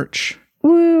till March.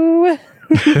 Woo.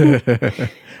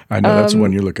 I know that's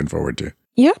one you're looking forward to.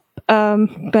 Yep.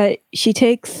 But she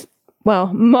takes...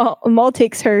 Well, Maul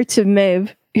takes her to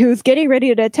Maeve, who's getting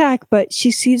ready to attack, but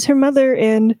she sees her mother,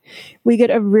 and we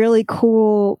get a really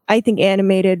cool, I think,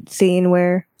 animated scene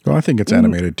where... Well, I think it's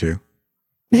animated too.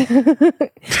 We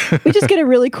just get a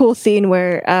really cool scene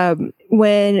where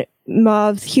when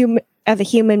Mauve's as a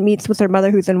human meets with her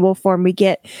mother who's in wolf form, we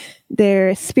get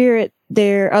their spirit,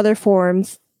 their other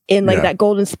forms in that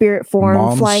golden spirit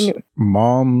form flying.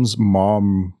 Mom's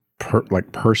mom...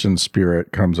 person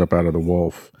spirit comes up out of the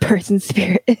wolf. Person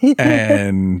spirit.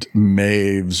 And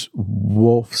Maeve's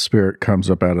wolf spirit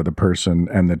comes up out of the person,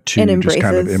 and the two just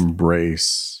kind of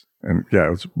embrace. And yeah,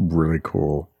 it was really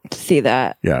cool to see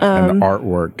that. Yeah, and the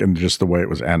artwork and just the way it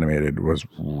was animated was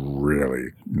really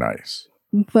nice.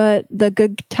 But the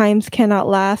good times cannot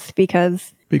last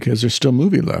because there's still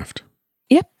movie left.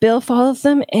 Yep, Bill follows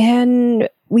them, and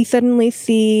we suddenly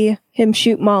see him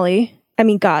shoot Maul.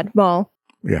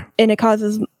 Yeah. And it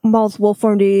causes Maul's wolf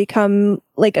form to become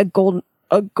like a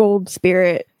gold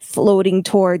spirit floating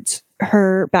towards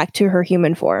her back to her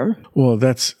human form. Well,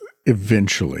 that's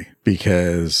eventually,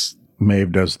 because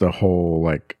Maeve does the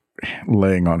whole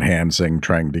laying on hands thing,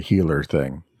 trying to heal her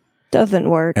thing. Doesn't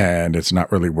work. And it's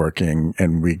not really working.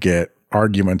 And we get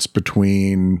arguments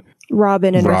between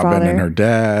Robin and her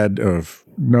dad of,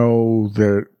 no,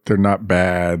 they're not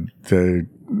bad. They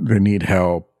need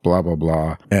help. Blah, blah,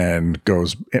 blah, and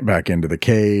goes back into the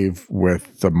cave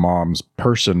with the mom's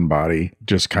person body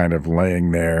just kind of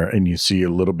laying there. And you see a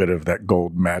little bit of that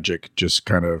gold magic just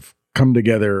kind of come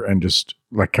together and just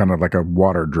kind of like a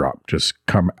water drop just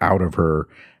come out of her.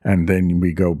 And then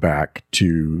we go back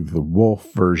to the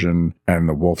wolf version, and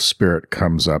the wolf spirit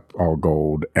comes up all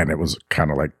gold. And it was kind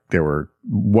of like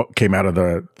what came out of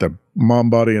the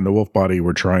mom body and the wolf body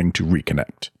were trying to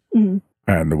reconnect. Mm-hmm.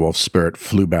 And the wolf spirit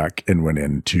flew back and went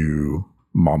into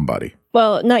mom body.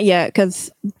 Well, not yet,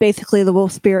 because basically the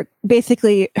wolf spirit,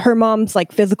 her mom's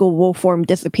physical wolf form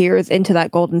disappears into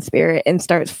that golden spirit and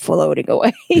starts floating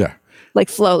away. Yeah.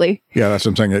 Slowly. Yeah, that's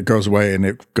what I'm saying. It goes away and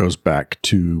it goes back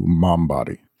to mom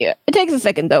body. Yeah. It takes a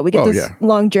second, though. We get this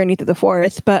long journey through the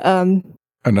forest, but...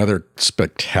 Another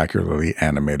spectacularly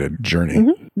animated journey.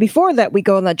 Mm-hmm. Before that, we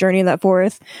go on that journey in that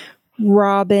forest.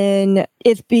 Robin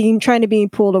is trying to be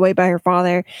pulled away by her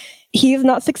father. He is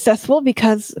not successful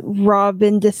because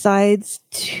Robin decides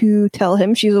to tell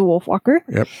him she's a wolf walker.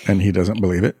 Yep, and he doesn't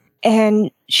believe it. And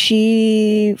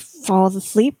she falls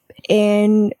asleep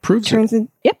and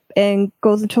and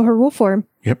goes into her wolf form.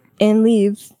 Yep, and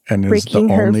leaves. And is the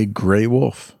only gray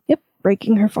wolf. Yep,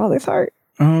 breaking her father's heart.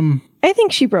 I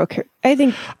think she broke her. I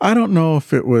don't know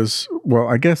if it was, well,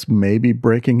 I guess maybe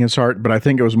breaking his heart, but I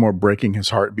think it was more breaking his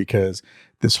heart because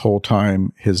this whole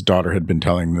time his daughter had been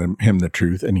telling him the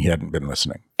truth and he hadn't been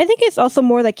listening. I think it's also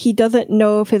more he doesn't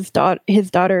know if his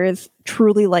daughter is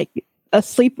truly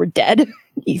asleep or dead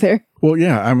either. Well,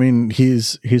 yeah, I mean,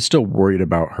 he's still worried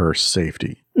about her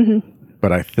safety. Mm-hmm.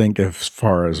 But I think as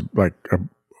far as a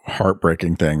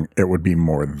heartbreaking thing, it would be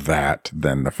more that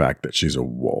than the fact that she's a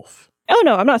wolf. Oh,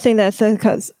 no, I'm not saying that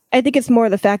because I think it's more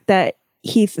the fact that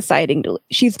she's deciding to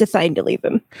leave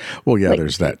him. Well, yeah,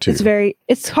 there's that too.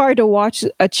 It's hard to watch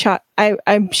a child.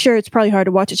 I'm sure it's probably hard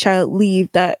to watch a child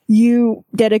leave that you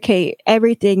dedicate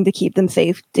everything to keep them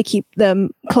safe, to keep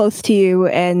them close to you,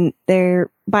 and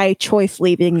they're by choice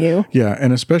leaving you. Yeah,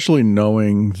 and especially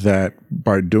knowing that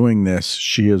by doing this,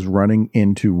 she is running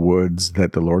into woods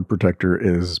that the Lord Protector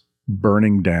is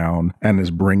burning down and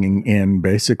is bringing in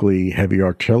basically heavy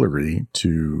artillery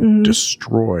to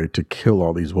destroy, to kill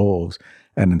all these wolves.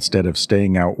 And instead of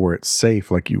staying out where it's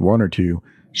safe like you want her to,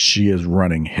 she is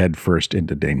running headfirst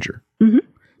into danger. Mm-hmm.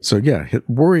 So yeah,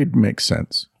 worried makes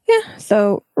sense. Yeah,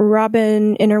 so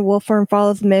Robin in her wolf form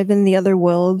follows Maeve and the other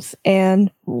wolves,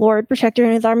 and Lord Protector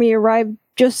and his army arrive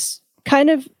just kind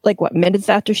of minutes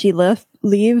after she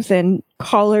leaves and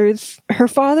collars her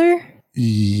father.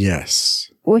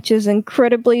 Yes. Which is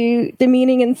incredibly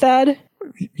demeaning and sad.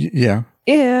 Yeah.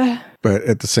 Yeah. But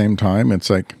at the same time, it's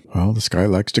this guy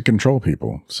likes to control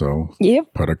people. So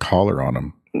put a collar on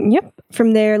him. Yep.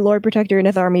 From there, Lord Protector and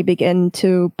his army begin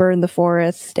to burn the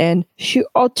forest and shoot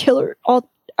artillery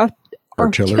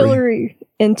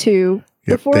into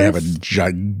Yep, they have a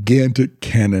gigantic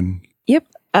cannon. Yep.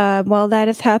 While that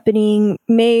is happening,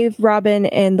 Maeve, Robin,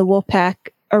 and the wolf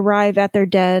pack arrive at their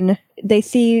den. They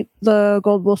see the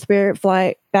gold wolf spirit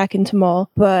fly back into Mull,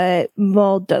 but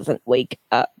Mull doesn't wake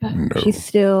up. No. She's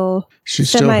still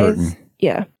hurting.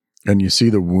 Yeah. And you see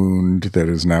the wound that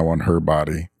is now on her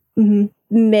body. Mm-hmm.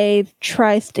 Maeve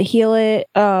tries to heal it.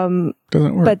 Doesn't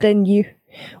work. But then we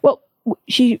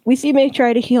see Maeve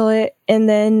try to heal it, and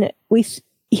then we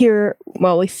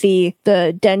see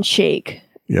the den shake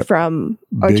from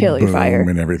artillery fire.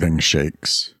 And everything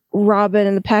shakes. Robin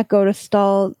and the pack go to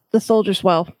stall the soldiers.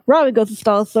 Well, Robin goes to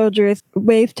stall the soldiers.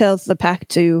 Maeve tells the pack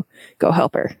to go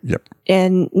help her. Yep.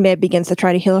 And Maeve begins to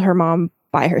try to heal her mom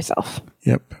by herself.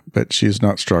 Yep. But she's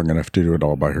not strong enough to do it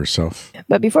all by herself.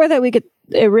 But before that, we get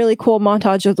a really cool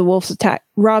montage of the wolves attack.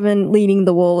 Robin leading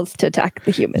the wolves to attack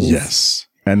the humans. Yes.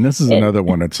 And this is another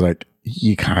one. It's like,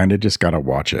 you kind of just got to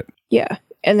watch it. Yeah.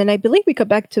 And then I believe we come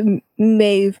back to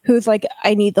Maeve, who's like,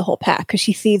 I need the whole pack, because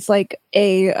she sees like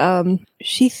a I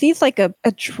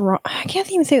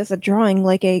can't even say it's a drawing,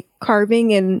 like a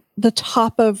carving in the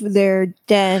top of their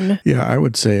den. Yeah, I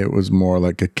would say it was more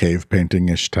like a cave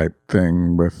painting-ish type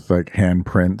thing with like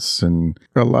handprints and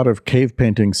a lot of cave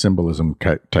painting symbolism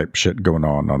type shit going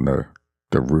on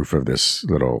the roof of this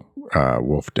little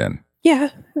wolf den. Yeah,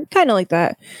 kind of like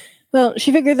that. Well,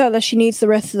 she figures out that she needs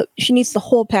the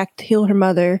whole pack to heal her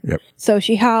mother. Yep. So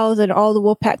she howls and all the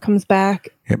wolf pack comes back.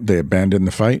 Yep, they abandon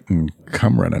the fight and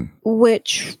come running.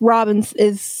 Which Robin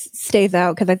stays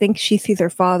out because I think she sees her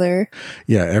father.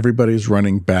 Yeah, everybody's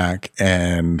running back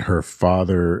and her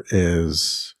father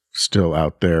is still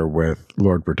out there with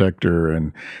Lord Protector,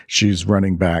 and she's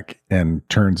running back and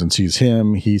turns and sees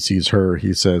him. He sees her.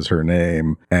 He says her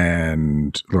name,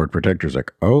 and Lord Protector's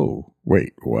like, oh,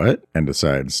 wait, what? And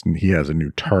decides he has a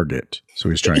new target. So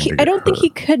he's trying to get I don't think he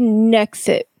connects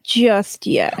it just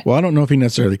yet. Well, I don't know if he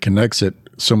necessarily connects it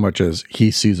so much as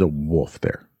he sees a wolf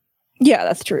there. Yeah,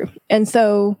 that's true. And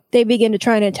so they begin to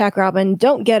try and attack Robin.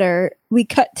 Don't get her. We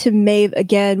cut to Maeve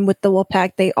again with the wolf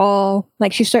pack. They all,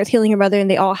 she starts healing her mother and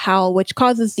they all howl, which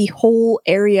causes the whole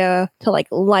area to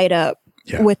light up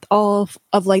with all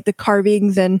of the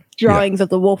carvings and drawings of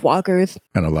the wolf walkers.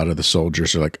 And a lot of the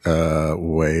soldiers are like,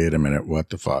 wait a minute, what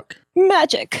the fuck?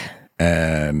 Magic.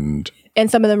 And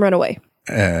some of them run away.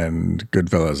 And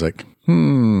Goodfellas like,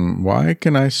 why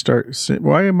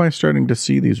am I starting to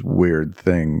see these weird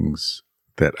things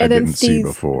that I didn't see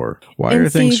before? Why are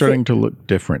things starting to look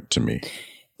different to me?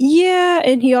 Yeah,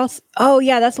 and he also,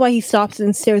 that's why he stops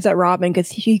and stares at Robin, because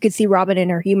he could see Robin in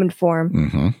her human form.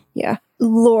 Mm-hmm. Yeah.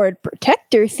 Lord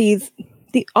Protector sees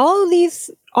all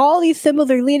these symbols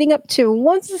are leading up to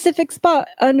one specific spot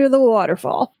under the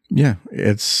waterfall. Yeah,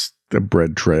 it's the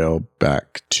bread trail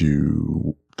back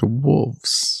to the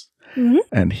wolves. Mm-hmm.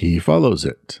 And he follows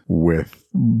it with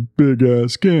big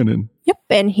ass cannon. Yep,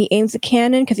 and he aims the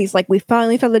cannon because he's like, we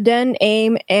finally found the den,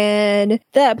 aim, and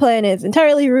that plan is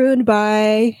entirely ruined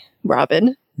by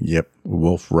Robin. Yep,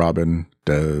 Wolf Robin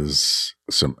does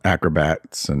some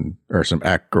acrobatic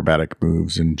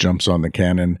moves and jumps on the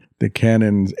cannon. The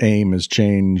cannon's aim is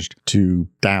changed to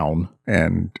down,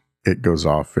 and it goes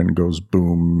off and goes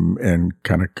boom and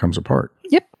kind of comes apart.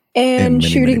 Yep. And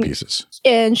many pieces.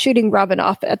 And shooting Robin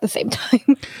off at the same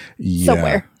time. Yeah,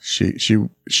 somewhere.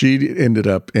 She ended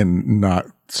up in not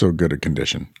so good a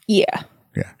condition. Yeah.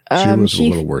 Yeah. She was a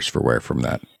little worse for wear from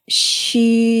that.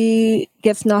 She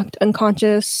gets knocked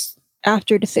unconscious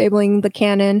after disabling the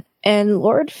cannon, and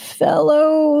Lord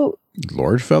Fellow?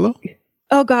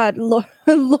 Oh God, Lord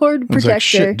Protector. Like,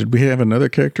 shit, did we have another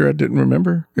character I didn't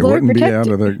remember? It wouldn't be out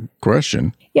of the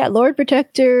question. Yeah, Lord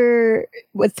Protector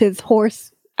with his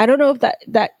horse. I don't know if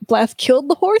that blast killed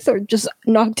the horse or just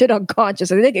knocked it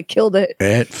unconscious. I think it killed it.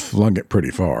 It flung it pretty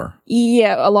far.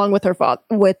 Yeah, along with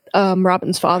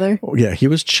Robin's father. Oh, yeah, he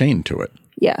was chained to it.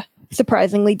 Yeah,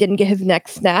 surprisingly didn't get his neck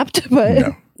snapped, but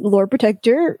no. Lord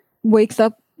Protector wakes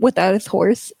up without his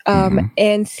horse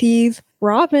and sees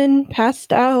Robin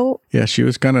passed out. Yeah, she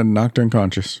was kind of knocked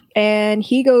unconscious. And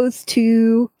he goes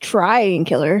to try and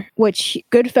kill her, which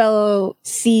Goodfellow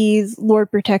sees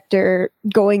Lord Protector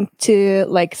going to,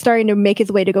 starting to make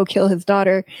his way to go kill his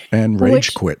daughter. And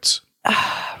rage quits.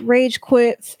 Rage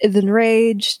quits, is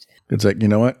enraged. It's like, you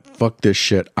know what? Fuck this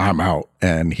shit. I'm out.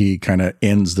 And he kind of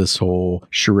ends this whole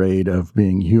charade of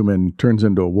being human, turns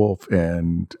into a wolf,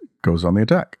 and goes on the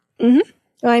attack. Mm-hmm.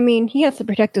 I mean, he has to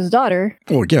protect his daughter.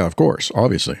 Well, yeah, of course,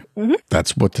 obviously. Mm-hmm.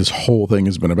 That's what this whole thing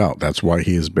has been about. That's why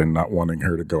he has been not wanting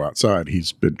her to go outside.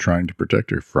 He's been trying to protect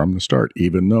her from the start,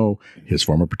 even though his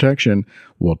form of protection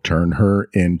will turn her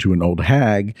into an old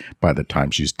hag by the time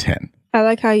she's 10. I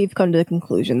like how you've come to the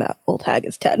conclusion that Old Hag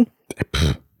is 10.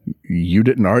 You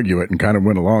didn't argue it and kind of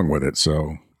went along with it,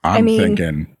 so I'm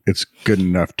thinking it's good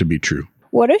enough to be true.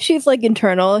 What if she's like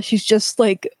internal? She's just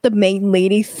like the main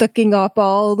lady sucking up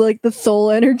all like the soul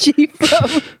energy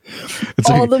from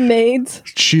all the maids.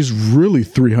 She's really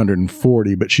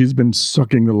 340, but she's been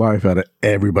sucking the life out of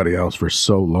everybody else for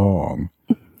so long.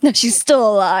 No, she's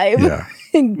still alive. Yeah.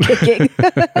 And kicking.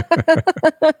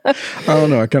 I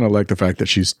don't know. I kind of like the fact that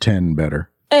she's 10 better.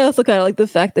 I also kind of like the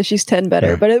fact that she's 10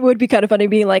 better, but it would be kind of funny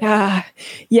being like,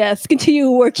 yes,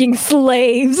 continue working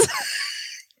slaves.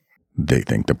 They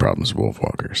think the problem's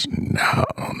wolfwalkers. No.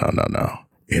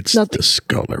 It's the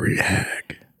scullery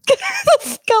hag. The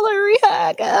scullery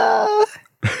hag.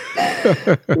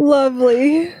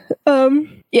 Lovely.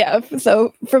 Yeah,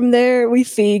 so from there we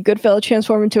see Goodfellow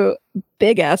transform into a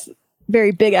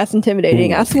very big ass,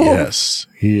 intimidating ass wolf. Yes,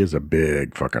 he is a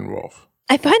big fucking wolf.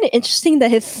 I find it interesting that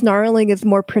his snarling is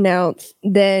more pronounced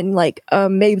than like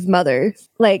Maeve's mother's.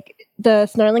 Like the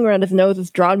snarling around his nose is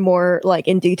drawn more like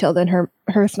in detail than her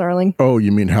snarling. Oh,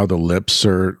 you mean how the lips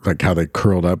are like how they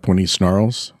curled up when he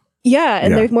snarls? Yeah,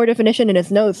 and there's more definition in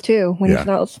his nose too when he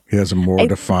snarls. He has a more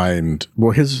defined.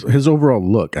 Well, his overall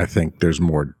look, I think there's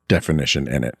more definition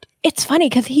in it. It's funny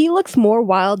because he looks more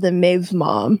wild than Maeve's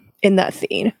mom in that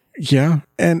scene. Yeah,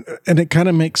 and it kind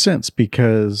of makes sense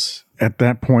because at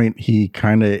that point he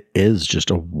kind of is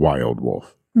just a wild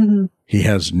wolf. Mm-hmm. He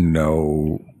has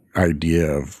no idea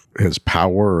of his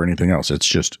power or anything else. It's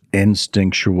just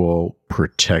instinctual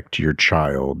protect your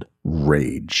child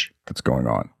rage that's going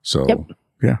on. So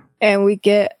yeah. And we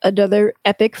get another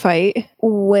epic fight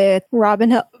with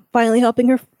Robin finally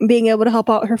being able to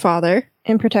help out her father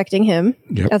and protecting him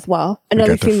as well.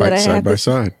 Another scene that I have side by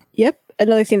side. Yep.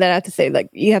 Another scene that I have to say,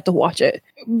 like, you have to watch it.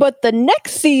 But the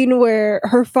next scene where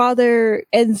her father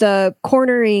ends up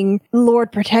cornering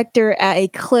Lord Protector at a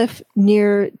cliff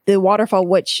near the waterfall,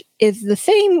 which is the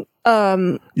same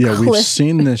cliff. We've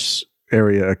seen this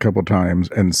area a couple times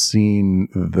and seen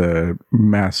the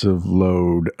massive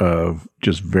load of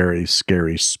just very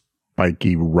scary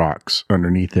spiky rocks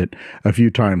underneath it a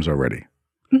few times already.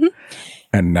 Mm-hmm.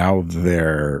 And now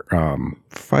they're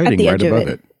fighting right above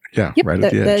it. Yeah, right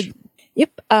at the edge.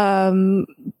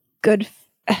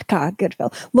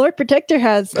 Goodfellow. Lord Protector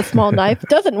has a small knife.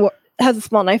 Doesn't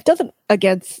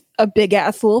against a big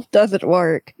ass wolf. Doesn't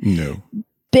work. No.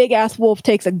 Big ass wolf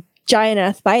takes a giant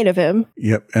ass bite of him.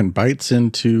 Yep, and bites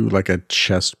into like a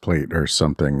chest plate or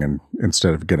something, and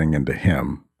instead of getting into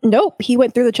him. Nope, he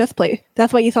went through the chest plate.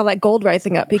 That's why you saw that gold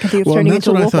rising up because he was turning into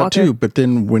a wolf walker. That's what I thought too. But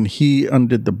then when he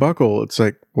undid the buckle, it's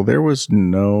like, well, there was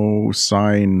no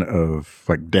sign of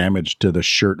like damage to the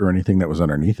shirt or anything that was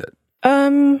underneath it.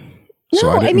 So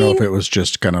I didn't know if it was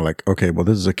just kind of like, okay, well,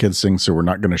 this is a kid's thing, so we're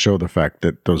not going to show the fact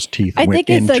that those teeth went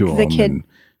into him.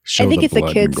 I think it's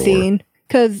a kid scene.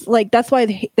 Because, like, that's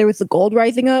why there was the gold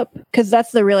rising up. Because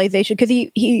that's the realization. Because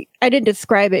I didn't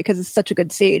describe it because it's such a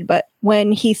good scene. But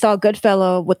when he saw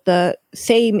Goodfellow with the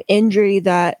same injury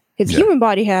that his human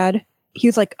body had, he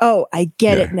was like, oh, I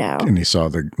get it now. And he saw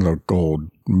the gold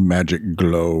magic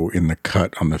glow in the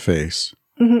cut on the face.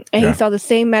 Mm-hmm. And he saw the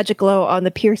same magic glow on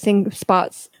the piercing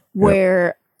spots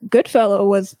where Goodfellow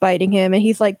was biting him. And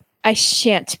he's like, I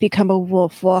shan't become a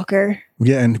wolf walker.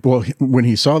 Yeah, and well, when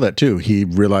he saw that too, he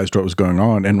realized what was going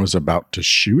on and was about to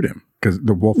shoot him because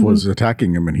the wolf was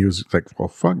attacking him, and he was like, "Well,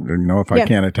 fuck, if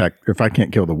I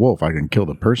can't kill the wolf, I can kill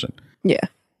the person." Yeah,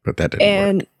 but that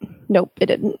didn't work. Nope, it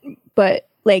didn't. But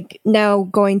like now,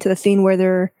 going to the scene where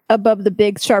they're above the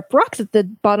big sharp rocks at the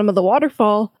bottom of the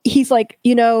waterfall, he's like,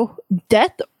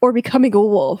 death or becoming a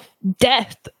wolf,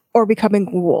 death or becoming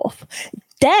a wolf.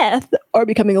 Death or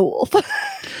becoming a wolf.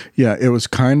 Yeah, it was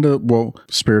kind of,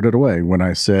 Spirited Away when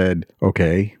I said,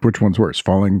 okay, which one's worse?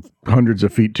 Falling hundreds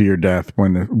of feet to your death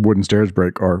when the wooden stairs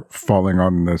break or falling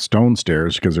on the stone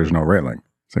stairs because there's no railing?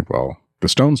 It's like, well, the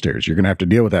stone stairs, you're going to have to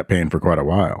deal with that pain for quite a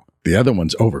while. The other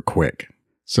one's over quick.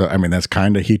 So, I mean, that's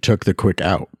kind of, he took the quick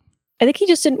out. I think he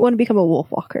just didn't want to become a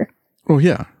wolf walker. Well,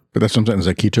 yeah, but that's sometimes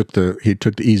like he took the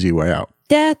easy way out.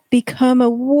 Death, become a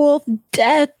wolf.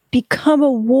 Death, become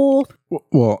a wolf.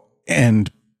 Well,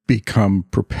 and become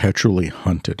perpetually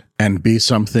hunted and be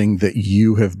something that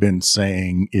you have been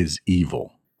saying is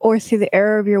evil. Or see the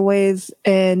error of your ways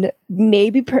and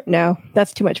maybe... No,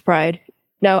 that's too much pride.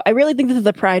 No, I really think this is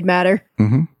a pride matter.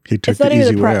 Mm-hmm. He took the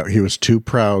easy way out. He was too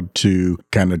proud to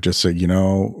kind of just say,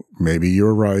 maybe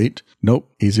you're right. Nope,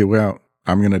 easy way out.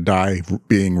 I'm going to die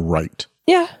being right.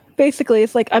 Yeah. Basically,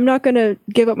 it's like, I'm not going to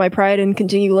give up my pride and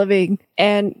continue living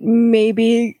and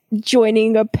maybe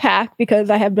joining a pack because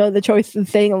I have no other choice than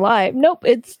staying alive. Nope,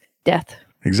 it's death.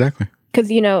 Exactly. Because,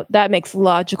 that makes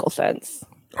logical sense.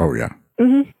 Oh, yeah.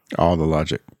 All the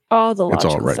logic. All the logical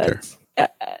It's all right sense. There.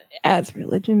 As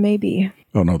religion may be.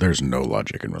 Oh, no, there's no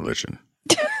logic in religion.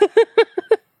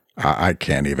 I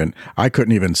couldn't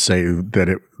even say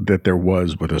that there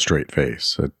was with a straight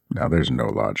face. Now there's no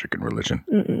logic in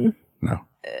religion. No.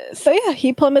 So yeah,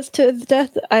 he plummets to his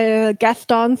death,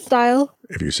 Gaston style.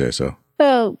 If you say so.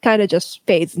 Well, kind of just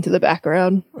fades into the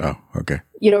background. Oh, okay.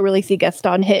 You don't really see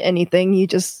Gaston hit anything. You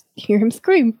just hear him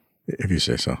scream. If you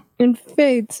say so. And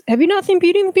fades. Have you not seen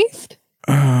Beauty and the Beast?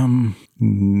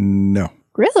 No.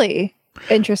 Really?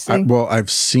 Interesting. I've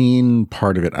seen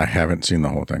part of it. I haven't seen the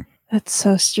whole thing. That's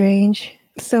so strange.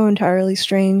 So entirely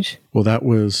strange. Well, that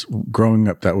was, growing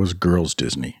up, that was girls'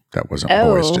 Disney. That wasn't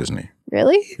boys' Disney.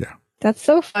 Really? Yeah. That's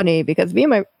so funny because me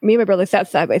and my brother sat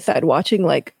side by side watching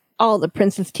like all the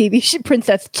princess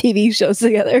TV shows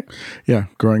together. Yeah,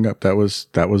 growing up, that was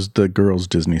the girls'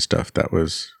 Disney stuff. That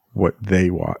was what they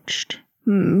watched.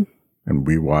 And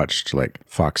we watched like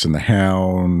Fox and the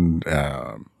Hound,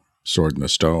 Sword in the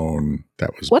Stone.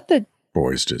 That was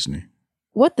boys' Disney.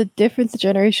 What the difference the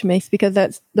generation makes, because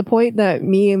that's the point that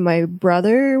me and my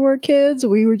brother were kids.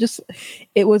 We were just,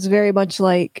 it was very much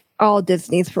like all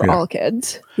Disney's for all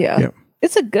kids. Yeah. Yep.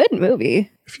 It's a good movie.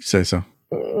 If you say so.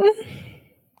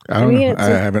 I don't know. I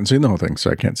haven't seen the whole thing,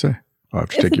 so I can't say. I'll have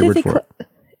to take your word for it.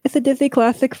 It's a Disney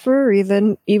classic for a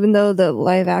reason, even though the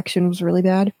live action was really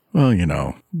bad. Well,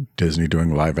 Disney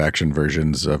doing live action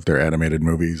versions of their animated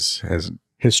movies has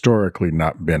historically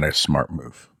not been a smart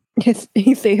move.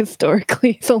 You say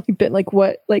historically, it's only been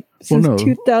since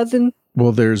 2000?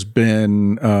 Well, there's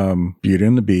been Beauty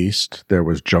and the Beast. There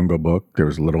was Jungle Book. There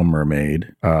was Little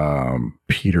Mermaid.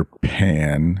 Peter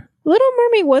Pan. Little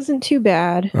Mermaid wasn't too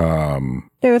bad.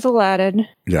 There was Aladdin.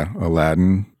 Yeah,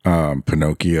 Aladdin.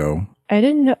 Pinocchio. I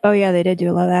didn't know. Oh, yeah, they did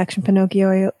do a live action Pinocchio.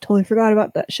 I totally forgot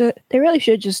about that shit. They really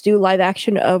should just do live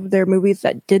action of their movies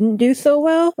that didn't do so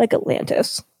well, like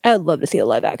Atlantis. I'd love to see a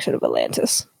live action of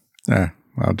Atlantis.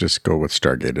 I'll just go with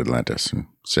Stargate Atlantis and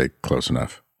say close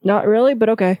enough. Not really, but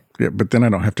okay. Yeah, but then I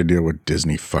don't have to deal with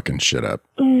Disney fucking shit up.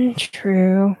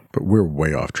 True. But we're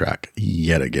way off track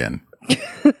yet again.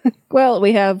 Well,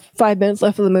 we have 5 minutes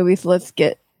left of the movie, so let's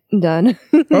get done.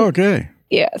 Okay.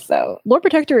 Yeah, so Lord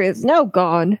Protector is now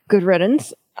gone. Good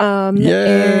riddance.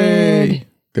 Yay!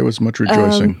 There was much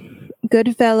rejoicing.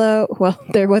 Goodfellow. Well,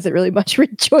 there wasn't really much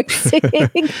rejoicing.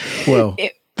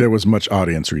 There was much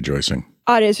audience rejoicing.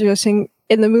 Audience rejoicing.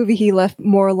 In the movie, he left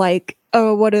more like,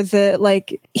 oh, what is it?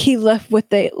 Like, he left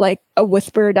with a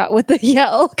whisper, not with a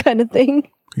yell kind of thing.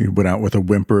 He went out with a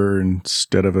whimper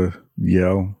instead of a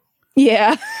yell.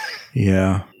 Yeah.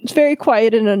 Yeah. It's very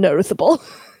quiet and unnoticeable.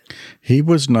 He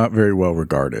was not very well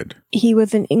regarded. He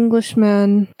was an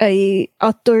Englishman, a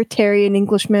authoritarian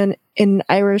Englishman in an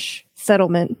Irish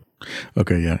settlement.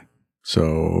 Okay, yeah.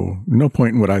 So no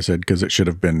point in what I said because it should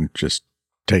have been just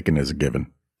taken as a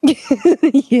given.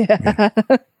 Yeah.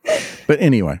 But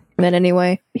anyway.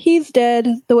 He's dead.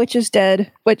 The witch is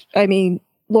dead.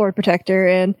 Lord Protector,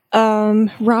 and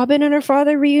Robin and her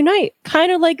father reunite,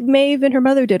 kind of like Maeve and her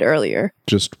mother did earlier.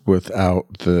 Just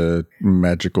without the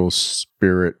magical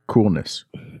spirit coolness.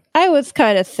 I was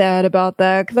kind of sad about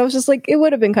that because I was just like, it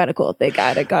would have been kind of cool if they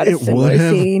got a similar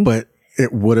scene. But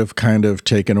it would have kind of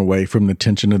taken away from the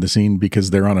tension of the scene because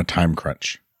they're on a time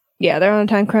crunch. Yeah, they're on a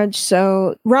time crunch.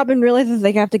 So Robin realizes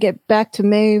they have to get back to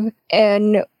Maeve,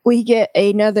 and we get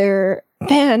another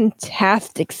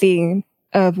fantastic scene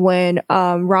of when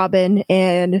Robin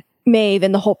and Maeve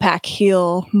and the whole pack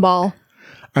heal Maul.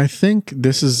 I think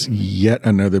this is yet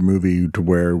another movie to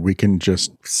where we can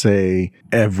just say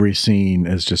every scene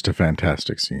is just a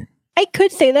fantastic scene. I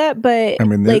could say that, but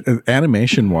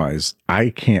animation-wise, I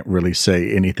can't really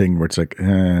say anything where it's like,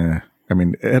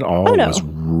 it all was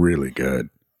really good.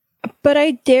 But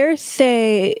I dare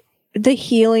say the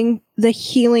healing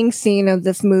scene of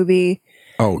this movie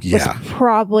was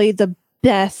probably the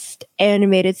best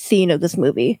animated scene of this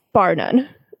movie, bar none.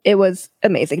 It was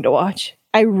amazing to watch.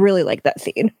 I really like that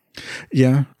scene.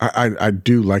 Yeah, I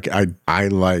do like. I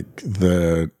like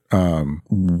the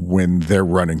when they're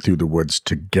running through the woods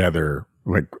together.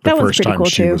 Like the first time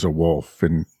she was a wolf,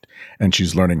 and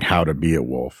she's learning how to be a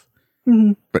wolf.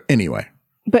 Mm-hmm. But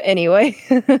anyway,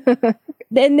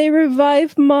 then they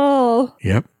revive Maul.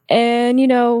 Yep. And,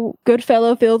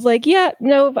 Goodfellow feels like, yeah,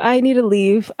 no, I need to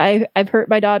leave. I've hurt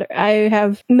my daughter. I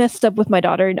have messed up with my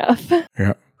daughter enough.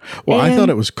 Yeah. Well, I thought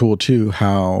it was cool, too,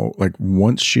 how,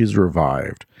 once she's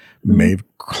revived, Maeve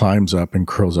climbs up and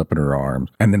curls up in her arms.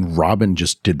 And then Robin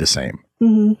just did the same.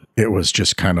 Mm-hmm. It was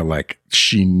just kind of like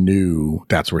she knew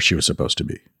that's where she was supposed to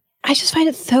be. I just find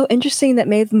it so interesting that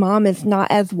Maeve's mom is not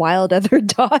as wild as her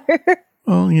daughter.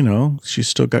 Well, she's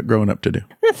still got growing up to do.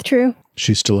 That's true.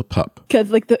 She's still a pup.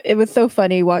 Because it was so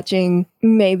funny watching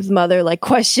Maeve's mother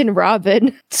question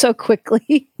Robin so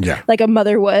quickly. Yeah. Like a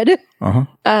mother would. Uh-huh.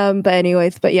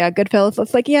 But yeah, Goodfellas.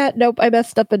 It's like, yeah, nope, I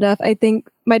messed up enough. I think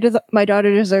my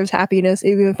daughter deserves happiness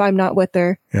even if I'm not with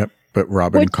her. Yep. But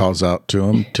Robin calls out to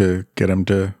him to get him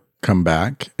to come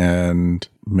back. And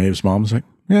Maeve's mom's like,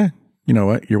 yeah, you know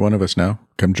what? You're one of us now.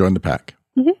 Come join the pack.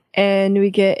 Mm-hmm. And we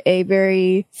get a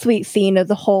very sweet scene of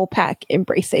the whole pack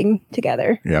embracing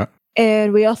together. Yeah.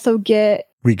 And we also get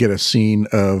a scene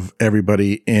of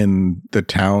everybody in the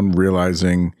town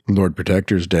realizing Lord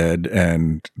Protector's dead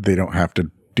and they don't have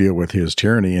to deal with his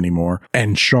tyranny anymore.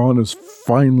 And Sean is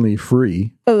finally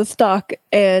free of the stock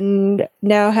and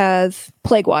now has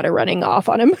plague water running off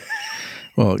on him.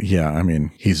 Well, yeah, I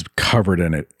mean, he's covered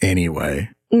in it anyway.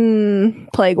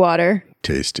 Plague water.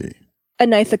 Tasty. A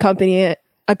nice accompaniment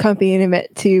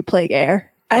to plague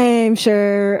air. I'm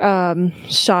sure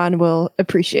Sean will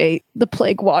appreciate the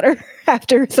plague water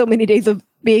after so many days of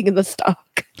being in the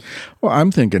stock. Well,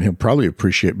 I'm thinking he'll probably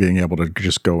appreciate being able to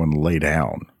just go and lay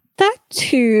down. That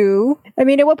too. I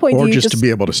mean, at what point or do you just to be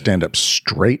able to stand up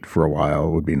straight for a while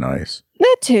would be nice.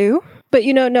 That too. But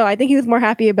no, I think he was more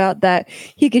happy about that.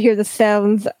 He could hear the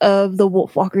sounds of the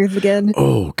wolf walkers again.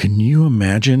 Oh, can you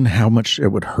imagine how much it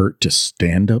would hurt to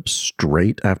stand up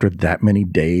straight after that many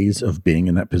days of being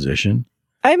in that position?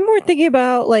 I'm more thinking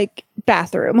about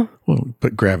bathroom. Well,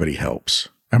 but gravity helps.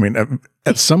 I mean,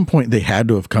 at some point they had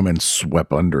to have come and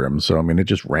swept under him. So, I mean, it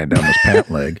just ran down his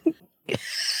pant leg.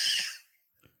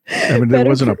 I mean, there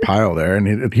wasn't a pile there,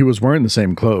 and he was wearing the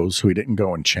same clothes, so he didn't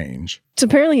go and change. So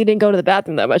apparently he didn't go to the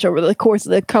bathroom that much over the course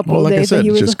of the couple of days. Well, like I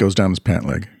said, it just goes down his pant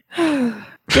leg.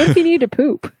 What if he needed to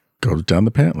poop? Goes down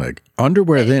the pant leg.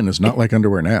 Underwear then is not like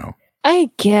underwear now.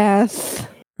 I guess.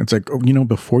 It's like,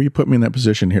 before you put me in that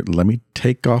position here, let me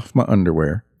take off my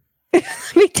underwear.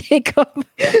 Let me take off.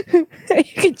 You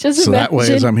can just so that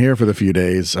way, as I'm here for the few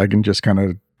days, I can just kind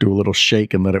of do a little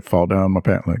shake and let it fall down my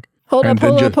pant leg. Hold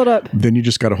up. Then you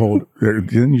just got to hold.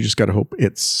 Then you just got to hope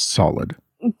it's solid.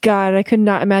 God, I could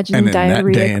not imagine and diarrhea. And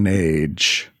in that day and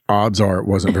age, odds are it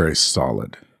wasn't very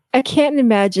solid. I can't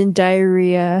imagine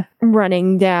diarrhea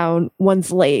running down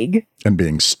one's leg. And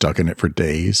being stuck in it for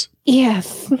days.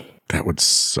 Yes. That would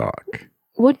suck.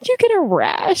 Wouldn't you get a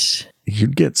rash?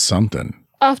 You'd get something.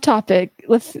 Off topic.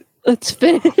 Let's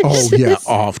finish. Oh, yeah,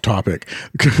 off topic.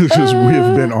 Because we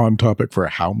have been on topic for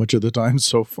how much of the time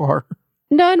so far?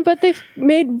 None, but they've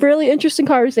made really interesting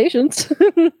conversations.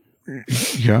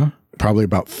 Yeah. Probably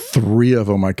about 3 of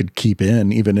them I could keep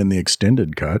in, even in the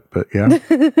extended cut, but yeah.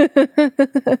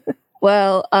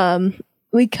 Well,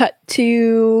 we cut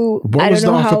to... What was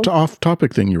the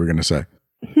off-topic thing you were going to say?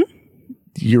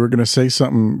 You were going to say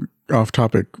something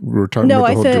off-topic. We were talking about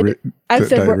the whole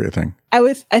diarrhea thing.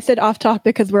 I said off-topic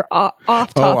because we're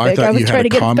off-topic. Oh, I was trying to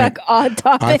get back on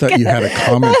topic. I thought you had a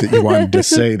comment that you wanted to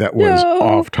say that was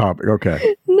off-topic.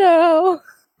 Okay. No.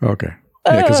 Okay.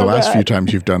 Yeah, because the last few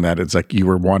times you've done that, it's like you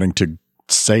were wanting to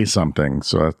say something.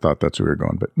 So I thought that's where we were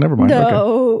going, but never mind.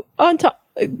 No. Okay.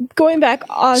 Going back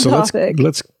on topic.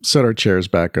 Let's set our chairs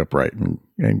back upright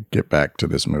and get back to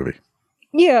this movie.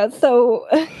 Yeah, so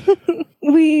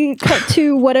we cut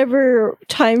to whatever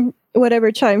time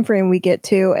frame we get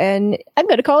to, and I'm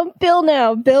going to call him Bill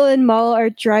now. Bill and Mal are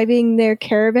driving their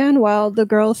caravan while the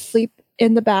girls sleep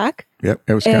in the back. Yep,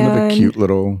 it was kind of a cute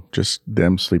little, just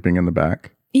them sleeping in the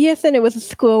back. Yes, and it was a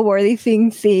school-worthy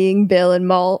thing seeing Bill and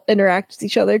Mal interact with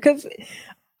each other, because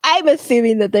I'm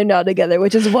assuming that they're not together,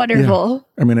 which is wonderful.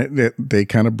 Yeah. I mean, they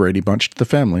kind of Brady bunched the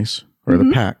families, or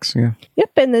the packs, yeah.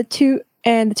 Yep, and the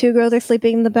two girls are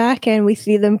sleeping in the back, and we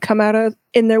see them come out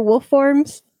in their wolf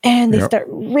forms, and they start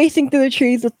racing through the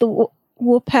trees with the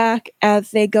wolf pack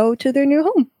as they go to their new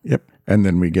home. Yep, and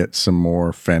then we get some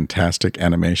more fantastic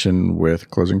animation with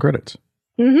closing credits.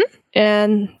 Mm-hmm.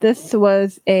 And this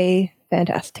was a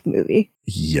fantastic movie.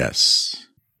 Yes.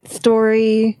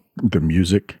 Story. The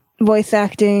music. Voice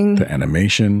acting. The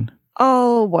animation.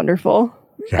 All wonderful.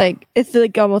 Yeah. It's a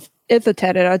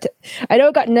 10 out of 10. I know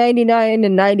it got 99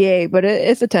 and 98, but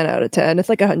it's a 10 out of 10. It's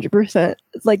like 100%.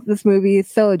 It's like this movie is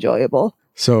so enjoyable.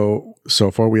 So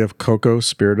far we have Coco,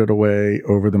 Spirited Away,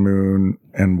 Over the Moon,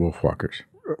 and Wolfwalkers.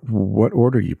 What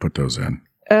order you put those in?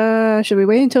 Should we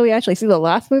wait until we actually see the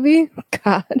last movie?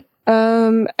 God.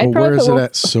 Where is it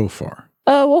at so far?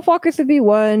 Wolfwalkers would be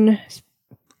 1.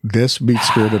 This beats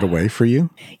Spirited Away for you?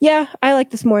 Yeah, I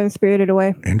like this more than Spirited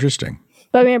Away. Interesting.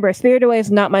 But remember, Spirited Away is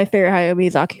not my favorite Hayao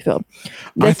Miyazaki film.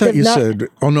 I thought you said,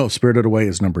 Spirited Away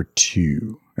is number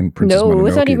 2. And Princess Mononoke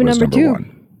it's not even was number 2.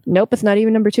 1. Nope, it's not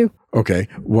even number 2. Okay.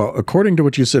 Well, according to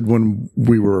what you said when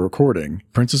we were recording,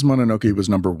 Princess Mononoke was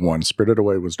number 1, Spirited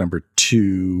Away was number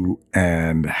 2,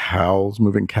 and Howl's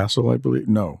Moving Castle, I believe.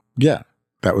 No. Yeah.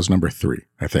 That was number 3,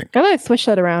 I think. I might switch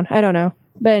that around. I don't know.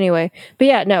 But anyway. But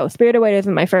yeah, no, Spirited Away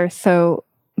isn't my first. So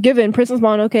given Princess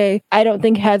Mononoke, I don't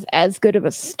think has as good of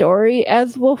a story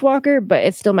as Wolfwalker, but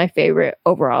it's still my favorite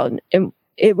overall. And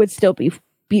it would still beat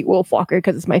Wolfwalker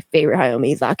because it's my favorite Hayao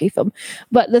Miyazaki film.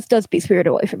 But this does beat Spirited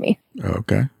Away for me.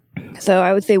 Okay. So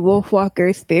I would say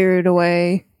Wolfwalker, Spirited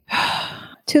Away,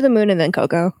 To the Moon, and then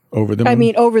Coco. Over the Moon? I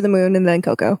mean, Over the Moon and then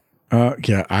Coco.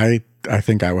 Yeah, I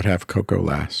think I would have Coco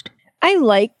last. I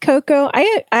like Coco.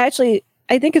 I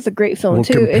think it's a great film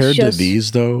too. Compared to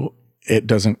these, though, it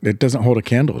doesn't hold a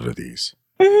candle to these.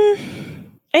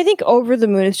 I think Over the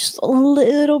Moon is just a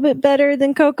little bit better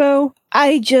than Coco.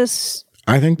 I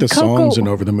think the songs in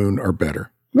Over the Moon are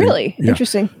better. Really? Yeah.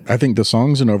 Interesting. I think the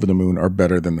songs in Over the Moon are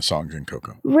better than the songs in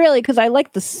Coco. Really? Because I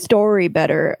like the story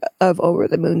better of Over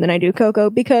the Moon than I do Coco,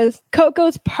 because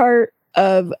Coco's part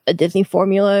of a Disney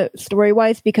formula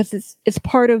story-wise, because it's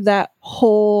part of that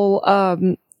whole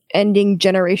ending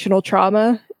generational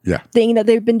trauma thing that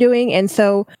they've been doing. And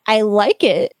so I like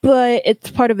it, but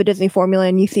it's part of a Disney formula,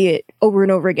 and you see it over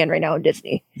and over again right now in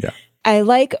Disney. Yeah. I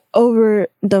like Over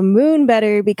the Moon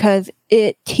better because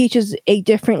it teaches a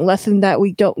different lesson that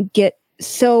we don't get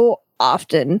so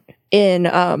often in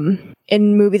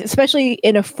movies, especially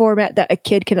in a format that a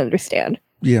kid can understand.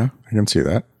 Yeah, I can see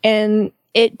that. And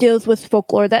it deals with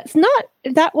folklore that's not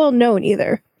that well known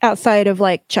either outside of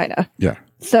like China. Yeah.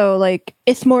 So like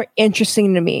it's more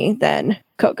interesting to me than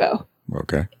Coco.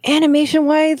 Okay. Animation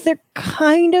wise, they're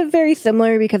kind of very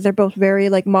similar because they're both very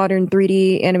like modern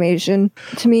 3D animation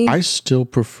to me. I still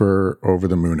prefer Over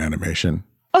the Moon animation.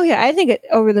 Oh yeah, I think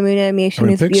Over the Moon animation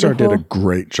is Pixar beautiful. did a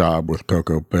great job with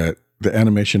Coco, but the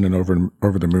animation in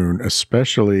Over the Moon,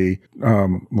 especially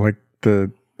like the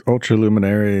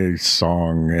Ultraluminary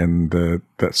song and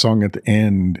that song at the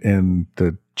end and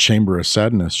the Chamber of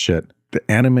Sadness shit,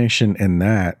 the animation in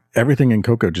that, everything in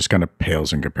Coco just kind of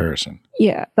pales in comparison.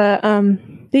 Yeah, but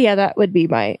yeah, that would be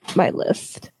my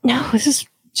list. No, this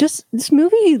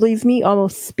movie leaves me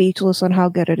almost speechless on how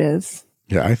good it is.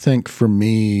 Yeah, I think for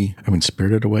me,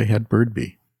 Spirited Away had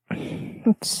Birdbee.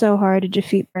 It's so hard to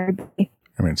defeat Birdbee.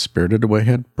 Spirited Away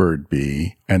had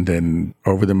Birdbee, and then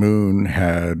Over the Moon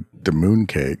had the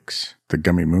mooncakes, the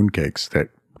gummy mooncakes that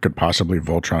could possibly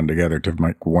Voltron together to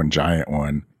make one giant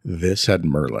one. This had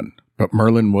Merlin. But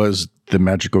Merlin was the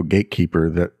magical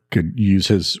gatekeeper that could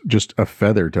use just a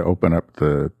feather to open up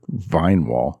the vine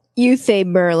wall. You say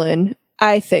Merlin.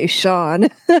 I say Sean.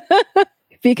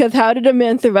 Because how did a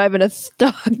man survive in a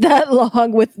stock that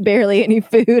long with barely any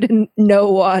food and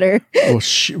no water?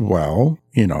 Well,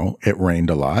 it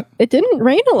rained a lot. It didn't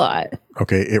rain a lot.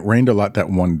 Okay, it rained a lot that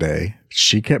one day.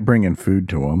 She kept bringing food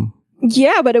to him.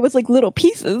 Yeah, but it was like little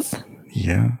pieces.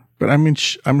 Yeah. But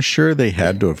I'm sure they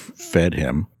had to have fed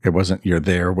him. It wasn't you're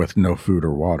there with no food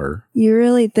or water. You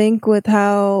really think with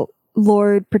how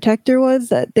Lord Protector was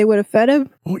that they would have fed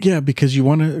him? Well, yeah, because you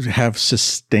want to have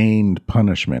sustained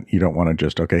punishment. You don't want to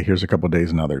just, okay, here's a couple of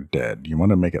days, now they're dead. You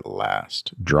want to make it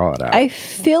last. Draw it out. I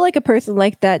feel like a person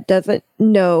like that doesn't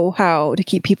know how to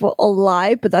keep people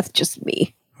alive, but that's just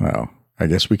me. Well, I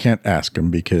guess we can't ask him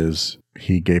because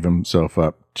he gave himself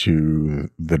up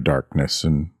to the darkness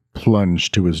and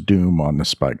plunged to his doom on the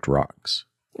spiked rocks.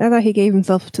 I thought he gave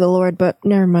himself to the Lord, but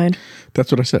never mind.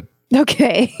 That's what I said.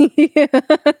 Okay.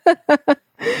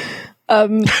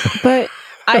 But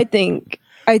I think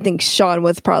Sean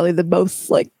was probably the most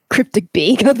like cryptic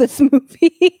being of this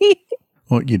movie.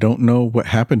 Well, you don't know what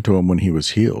happened to him when he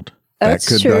was healed.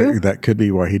 That's true. That could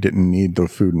be why he didn't need the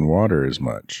food and water as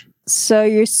much. So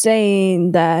you're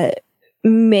saying that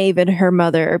Maeve and her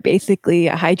mother are basically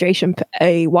a hydration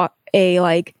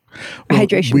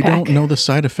hydration we pack. don't know the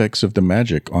side effects of the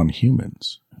magic on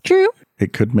humans. True.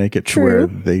 It could make it to where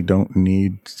they don't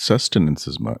need sustenance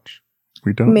as much.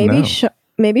 We don't know.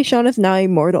 Maybe Sean is now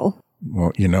immortal.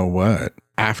 Well, you know what?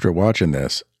 After watching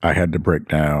this, I had to break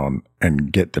down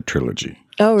and get the trilogy.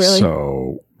 Oh, really?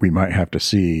 So we might have to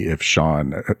see if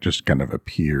Sean just kind of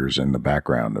appears in the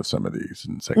background of some of these.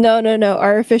 And say, No.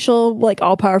 Our official, like,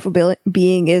 all-powerful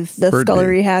being is the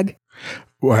Scullery Hag.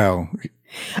 Well,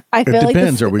 I feel it like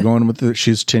depends. Are we going with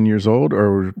she's 10 years old,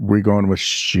 or are we going with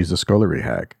she's a Scullery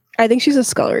Hag? I think she's a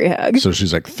Scullery Hag. So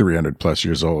she's like 300 plus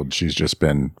years old. She's just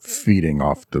been feeding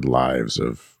off the lives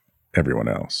of everyone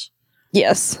else.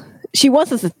 Yes. She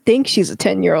wants us to think she's a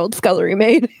 10-year-old scullery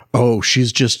maid. Oh,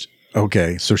 she's just...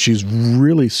 Okay, so she's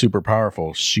really super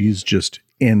powerful. She's just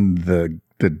in the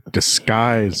the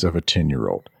disguise of a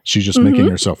 10-year-old. She's just making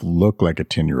herself look like a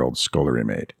 10-year-old scullery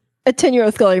maid. A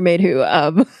 10-year-old scullery maid who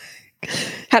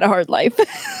had a hard life.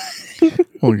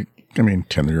 Well, I mean,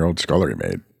 10-year-old scullery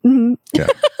maid. Yeah.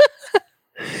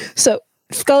 So,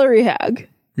 scullery hag.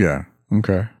 Yeah.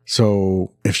 Okay.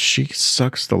 So if she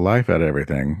sucks the life out of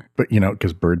everything, but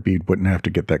because Birdbee wouldn't have to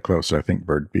get that close, so I think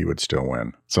Birdbee would still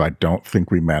win. So I don't think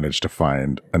we managed to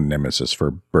find a nemesis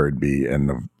for Birdbee and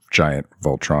the giant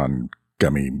Voltron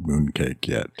gummy mooncake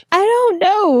yet. I don't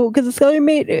know, because the scullery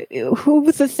maid, who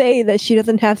was to say that she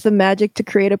doesn't have some magic to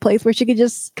create a place where she could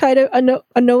just kind of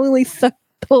unknowingly suck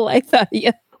the life out of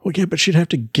you? Well, yeah, but she'd have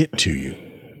to get to you.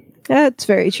 That's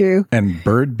very true. And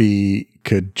Birdbee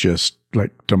could just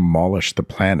demolish the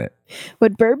planet.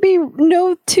 Would Birdbee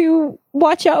know to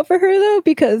watch out for her though?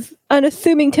 Because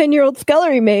unassuming 10-year-old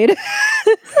scullery maid.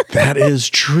 That is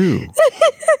true.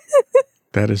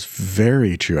 That is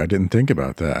very true. I didn't think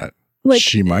about that.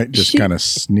 She might just kind of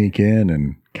sneak in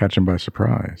and catch him by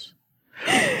surprise.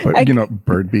 But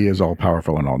Birdbee is all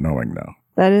powerful and all knowing though.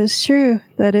 That is true.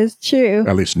 That is true.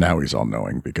 At least now he's all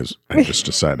knowing because I just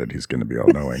decided he's going to be all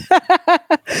knowing.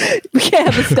 We can't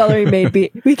have the scullery maid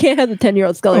we can't have the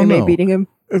 10-year-old scullery maid beating him.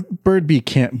 Birdbee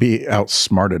can't be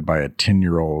outsmarted by a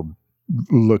 10-year-old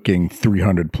looking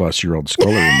 300-plus-year-old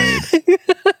scullery maid.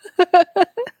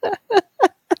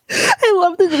 I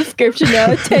love the description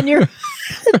now. A 10-year-old.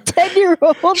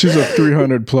 She's a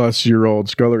 300-plus-year-old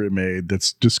scullery maid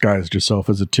that's disguised herself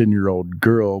as a 10-year-old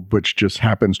girl, which just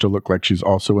happens to look like she's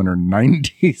also in her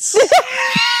 90s.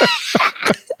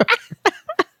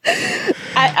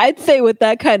 I'd say with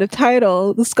that kind of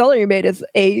title, the scullery maid is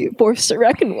a force to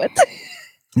reckon with.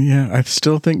 Yeah, I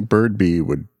still think Birdbee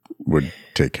would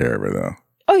take care of her, though.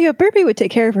 Oh, yeah, Birdbee would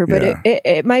take care of her, but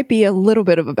it might be a little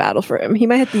bit of a battle for him. He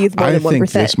might have to use more than 1%. I think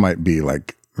this might be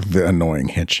the annoying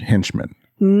henchman.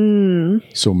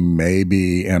 So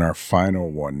maybe in our final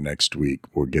one next week,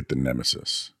 we'll get the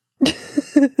nemesis.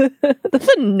 That's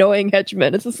an annoying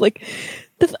henchman. It's just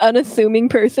this unassuming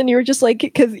person. You're just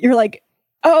because you're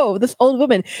oh, this old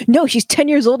woman. No, she's 10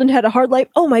 years old and had a hard life.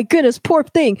 Oh my goodness, poor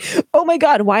thing. Oh my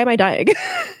God, why am I dying?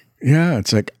 Yeah,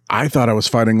 it's I thought I was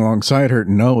fighting alongside her.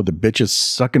 No, the bitch is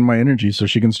sucking my energy so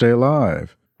she can stay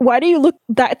alive. Why do you look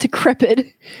that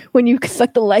decrepit when you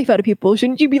suck the life out of people?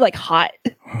 Shouldn't you be hot?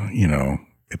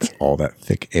 It's all that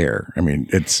thick air. I mean,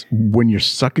 it's when you're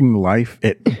sucking life,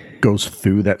 it goes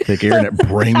through that thick air and it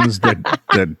brings the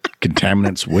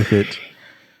contaminants with it.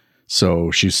 So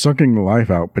she's sucking the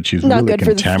life out, but she's not really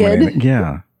contaminating it.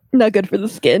 Yeah. Not good for the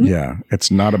skin. Yeah.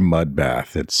 It's not a mud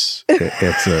bath. It's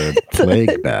a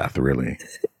plague bath, really.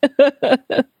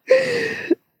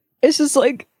 It's just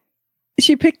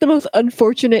she picked the most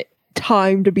unfortunate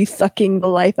time to be sucking the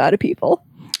life out of people.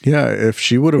 Yeah, if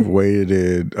she would have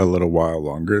waited a little while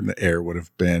longer and the air would have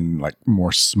been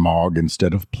more smog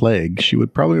instead of plague, she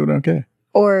would probably have been okay.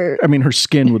 Or her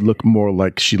skin would look more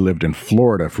like she lived in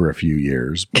Florida for a few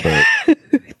years, but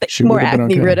she more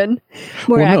acne ridden.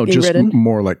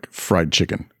 More like fried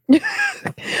chicken.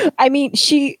 I mean,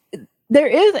 there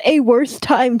is a worse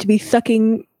time to be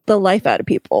sucking the life out of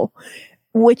people,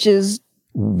 which is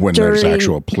when there's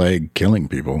actual plague killing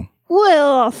people.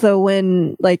 Well, also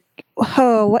when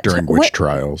during witch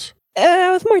trials.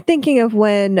 I was more thinking of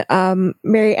when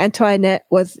Marie Antoinette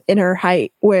was in her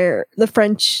height, where the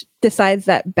French decides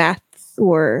that baths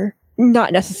were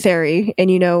not necessary, and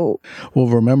Well,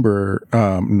 remember,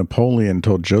 Napoleon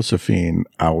told Josephine,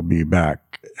 "I will be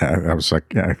back." I was I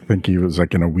think he was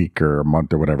in a week or a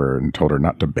month or whatever, and told her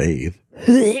not to bathe.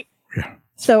 Yeah.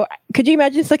 So, could you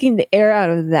imagine sucking the air out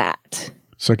of that?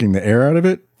 Sucking the air out of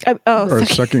it? Or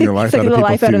sucking the life out of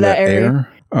people through that air?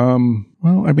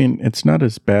 Well, I mean, it's not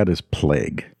as bad as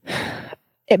plague.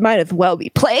 It might as well be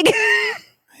plague.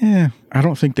 Yeah, I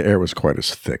don't think the air was quite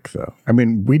as thick, though. I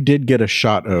mean, we did get a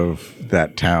shot of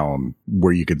that town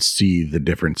where you could see the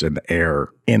difference in the air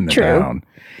in the town.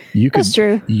 That's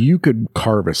true. You could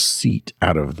carve a seat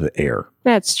out of the air.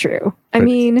 That's true.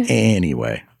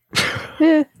 Anyway.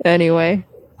 Anyway.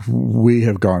 We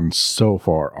have gone so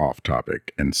far off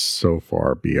topic and so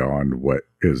far beyond what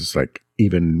is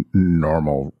even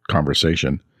normal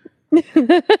conversation.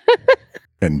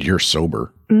 And you're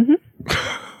sober. Mm-hmm.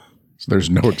 So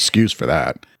there's no excuse for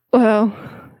that. Well,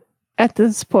 at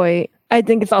this point, I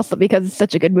think it's also because it's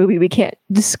such a good movie, we can't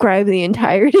describe the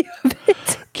entirety of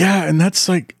it. Yeah, and that's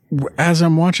as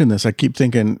I'm watching this, I keep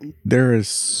thinking there is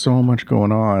so much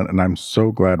going on, and I'm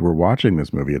so glad we're watching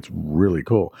this movie. It's really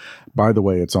cool. By the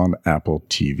way, it's on Apple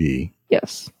TV.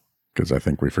 Yes. Because I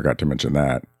think we forgot to mention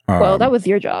that. Well, that was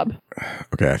your job.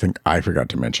 Okay, I think I forgot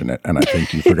to mention it, and I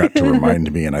think you forgot to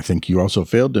remind me, and I think you also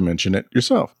failed to mention it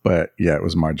yourself. But yeah, it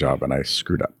was my job, and I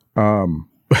screwed up.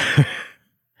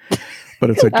 But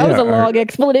it's like, that was a long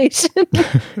explanation.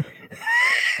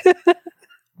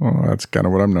 Well, that's kind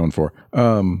of what I'm known for.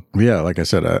 Yeah, like I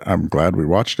said, I'm glad we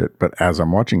watched it. But as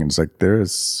I'm watching it, it's like there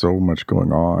is so much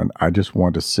going on. I just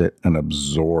want to sit and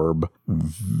absorb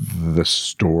the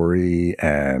story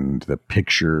and the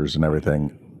pictures and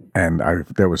everything. And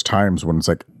there was times when it's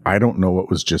like, I don't know what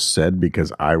was just said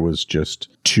because I was just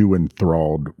too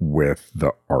enthralled with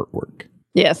the artwork.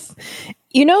 Yes.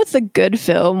 You know, it's a good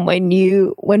film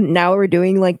when now we're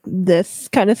doing like this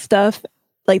kind of stuff,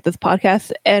 like this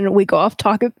podcast, and we go off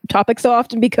topic so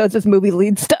often because this movie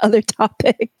leads to other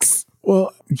topics.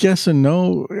 Well, yes and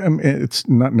no. I mean, it's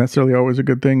not necessarily always a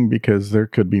good thing because there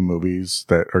could be movies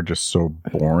that are just so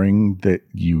boring that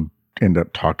you end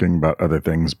up talking about other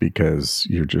things because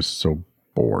you're just so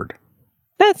bored.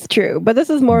 That's true, but this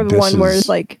is more of one where it's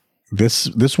like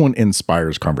this one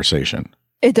inspires conversation.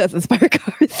 It does inspire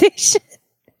conversation.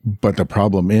 But the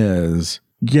problem is,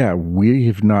 yeah,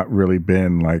 we've not really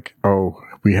been like, oh,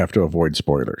 we have to avoid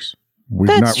spoilers.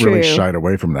 We've not really shied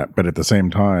away from that. But at the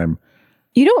same time,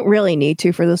 you don't really need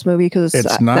to for this movie because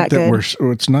it's not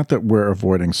that we're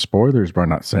avoiding spoilers by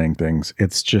not saying things.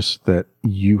 It's just that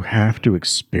you have to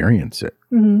experience it.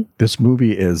 Mm-hmm. This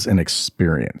movie is an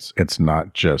experience. It's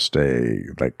not just a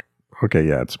like, okay,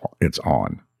 yeah, it's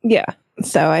on. Yeah.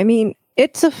 So I mean,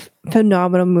 it's a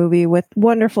phenomenal movie with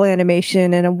wonderful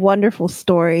animation and a wonderful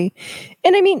story.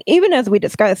 And I mean, even as we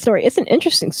describe the story, it's an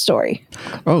interesting story.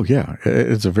 Oh, yeah.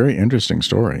 It's a very interesting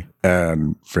story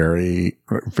and very,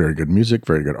 very good music,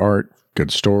 very good art,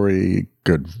 good story,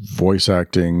 good voice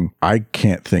acting. I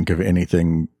can't think of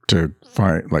anything to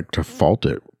fault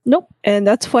it. Nope. And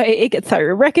that's why it gets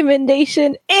our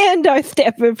recommendation and our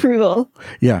stamp of approval.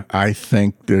 Yeah, I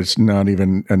think there's not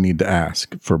even a need to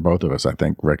ask for both of us. I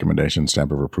think recommendation,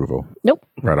 stamp of approval. Nope.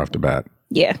 Right off the bat.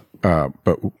 Yeah.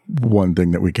 But one thing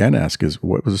that we can ask is,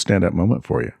 what was a stand-up moment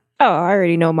for you? Oh, I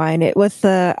already know mine. It was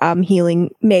the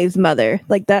healing Maeve's mother.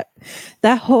 Like that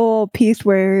whole piece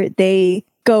where they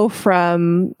go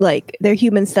from like their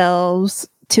human selves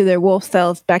to their wolf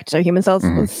cells back to their human cells.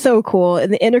 Mm-hmm. Was so cool.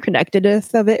 And the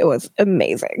interconnectedness of it was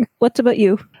amazing. What's about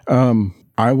you?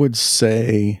 I would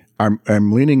say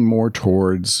I'm leaning more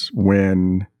towards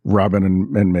when Robin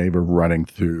and Maeve are running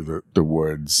through the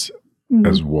woods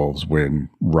as wolves when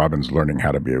Robin's learning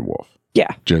how to be a wolf.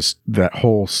 Yeah. Just that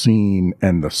whole scene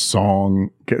and the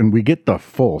song. And we get the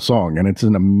full song and it's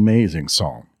an amazing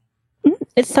song.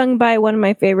 It's sung by one of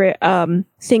my favorite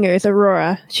singers,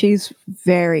 Aurora. She's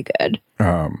very good.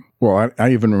 Well,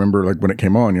 I even remember like when it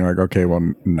came on, you're like, okay,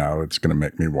 well, now it's going to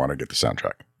make me want to get the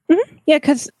soundtrack. Mm-hmm. Yeah,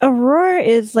 because Aurora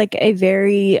is like a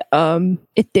very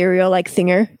ethereal like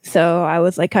singer. So I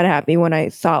was like kind of happy when I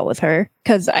saw it was her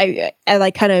because I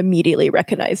like kind of immediately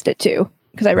recognized it too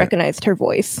because I recognized her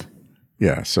voice.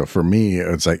 Yeah. So for me,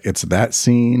 it's like it's that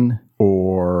scene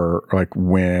or like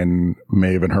when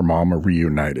Maeve and her mom are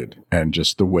reunited and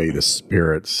just the way the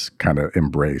spirits kind of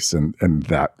embrace and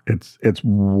that it's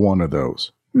one of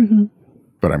those. Mm-hmm.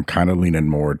 But I'm kind of leaning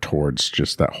more towards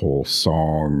just that whole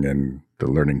song and the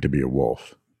learning to be a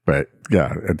wolf. But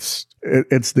yeah, it's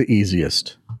the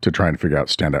easiest to try and figure out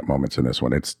stand-up moments in this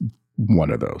one. It's one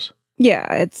of those.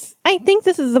 Yeah, I think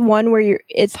this is the one where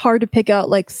it's hard to pick out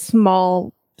like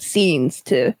small scenes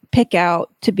to pick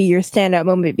out to be your standout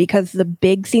moment because the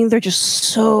big scenes are just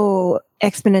so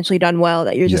exponentially done well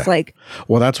that you're just like,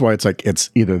 well, that's why it's like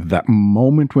it's either that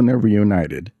moment when they're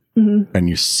reunited and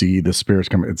you see the spirits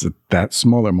come, it's that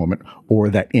smaller moment, or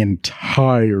that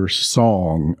entire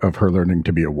song of her learning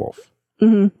to be a wolf.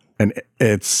 And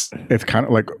it's kind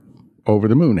of like Over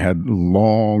the Moon had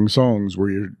long songs where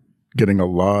you're getting a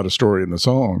lot of story in the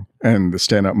song, and the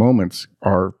stand-up moments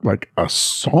are like a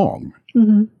song.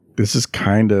 This is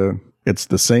kind of, it's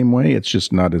the same way, it's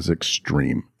just not as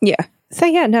extreme. Yeah. So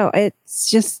yeah, no, it's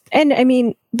just, and I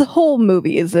mean, the whole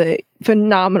movie is a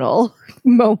phenomenal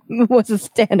moment, was a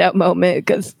standout moment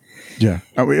because. Yeah.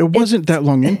 I mean, it wasn't that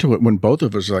long into it when both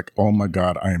of us were like, oh my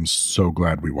God, I am so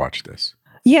glad we watched this.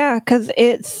 Yeah, because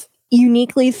it's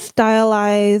uniquely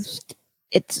stylized.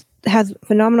 It has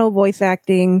phenomenal voice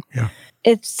acting. Yeah.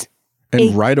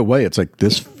 And right away, it's like,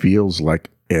 this feels like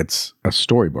it's a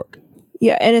storybook.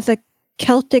 Yeah, and it's a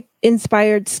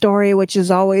Celtic-inspired story, which is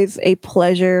always a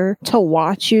pleasure to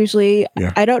watch, usually.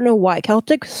 Yeah. I don't know why.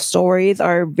 Celtic stories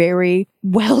are very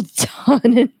well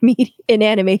done in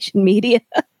animation media.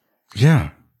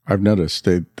 Yeah. I've noticed.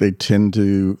 They tend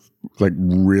to like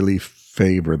really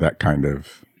favor that kind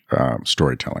of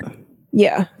storytelling.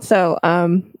 Yeah. So,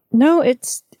 No,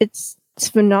 it's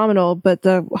phenomenal. But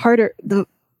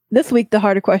this week the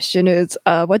harder question is,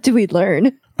 what did we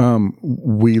learn?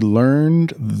 We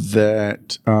learned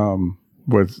that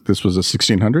this was the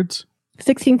 1600s.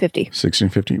 1650.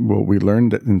 1650. Well, we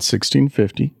learned that in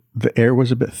 1650 the air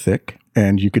was a bit thick,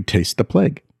 and you could taste the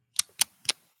plague.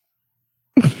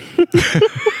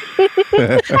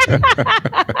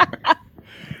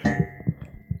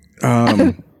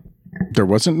 There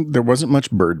wasn't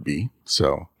much bird bee,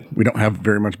 so we don't have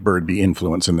very much bird bee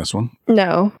influence in this one.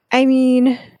 No, I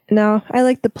mean, no, I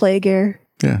like the plague air.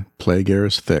 Yeah, plague air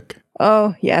is thick.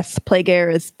 Oh yes, plague air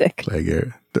is thick. Plague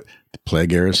air, the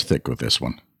plague air is thick with this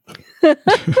one.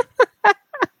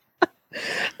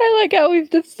 I like how we've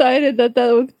decided that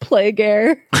was plague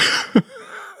air.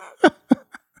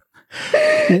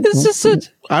 It's just such.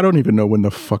 I don't even know when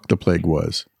the fuck the plague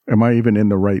was. Am I even in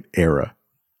the right era?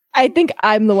 I think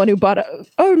I'm the one who bought it.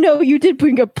 Oh no, you did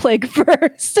bring up plague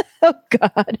first. Oh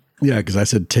God. Yeah, because I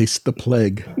said taste the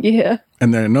plague. Yeah.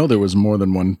 And then I know there was more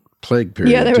than one plague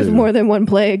period. Yeah, there was more than one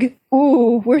plague.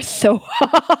 Ooh, we're so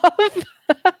off.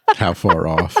 How far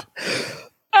off?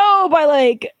 Oh, by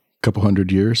like a couple hundred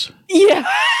years. Yeah.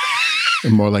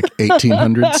 And more like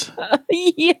 1800s.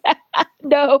 Yeah.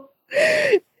 No.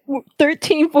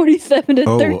 1347 to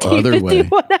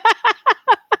 1351.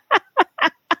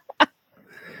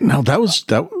 No, there was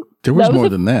more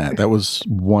than that. That was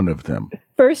one of them.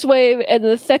 First wave, and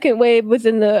the second wave was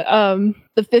in the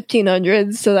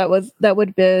 1500s. So that would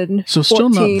have been so 14. Still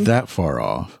not that far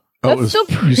off. Oh,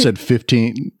 you said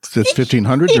 15. That's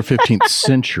 1500s or 15th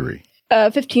century.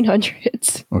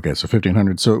 1500s. Okay, so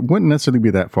 1500s. So it wouldn't necessarily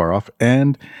be that far off.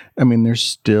 And I mean, there's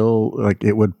still like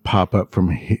it would pop up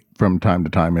from time to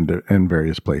time in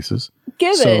various places.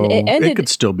 Given it could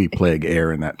still be plague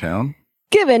air in that town.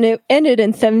 Given it ended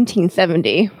in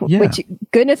 1770, which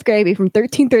goodness gravy, from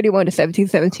 1331 to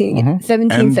 1717.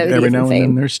 1770 and every now insane.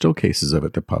 And then there's still cases of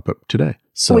it that pop up today.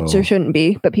 So, which there shouldn't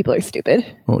be, but people are stupid.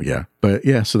 Well, yeah, but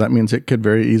yeah, so that means it could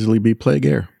very easily be plague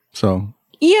air. So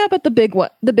yeah, but the big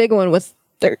one was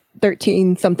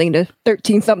 13 something to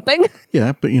 13 something.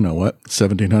 Yeah, but you know what?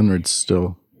 1700s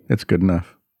still, it's good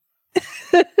enough.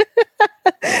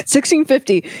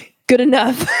 1650, good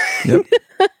enough. Yep.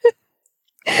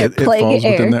 It falls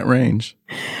within that range.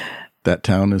 That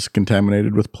town is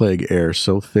contaminated with plague air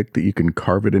so thick that you can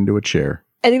carve it into a chair.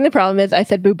 I think the problem is I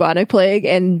said bubonic plague,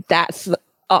 and that's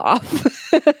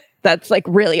off. That's like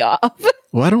really off.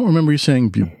 Well, I don't remember you saying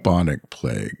bubonic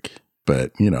plague,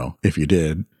 but you know, if you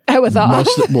did, I was off.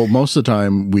 Most of the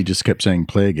time we just kept saying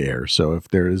plague air. So if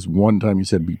there is one time you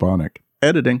said bubonic,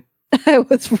 editing. I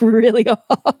was really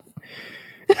off.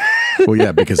 Well,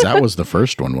 yeah, because that was the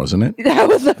first one, wasn't it? That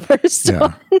was the first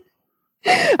one.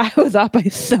 I was off by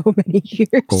so many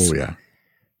years. Oh, yeah.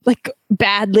 Like,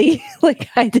 badly. Like,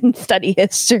 I didn't study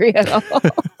history at all.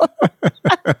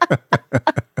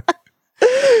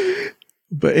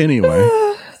 But anyway.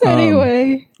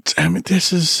 I mean,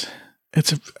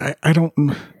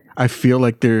 I feel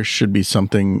like there should be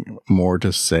something more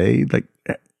to say. Like,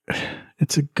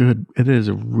 it is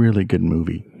a really good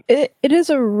movie.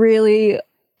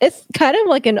 It's kind of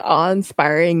like an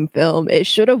awe-inspiring film. It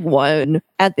should have won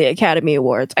at the Academy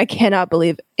Awards. I cannot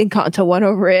believe Encanto won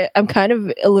over it. I'm kind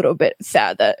of a little bit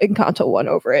sad that Encanto won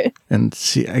over it. And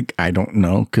see, I don't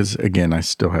know, because again, I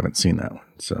still haven't seen that one.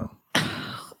 So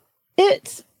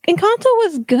Encanto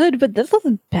was good, but this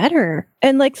was better.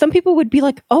 And like some people would be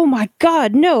like, "Oh my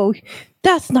God, no,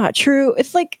 that's not true."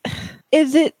 It's like,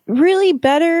 is it really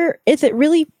better? Is it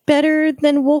really better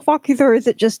than Wolfwalkers, or is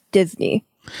it just Disney?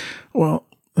 Well,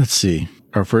 let's see.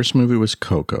 Our first movie was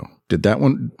Coco. Did that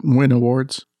one win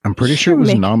awards? I'm pretty sure it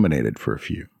was nominated for a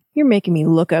few. You're making me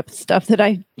look up stuff that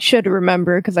I should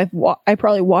remember because I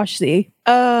probably watched it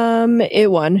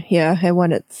won. Yeah,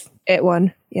 it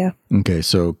won. Yeah. Okay,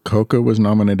 so Coco was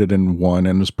nominated and won,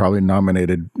 and was probably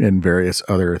nominated in various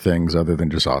other things other than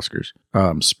just Oscars.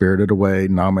 Spirited Away,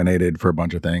 nominated for a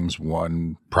bunch of things,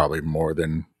 won probably more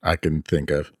than I can think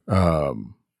of.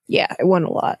 Yeah, it won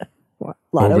a lot.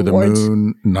 Over the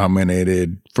Moon,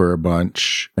 nominated for a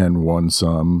bunch and won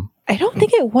some. I don't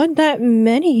think it won that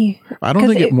many. I don't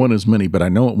think it won as many, but I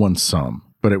know it won some.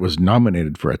 But it was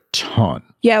nominated for a ton.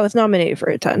 Yeah, it was nominated for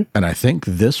a ton. And I think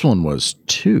this one was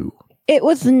 2. It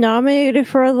was nominated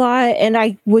for a lot, and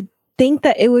I would think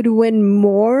that it would win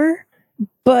more,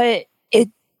 but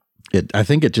I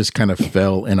think it just kind of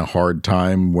fell in a hard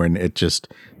time when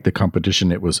the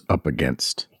competition it was up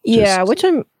against. Yeah, which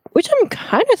I'm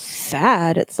kind of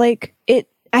sad. It's like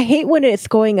I hate when it's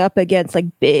going up against like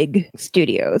big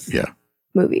studios. Yeah.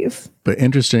 Movies. But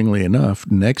interestingly enough,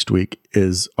 next week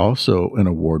is also an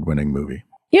award-winning movie.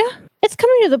 Yeah. it's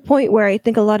coming to the point where I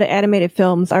think a lot of animated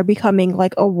films are becoming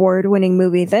like award-winning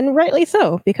movies, and rightly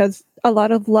so, because a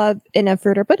lot of love and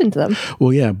effort are put into them.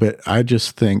 Well, yeah, but I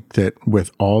just think that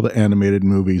with all the animated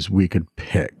movies we could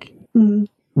pick,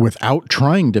 without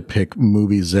trying to pick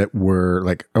movies that were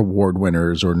like award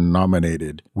winners or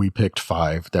nominated, we picked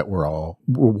 5 that were all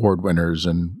award winners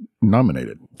and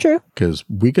nominated. True. Because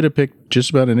we could have picked just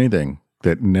about anything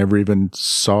that never even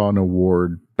saw an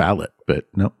award ballot, but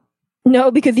no.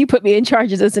 No, because you put me in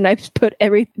charge of this, and I put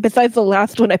besides the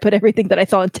last one, I put everything that I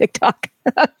saw on TikTok,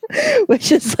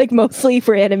 which is like mostly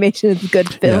for animation and good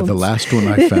films. Yeah, the last one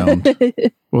I found.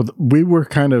 Well, we were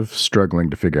kind of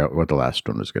struggling to figure out what the last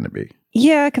one was going to be.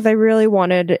 Yeah, because I really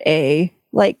wanted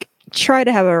try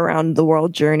to have a around the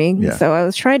world journey. Yeah. So I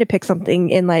was trying to pick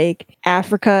something in like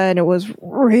Africa, and it was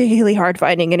really hard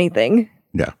finding anything.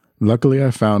 Yeah. Luckily, I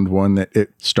found one that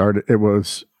it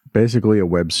was basically a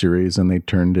web series, and they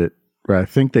turned it. I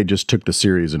think they just took the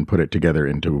series and put it together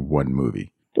into one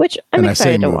movie. Which I'm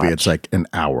excited to watch. And I say movie, it's like an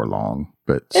hour long,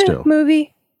 but still.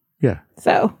 Movie. Yeah.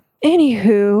 So,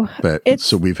 anywho.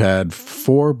 So we've had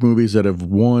 4 movies that have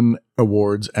won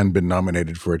awards and been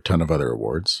nominated for a ton of other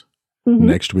awards. Mm-hmm.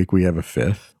 Next week we have a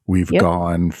 5th. We've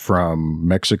gone from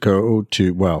Mexico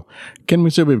to, well, can we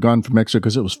say we've gone from Mexico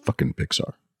because it was fucking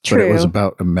Pixar. True. But it was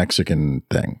about a Mexican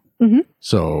thing. Mm-hmm.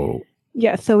 So.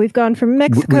 Yeah, so we've gone from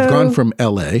Mexico. We've gone from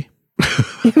LA.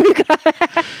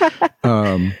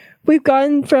 We've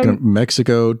gone from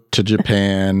Mexico to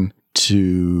Japan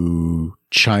to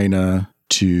China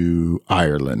to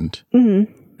Ireland, and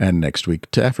next week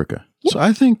to Africa. Yep. So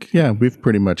I think, we've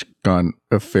pretty much gone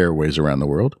a fair ways around the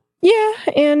world. Yeah,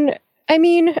 and I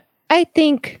mean, I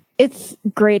think it's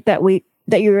great that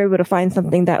you were able to find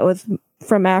something that was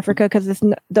from Africa, because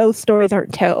those stories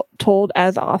aren't told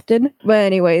as often. But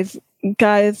anyways,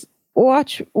 guys,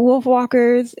 watch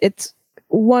Wolfwalkers. It's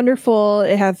wonderful.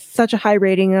 It has such a high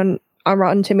rating on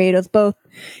Rotten Tomatoes, both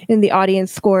in the audience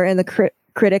score and the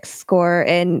critics score,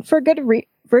 and for good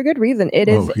reason. It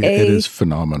is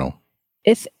phenomenal.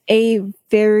 It's a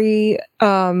very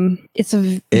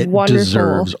it wonderful.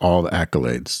 Deserves all the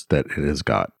accolades that it has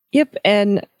got. Yep,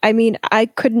 and I mean, I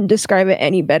couldn't describe it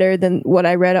any better than what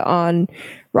I read on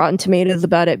Rotten Tomatoes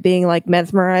about it being like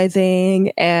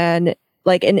mesmerizing and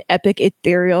like an epic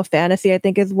ethereal fantasy, I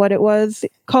think is what it was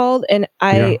called. And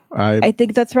I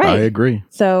think that's right. I agree.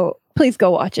 So please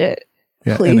go watch it.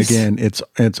 Yeah, please. And again,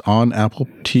 it's on Apple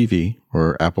TV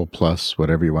or Apple Plus,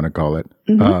 whatever you want to call it.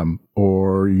 Mm-hmm.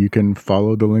 Or you can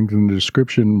follow the link in the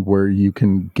description where you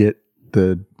can get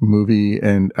the movie.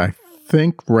 And I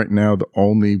think right now the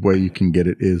only way you can get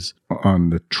it is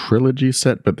on the trilogy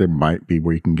set, but there might be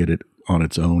where you can get it on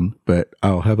its own. But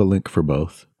I'll have a link for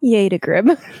both. Yay to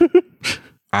Grib.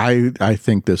 I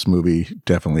think this movie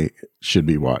definitely should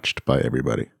be watched by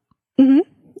everybody. Mm-hmm.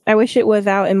 I wish it was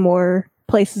out in more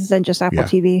places than just Apple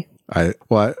TV.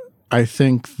 I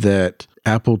think that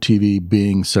Apple TV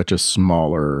being such a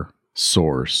smaller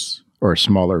source or a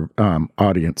smaller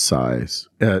audience size,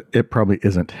 it probably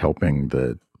isn't helping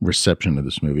the reception of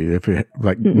this movie. If it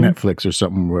like Netflix or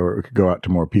something where it could go out to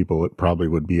more people, it probably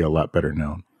would be a lot better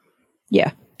known.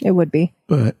 Yeah, it would be.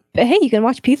 But hey, you can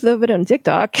watch pieces of it on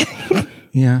TikTok.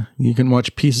 Yeah, you can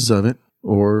watch pieces of it,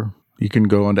 or you can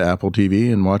go onto Apple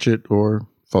TV and watch it, or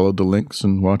follow the links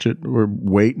and watch it, or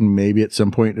wait and maybe at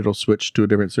some point it'll switch to a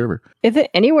different server. Is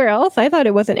it anywhere else? I thought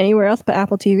it wasn't anywhere else but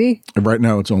Apple TV. Right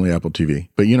now it's only Apple TV.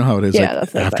 But you know how it is. Yeah,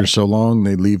 like after so long,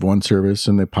 they leave one service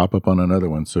and they pop up on another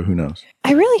one. So who knows?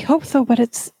 I really hope so, but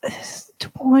it's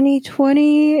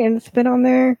 2020 and it's been on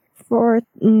there for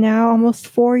now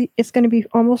it's going to be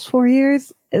almost 4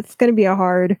 years. It's going to be a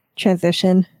hard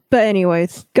transition. But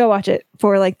anyways, go watch it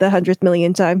for like the 100th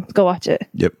million time. Go watch it.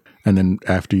 Yep. And then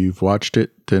after you've watched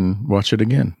it, then watch it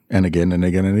again and again and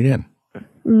again and again.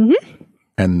 Mm-hmm.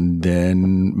 And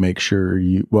then make sure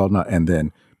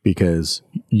because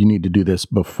you need to do this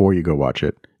before you go watch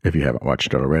it if you haven't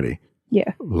watched it already.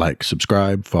 Yeah. Like,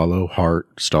 subscribe, follow,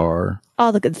 heart, star.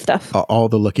 All the good stuff. All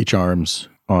the Lucky Charms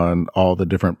on all the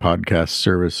different podcast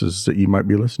services that you might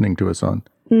be listening to us on.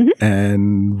 Mm-hmm.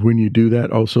 And when you do that,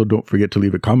 also don't forget to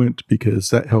leave a comment,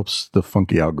 because that helps the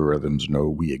funky algorithms know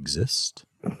we exist.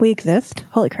 We exist?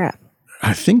 Holy crap.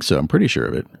 I think so. I'm pretty sure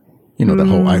of it. You know, the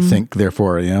whole I think,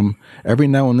 therefore I am. Every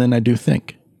now and then I do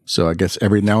think. So I guess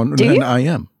every now and then I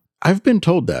am. I've been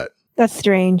told that. That's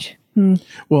strange.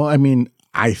 Well, I mean,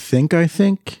 I think.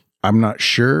 I'm not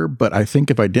sure, but I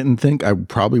think if I didn't think, I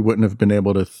probably wouldn't have been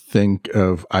able to think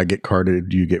of I get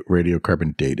carded, you get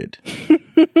radiocarbon dated.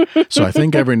 So I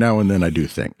think every now and then I do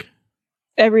think.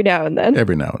 Every now and then.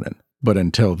 Every now and then. But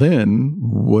until then,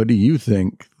 what do you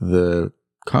think the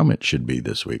comment should be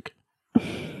this week?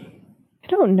 I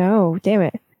don't know. Damn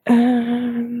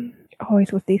it.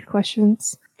 Always with these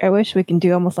questions. I wish we can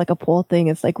do almost like a poll thing.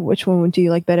 It's like, which one would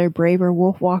you like better, Brave or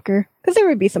Wolfwalker? Because there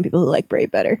would be some people who like Brave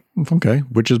better. Okay.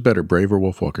 Which is better, Brave or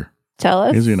Wolfwalker? Tell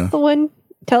us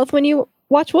Tell us when you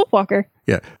watch Wolfwalker.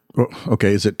 Yeah. Well,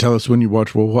 okay. Is it tell us when you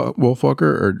watch Wolfwalker,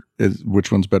 or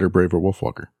which one's better, Brave or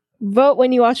Wolfwalker? Vote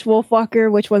when you watch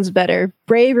Wolfwalker. Which one's better,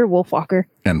 Brave or Wolfwalker?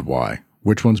 And why?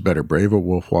 Which one's better, Brave or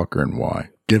Wolfwalker, and why?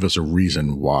 Give us a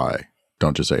reason why.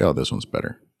 Don't just say, oh, this one's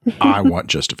better. I want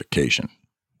justification.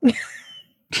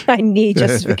 I need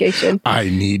justification. I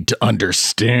need to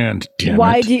understand. Damn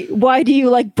why it. Why do you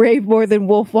like Brave more than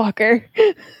Wolfwalker?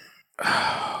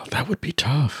 That would be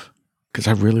tough because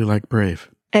I really like Brave.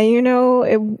 And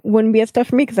it wouldn't be as tough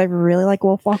for me because I really like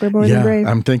Wolfwalker more than Brave.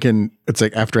 I'm thinking, it's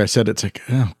like after I said it, it's like,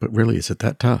 oh, but really, is it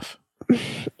that tough?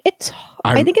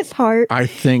 I think it's hard. I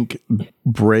think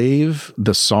Brave,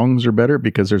 the songs are better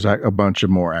because there's a bunch of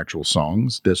more actual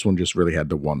songs. This one just really had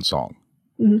the one song.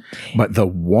 Mm-hmm. But the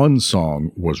one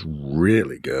song was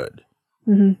really good.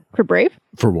 Mm-hmm. For Brave?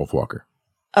 For Wolfwalker.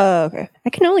 Oh, okay. I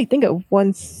can only think of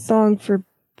one song for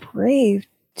Brave,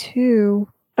 too.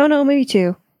 Oh, no, maybe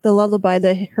two. The lullaby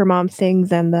that her mom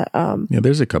sings and the... Yeah,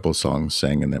 there's a couple songs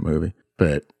sang in that movie.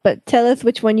 But tell us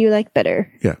which one you like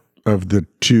better. Yeah. Of the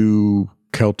two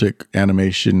Celtic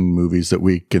animation movies that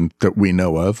we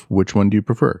know of, which one do you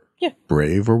prefer? Yeah.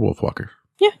 Brave or Wolfwalker?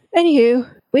 Yeah. Anywho,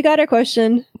 we got our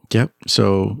question. Yep.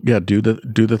 So yeah, do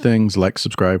the things, like,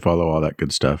 subscribe, follow, all that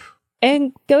good stuff.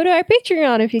 And go to our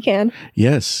Patreon if you can.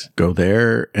 Yes, go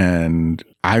there. And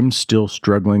I'm still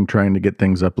struggling trying to get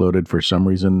things uploaded. For some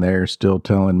reason, they're still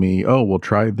telling me, oh, we'll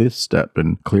try this step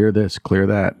and clear this, clear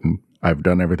that. And I've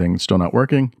done everything, it's still not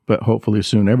working, but hopefully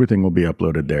soon everything will be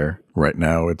uploaded there. Right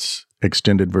now, it's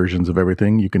extended versions of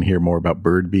everything. You can hear more about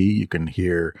Birdbee. You can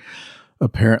hear,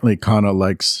 apparently, Kana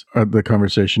likes the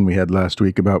conversation we had last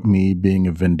week about me being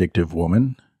a vindictive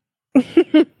woman.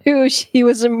 If she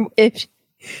was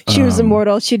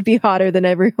immortal, she'd be hotter than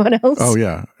everyone else. Oh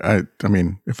yeah, I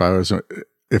mean, if I was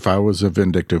a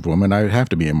vindictive woman, I'd have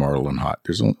to be immortal and hot.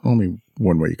 There's only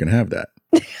one way you can have that.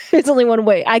 There's only one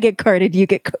way. I get carded, you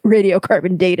get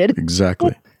radiocarbon dated.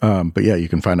 Exactly. But yeah, you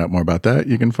can find out more about that.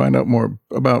 You can find out more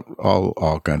about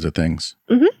all kinds of things.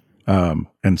 Mm-hmm.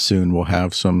 And soon we'll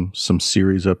have some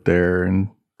series up there and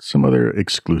some other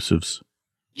exclusives.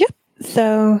 Yep.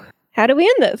 So how do we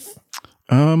end this?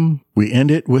 We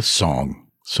end it with song.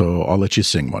 So I'll let you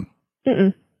sing one.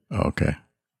 Mm-mm. Okay.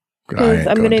 Because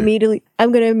I'm gonna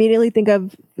immediately think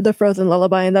of the Frozen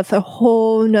lullaby, and that's a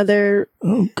whole nother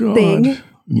thing.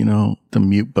 The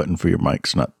mute button for your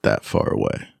mic's not that far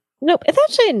away. Nope, it's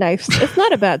actually it's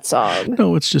not a bad song.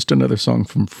 No, it's just another song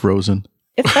from Frozen.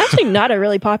 It's actually not a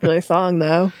really popular song,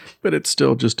 though. But it's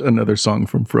still just another song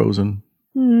from Frozen.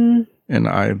 Mm. And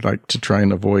I like to try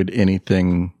and avoid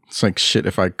anything. It's like, shit,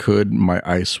 if I could, my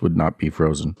ice would not be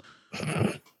frozen.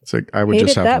 It's like, I would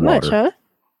just have water. Much, huh?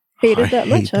 Hated that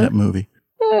much, hate that movie.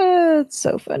 It's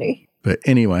so funny. But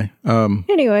anyway.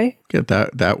 Get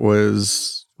that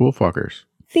was Wolfwalkers.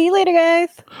 See you later, guys.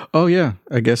 Oh yeah,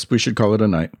 I guess we should call it a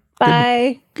night.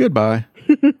 Bye. Goodbye.